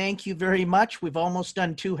 thank you very much. We've almost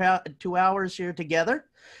done 2 hours here together.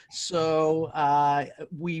 So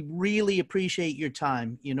we really appreciate your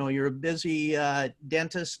time. You know, you're a busy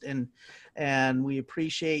dentist, and we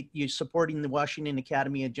appreciate you supporting the Washington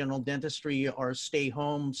Academy of General Dentistry, our Stay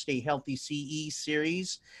Home, Stay Healthy CE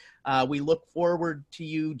series. We look forward to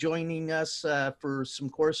you joining us for some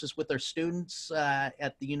courses with our students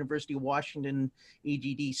at the University of Washington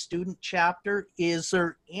AGD student chapter. Is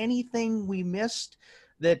there anything we missed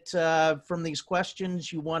that from these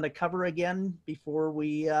questions you want to cover again before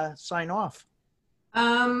we sign off?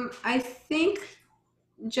 I think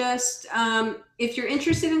just if you're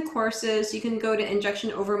interested in courses, you can go to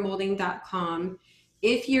injectionovermolding.com.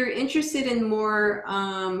 If you're interested in more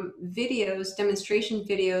videos, demonstration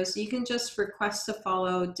videos, you can just request to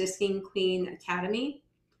follow Disking Clean Academy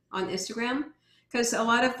on Instagram, because a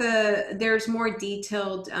lot of there's more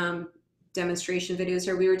detailed demonstration videos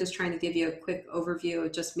there. We were just trying to give you a quick overview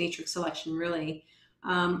of just matrix selection, really.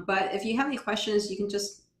 But if you have any questions, you can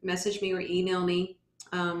just message me or email me.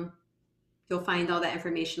 You'll find all that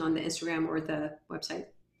information on the Instagram or the website.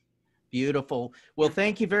 Beautiful. Well,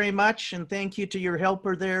 thank you very much. And thank you to your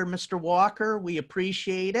helper there, Mr. Walker. We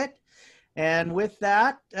appreciate it. And with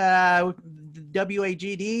that,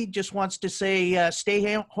 WAGD just wants to say,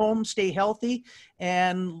 stay home, stay healthy.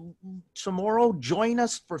 And tomorrow, join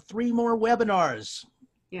us for 3 more webinars.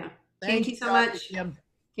 Yeah. Thank you so much. Kim.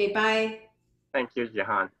 Okay, bye. Thank you,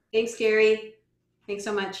 Jihyon. Thanks, Gary. Thanks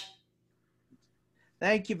so much.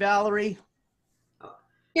 Thank you, Valerie.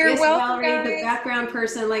 You're welcome, Valerie, the background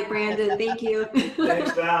person like Brandon. Thank you.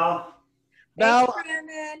 Thanks, Val. Val,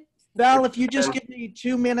 Val, if you just give me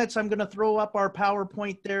 2 minutes, I'm going to throw up our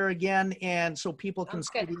PowerPoint there again, and so people can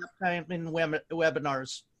see the upcoming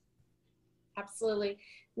webinars. Absolutely.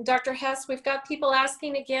 Dr. Hess, we've got people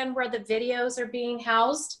asking again where the videos are being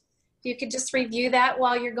housed. If you could just review that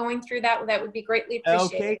while you're going through that, that would be greatly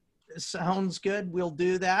appreciated. Okay, sounds good. We'll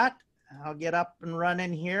do that. I'll get up and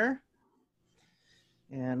running here.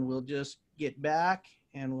 And we'll just get back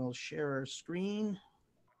and we'll share our screen.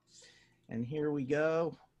 And here we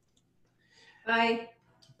go. Bye.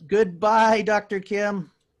 Goodbye, Dr.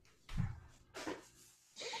 Kim.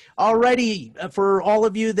 Alrighty, for all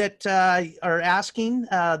of you that are asking,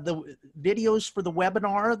 the videos for the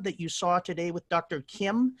webinar that you saw today with Dr.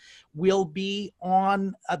 Kim will be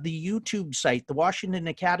on the YouTube site, the Washington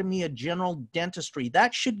Academy of General Dentistry.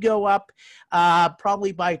 That should go up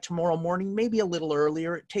probably by tomorrow morning, maybe a little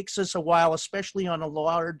earlier. It takes us a while, especially on a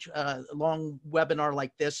large, long webinar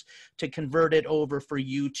like this, to convert it over for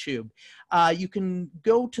YouTube. You can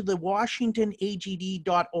go to the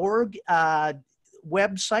washingtonagd.org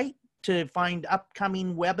website to find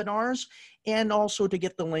upcoming webinars and also to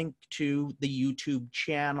get the link to the YouTube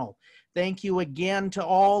channel. Thank you again to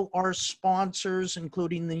all our sponsors,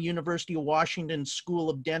 including the University of Washington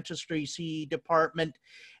School of Dentistry CE Department,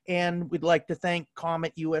 and we'd like to thank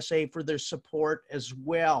Comet USA for their support as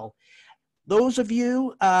well. Those of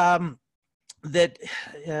you that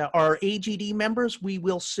are AGD members, we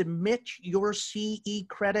will submit your CE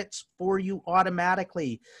credits for you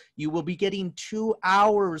automatically. You will be getting 2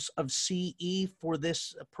 hours of CE for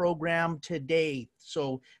this program today.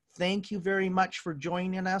 So thank you very much for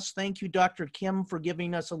joining us. Thank you, Dr. Kim, for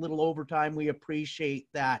giving us a little overtime. We appreciate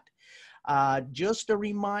that. Just a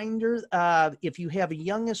reminder, if you have a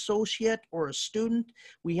young associate or a student,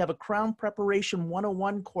 we have a Crown Preparation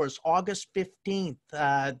 101 course, August 15th.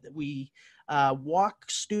 We walk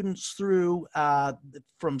students through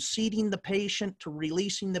from seating the patient to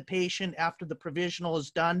releasing the patient after the provisional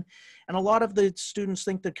is done. And a lot of the students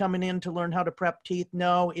think they're coming in to learn how to prep teeth.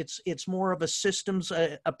 No, it's more of a systems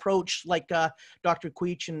approach like Dr.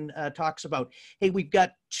 Queechin talks about. Hey, we've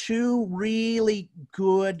got 2 really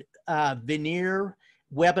good veneer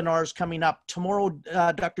webinars coming up. Tomorrow,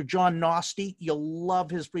 Dr. John Nosty, you'll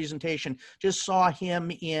love his presentation. Just saw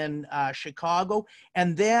him in Chicago.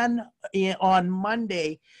 And then on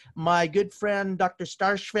Monday, my good friend, Dr.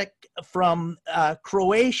 Starshvik from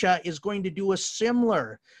Croatia is going to do a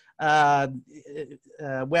similar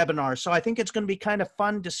webinar. So I think it's going to be kind of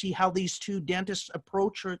fun to see how these 2 dentists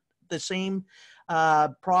approach the same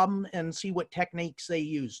problem and see what techniques they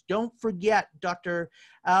use. Don't forget, Dr.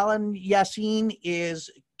 Alan Yassin is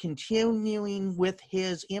continuing with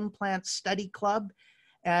his implant study club.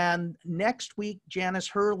 And next week, Janice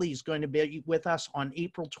Hurley is going to be with us on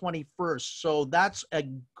April 21st. So that's a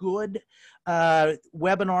good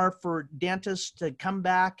webinar for dentists to come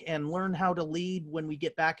back and learn how to lead when we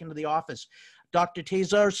get back into the office. Dr.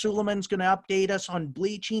 Tazar Suleiman's going to update us on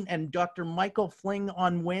bleaching, and Dr. Michael Fling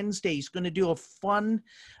on Wednesday is going to do a fun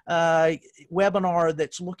webinar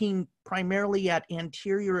that's looking primarily at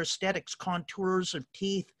anterior aesthetics, contours of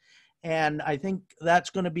teeth. And I think that's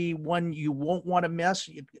going to be one you won't want to miss.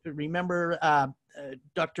 Remember,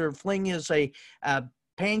 Dr. Fling is a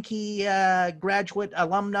Pankey graduate,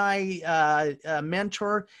 alumni,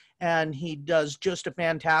 mentor, and he does just a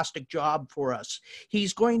fantastic job for us.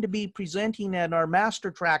 He's going to be presenting at our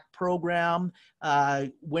Master Track program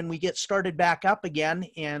when we get started back up again.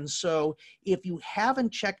 And so if you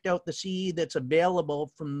haven't checked out the CE that's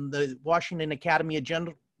available from the Washington Academy of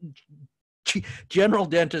General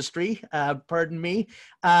Dentistry, pardon me,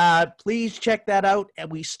 please check that out.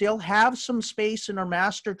 And we still have some space in our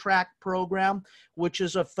Master Track program, which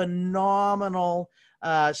is a phenomenal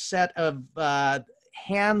set of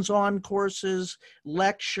hands-on courses,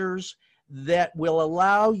 lectures that will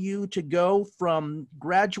allow you to go from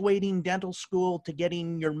graduating dental school to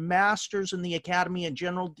getting your master's in the Academy of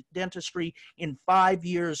General Dentistry in 5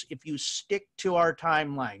 years if you stick to our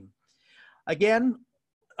timeline. Again,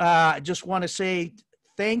 I just want to say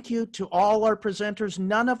thank you to all our presenters.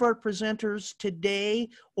 None of our presenters today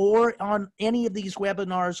or on any of these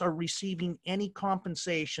webinars are receiving any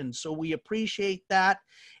compensation. So we appreciate that.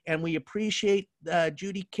 And we appreciate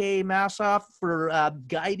Judy K. Massoff for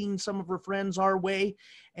guiding some of her friends our way.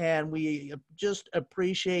 And we just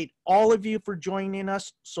appreciate all of you for joining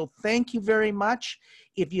us. So thank you very much.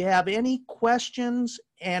 If you have any questions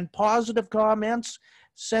and positive comments,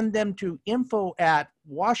 send them to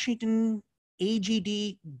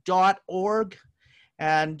info@washingtonagd.org.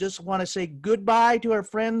 And just want to say goodbye to our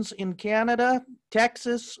friends in Canada,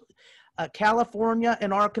 Texas, California,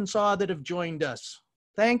 and Arkansas that have joined us.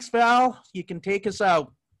 Thanks, Val. You can take us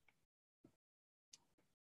out.